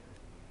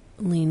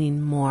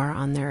leaning more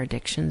on their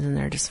addictions and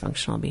their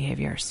dysfunctional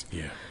behaviors.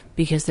 Yeah.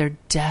 Because they're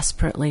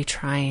desperately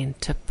trying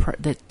to,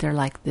 they're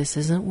like, this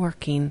isn't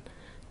working,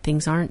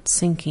 things aren't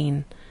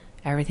syncing,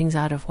 everything's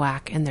out of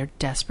whack, and they're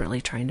desperately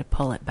trying to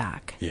pull it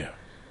back. Yeah.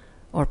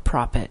 Or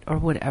prop it, or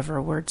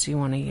whatever words you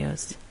want to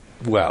use.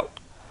 Well,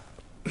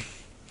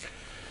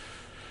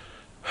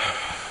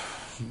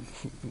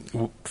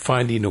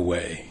 finding a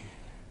way,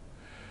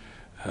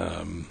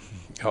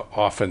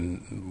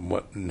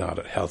 often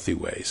not healthy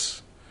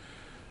ways,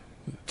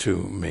 to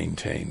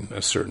maintain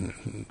a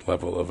certain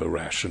level of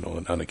irrational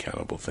and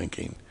unaccountable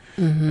thinking,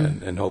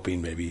 and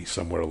hoping maybe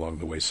somewhere along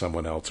the way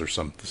someone else or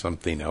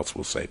something else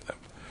will save them.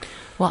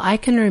 Well, I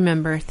can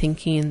remember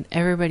thinking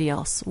everybody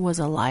else was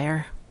a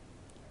liar.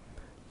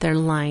 They're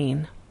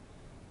lying.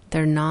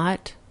 They're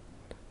not.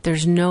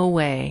 There's no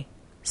way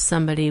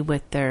somebody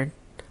with their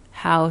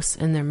house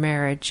and their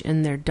marriage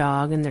and their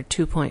dog and their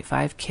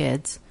 2.5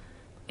 kids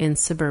in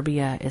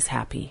suburbia is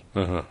happy.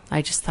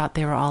 I just thought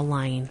they were all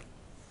lying.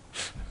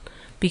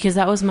 Because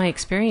that was my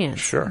experience.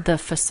 Sure. The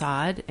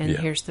facade, and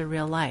here's the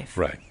real life.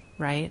 Right.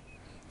 Right?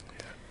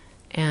 Yeah.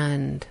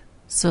 And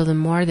so the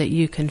more that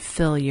you can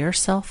fill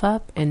yourself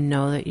up and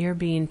know that you're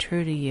being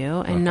true to you,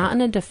 and not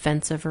in a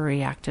defensive or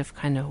reactive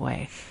kind of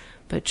way,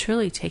 but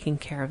truly taking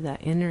care of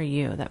that inner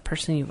you, that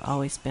person you've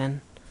always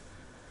been,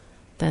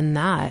 then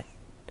that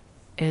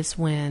is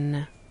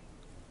when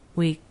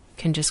we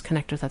can just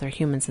connect with other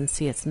humans and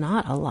see it's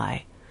not a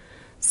lie.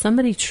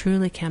 Somebody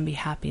truly can be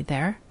happy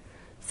there.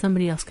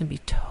 Somebody else can be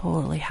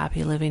totally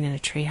happy living in a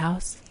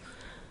treehouse.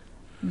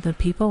 The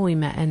people we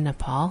met in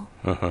Nepal,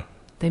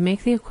 they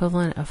make the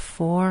equivalent of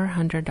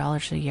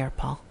 $400 a year,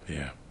 Paul.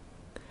 Yeah.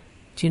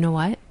 Do you know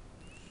what?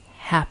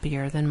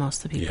 Happier than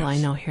most of the people I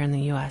know here in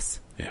the U.S.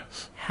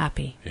 Yes.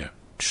 Happy. Yeah.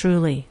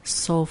 Truly,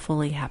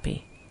 soulfully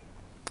happy.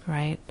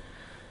 Right?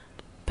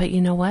 But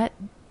you know what?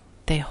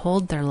 They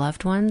hold their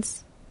loved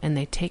ones, and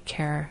they take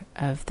care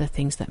of the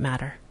things that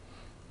matter.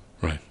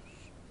 Right.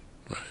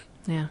 Right.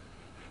 Yeah.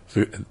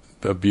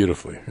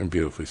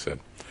 Beautifully said.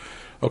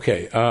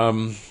 Okay,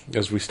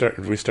 as we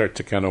start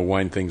to kind of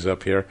wind things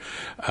up here,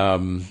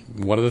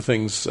 one of the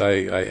things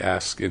I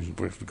ask, and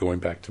we're going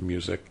back to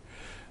music,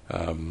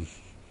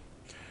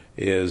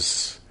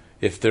 is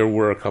if there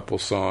were a couple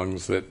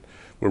songs that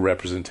were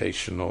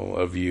representational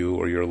of you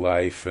or your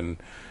life, and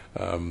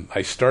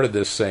I started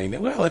this saying,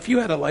 well, if you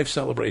had a life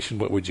celebration,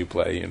 what would you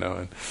play? You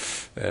know,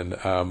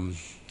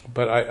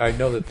 but I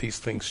know that these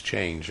things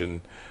change,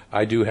 and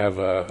I do have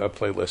a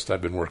playlist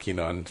I've been working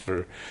on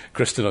for.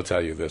 Kristen will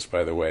tell you this,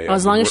 by the way.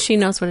 As long as she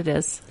knows what it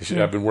is.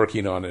 I've been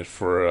working on it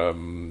for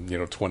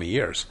 20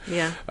 years.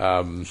 Yeah.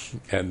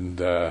 And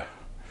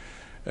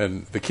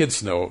the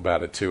kids know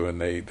about it too, and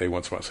they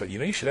once in a while say,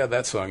 you should have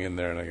that song in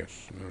there, and I go,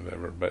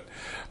 whatever. But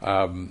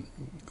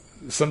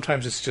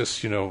sometimes it's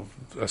just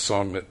a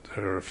song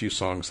or a few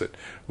songs that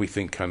we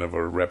think kind of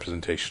are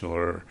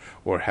representational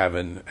or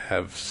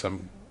have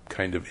some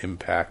kind of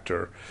impact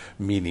or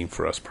meaning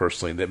for us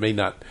personally that may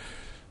not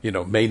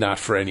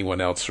for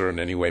anyone else or in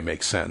any way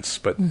make sense.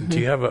 But do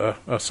you have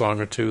a song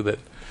or two that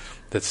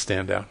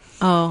stand out?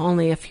 Oh,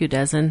 only a few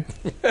dozen.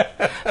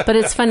 But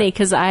it's funny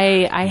because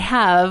I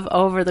have,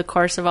 over the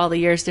course of all the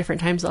years, different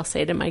times I'll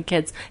say to my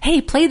kids,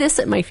 hey, play this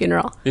at my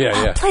funeral.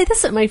 Yeah. Play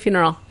this at my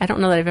funeral. I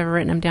don't know that I've ever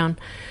written them down.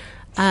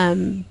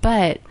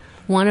 But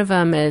one of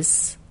them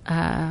is,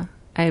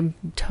 I'm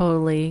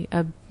totally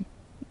a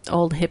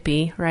old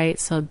hippie, right?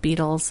 So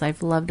Beatles,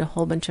 I've loved a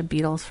whole bunch of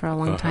Beatles for a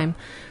long time.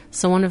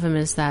 So one of them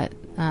is that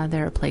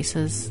There Are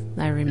Places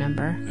I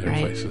Remember,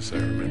 right? Places I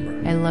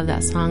Remember. I love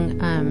that song.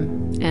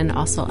 And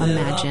also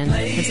Imagine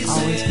has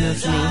always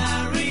moved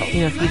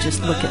me. If you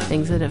just look at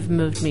things that have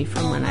moved me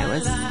from when I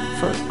was,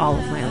 for all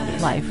of my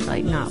life,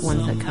 like not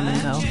ones that come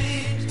and go.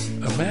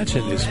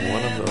 Imagine is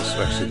one of those,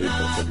 actually they're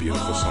both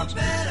beautiful songs.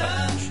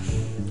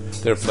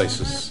 There are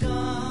places...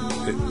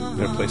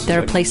 There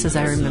are places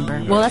I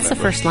remember. Well, that's the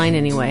first line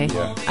anyway.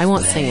 Yeah. I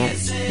won't sing it.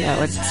 That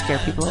would scare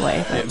people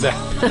away.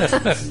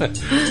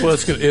 Well,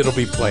 it'll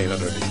be playing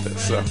underneath it.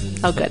 So.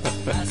 Oh, good.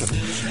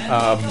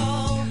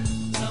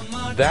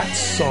 That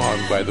song,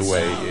 by the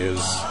way, is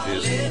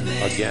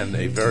again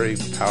a very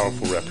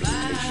powerful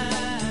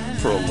representation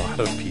for a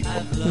lot of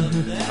people,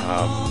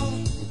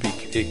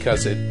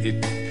 because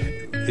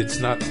it's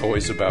not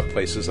always about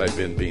places I've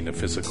been being a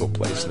physical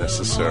place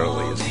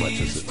necessarily, as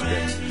much as it's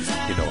been,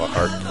 a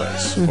hard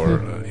place,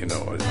 or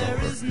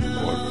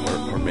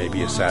or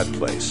maybe a sad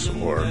place,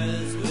 or a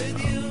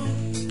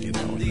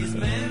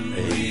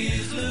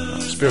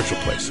spiritual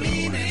place in our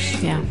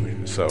lives. Yeah.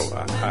 So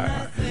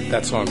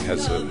that song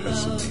has a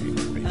meaning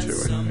for me too.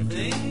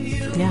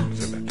 Yeah.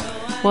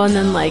 Well, and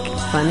then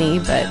funny,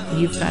 but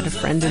You've Got a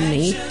Friend in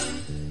Me,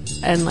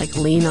 and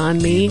Lean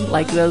on Me,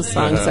 those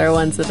songs are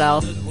ones that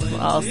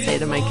I'll say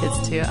to my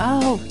kids too,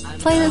 oh,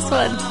 play this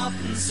one.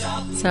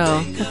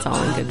 So that's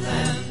all in good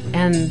fun.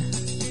 And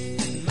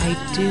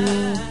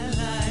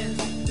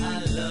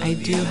I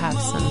do have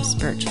some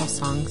spiritual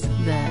songs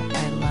that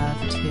I love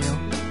too,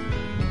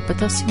 but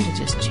those seem to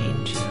just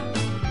change.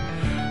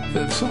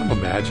 The song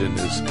Imagine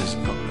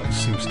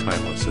seems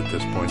timeless at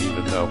this point,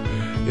 even though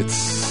it's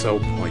so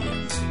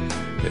poignant.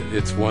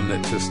 It's one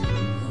that just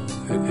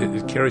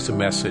it carries a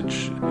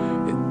message.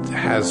 It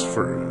has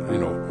for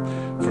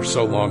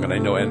so long, and I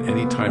know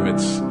any time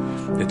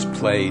it's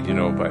played,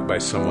 by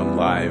someone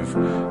live,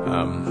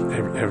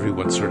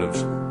 everyone sort of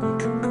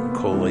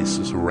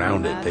coalesces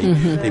around it.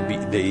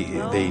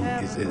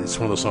 It's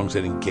one of those songs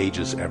that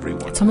engages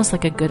everyone. It's almost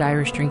like a good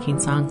Irish drinking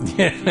song.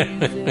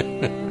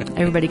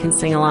 Everybody can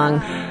sing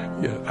along.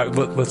 Yeah,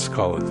 let's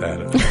call it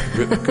that. A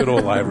good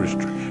old Irish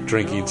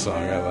drinking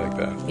song. I like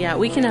that. Yeah,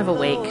 we can have a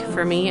wake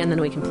for me, and then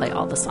we can play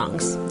all the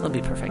songs. It'll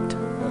be perfect.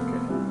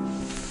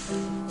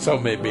 So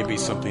maybe maybe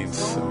a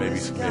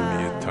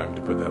time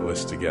to put that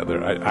list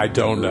together. I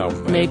don't know.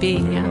 Maybe,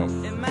 yeah.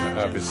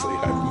 Obviously,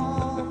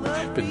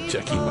 I've been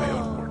checking my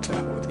own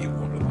mortality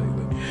more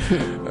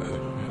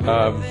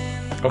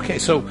lately. Okay,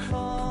 so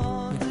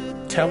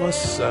tell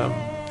us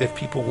if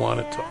people want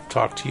to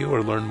talk to you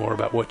or learn more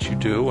about what you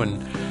do,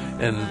 and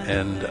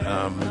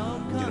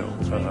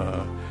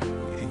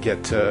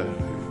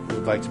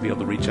would like to be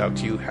able to reach out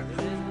to you.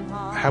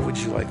 How would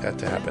you like that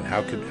to happen?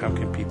 How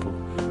can people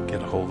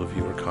get a hold of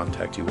you or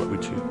contact you? What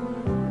would you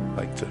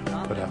like to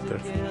put out there?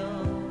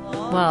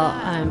 Well,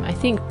 I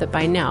think that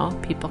by now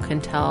people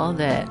can tell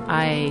that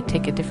I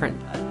take a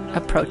different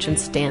approach and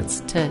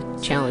stance to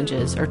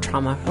challenges or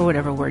trauma or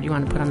whatever word you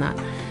want to put on that.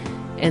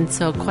 And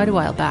so quite a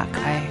while back,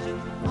 I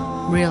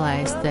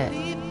realized that,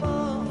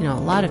 a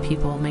lot of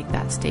people make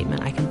that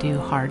statement, I can do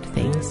hard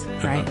things,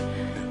 right?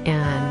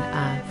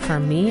 And for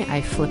me, I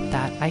flip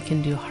that. I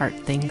can do hard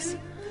things.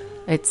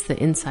 It's the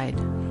inside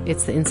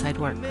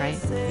work, right?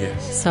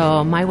 Yes.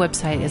 So my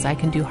website is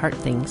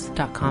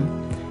icandoheartthings.com,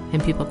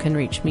 and people can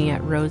reach me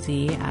at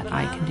Rosie at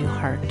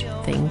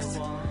icandoheartthings.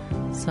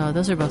 So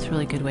those are both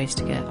really good ways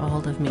to get a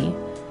hold of me.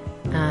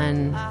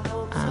 And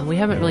we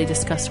haven't really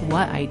discussed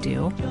what I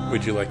do.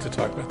 Would you like to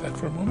talk about that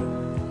for a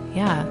moment?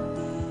 Yeah.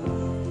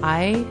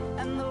 I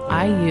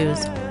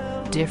use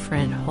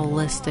different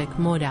holistic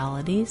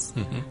modalities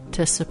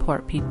to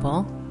support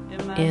people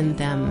in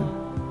them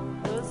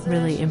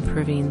really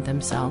improving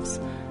themselves.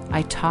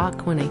 I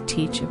talk when I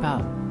teach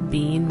about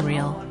being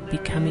real,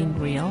 becoming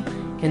real,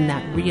 and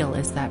that real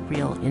is that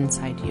real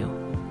inside you.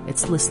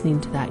 It's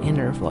listening to that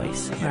inner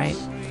voice, right?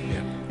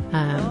 Yeah.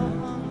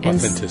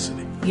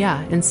 Authenticity.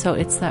 And so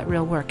it's that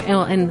real work.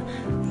 And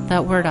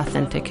that word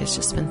authentic has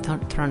just been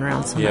thrown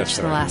around so much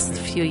the last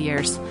few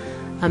years.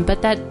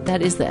 But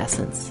that is the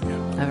essence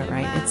of it,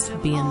 right? It's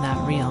being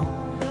that real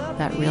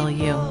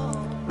you.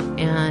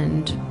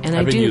 And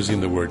I've been using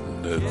the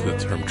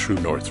term true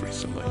north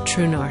recently.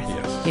 True north.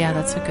 Yes. Yeah,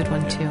 that's a good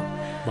one too.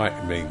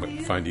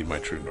 Finding my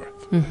true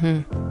north.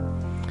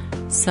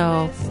 Mm-hmm.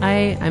 So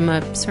I'm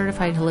a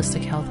certified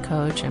holistic health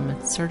coach. I'm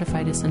a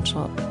certified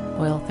essential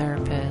oil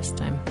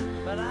therapist. I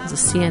was a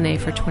CNA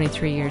for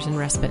 23 years in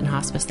respite and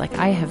hospice. Like,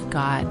 I have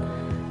got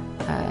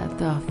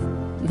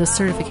the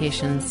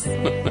certifications,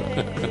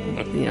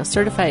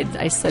 certified,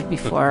 I said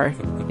before,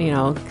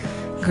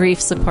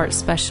 grief support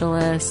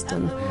specialist,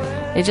 and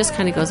it just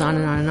kind of goes on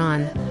and on and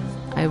on.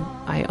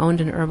 I owned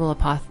an herbal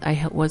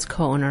I was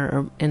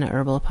co-owner in an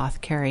herbal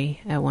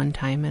apothecary at one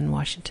time in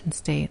Washington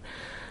State.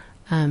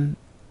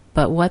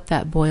 But what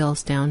that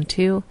boils down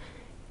to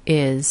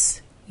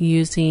is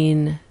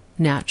using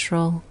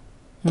natural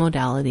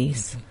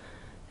modalities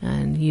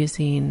and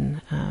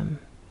using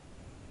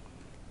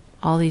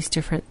all these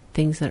different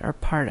things that are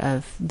part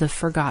of the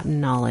forgotten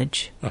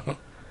knowledge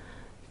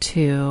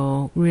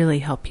to really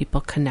help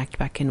people connect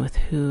back in with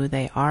who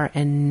they are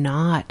and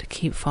not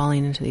keep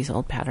falling into these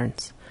old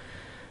patterns,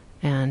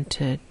 and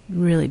to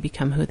really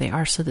become who they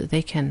are so that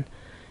they can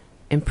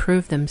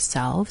improve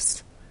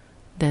themselves.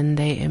 Then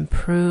they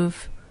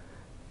improve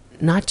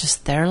not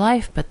just their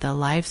life, but the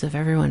lives of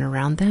everyone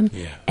around them.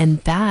 Yeah. And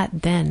that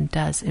then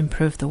does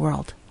improve the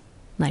world.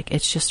 Like,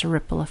 it's just a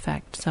ripple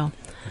effect. So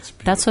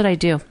that's what I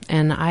do.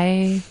 And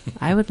I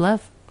would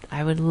love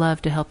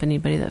to help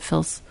anybody that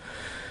feels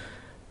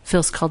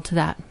called to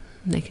that.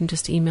 They can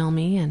just email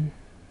me and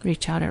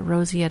reach out at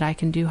Rosie at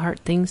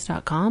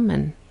icandoheartthings.com,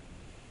 and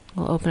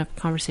we'll open up a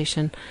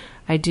conversation.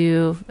 I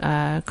do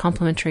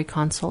complimentary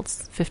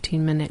consults,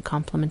 15-minute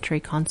complimentary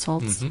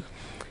consults. Mm-hmm.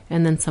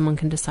 And then someone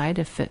can decide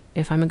if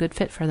I'm a good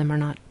fit for them or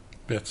not.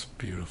 That's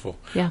beautiful.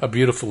 Yeah. A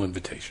beautiful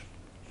invitation.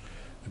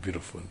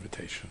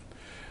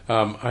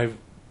 I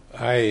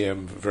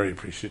am very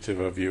appreciative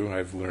of you.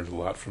 I've learned a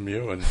lot from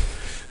you, and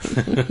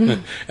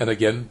and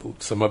again,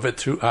 some of it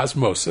through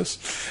osmosis.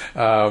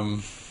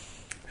 And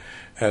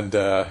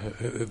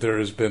there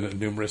has been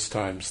numerous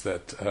times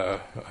that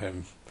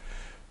I'm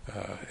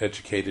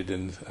educated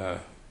in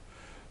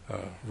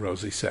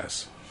Rosie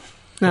says.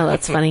 No,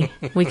 that's funny.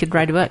 We could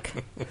write a book.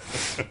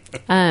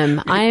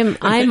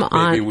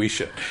 Maybe we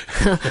should.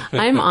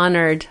 I'm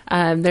honored.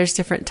 There's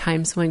different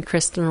times when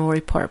Kristen will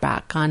report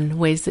back on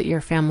ways that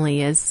your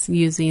family is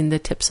using the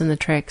tips and the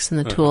tricks and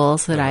the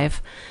tools that I've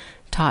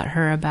taught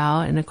her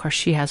about. And of course,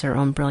 she has her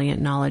own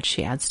brilliant knowledge.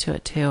 She adds to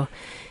it too.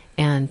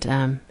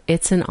 And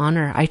it's an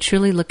honor. I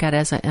truly look at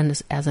it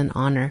as an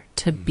honor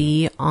to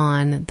be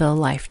on the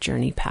life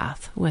journey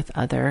path with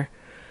other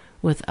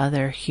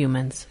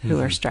humans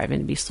who are striving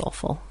to be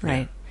soulful,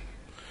 right?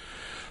 Yeah.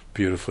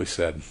 Beautifully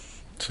said.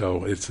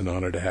 So it's an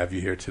honor to have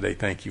you here today.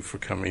 Thank you for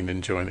coming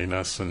and joining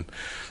us and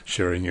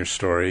sharing your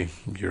story,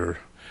 your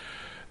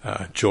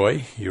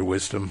joy, your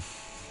wisdom,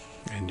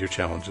 and your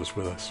challenges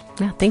with us.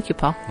 Yeah, thank you,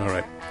 Paul. All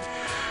right.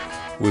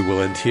 We will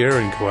end here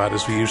and go out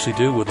as we usually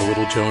do with a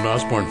little Joan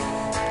Osborne.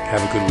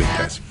 Have a good week,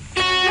 guys.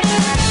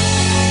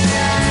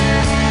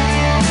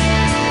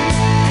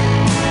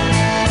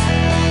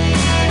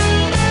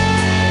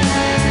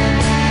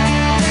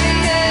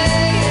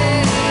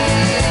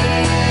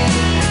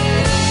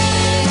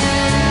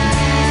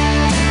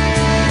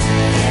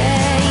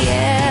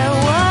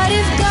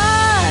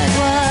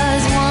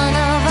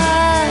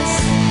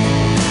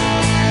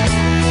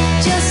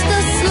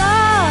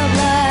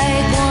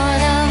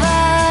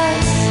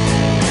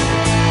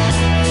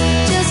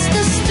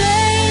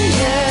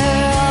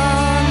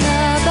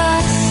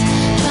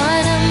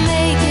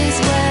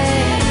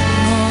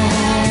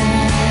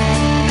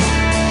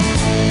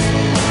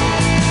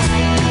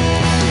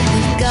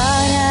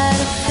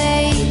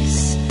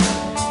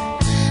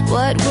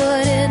 What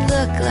would it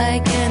look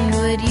like, and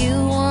would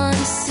you want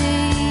to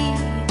see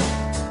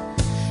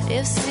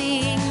if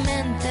seeing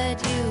meant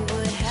that you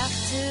would have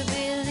to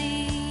be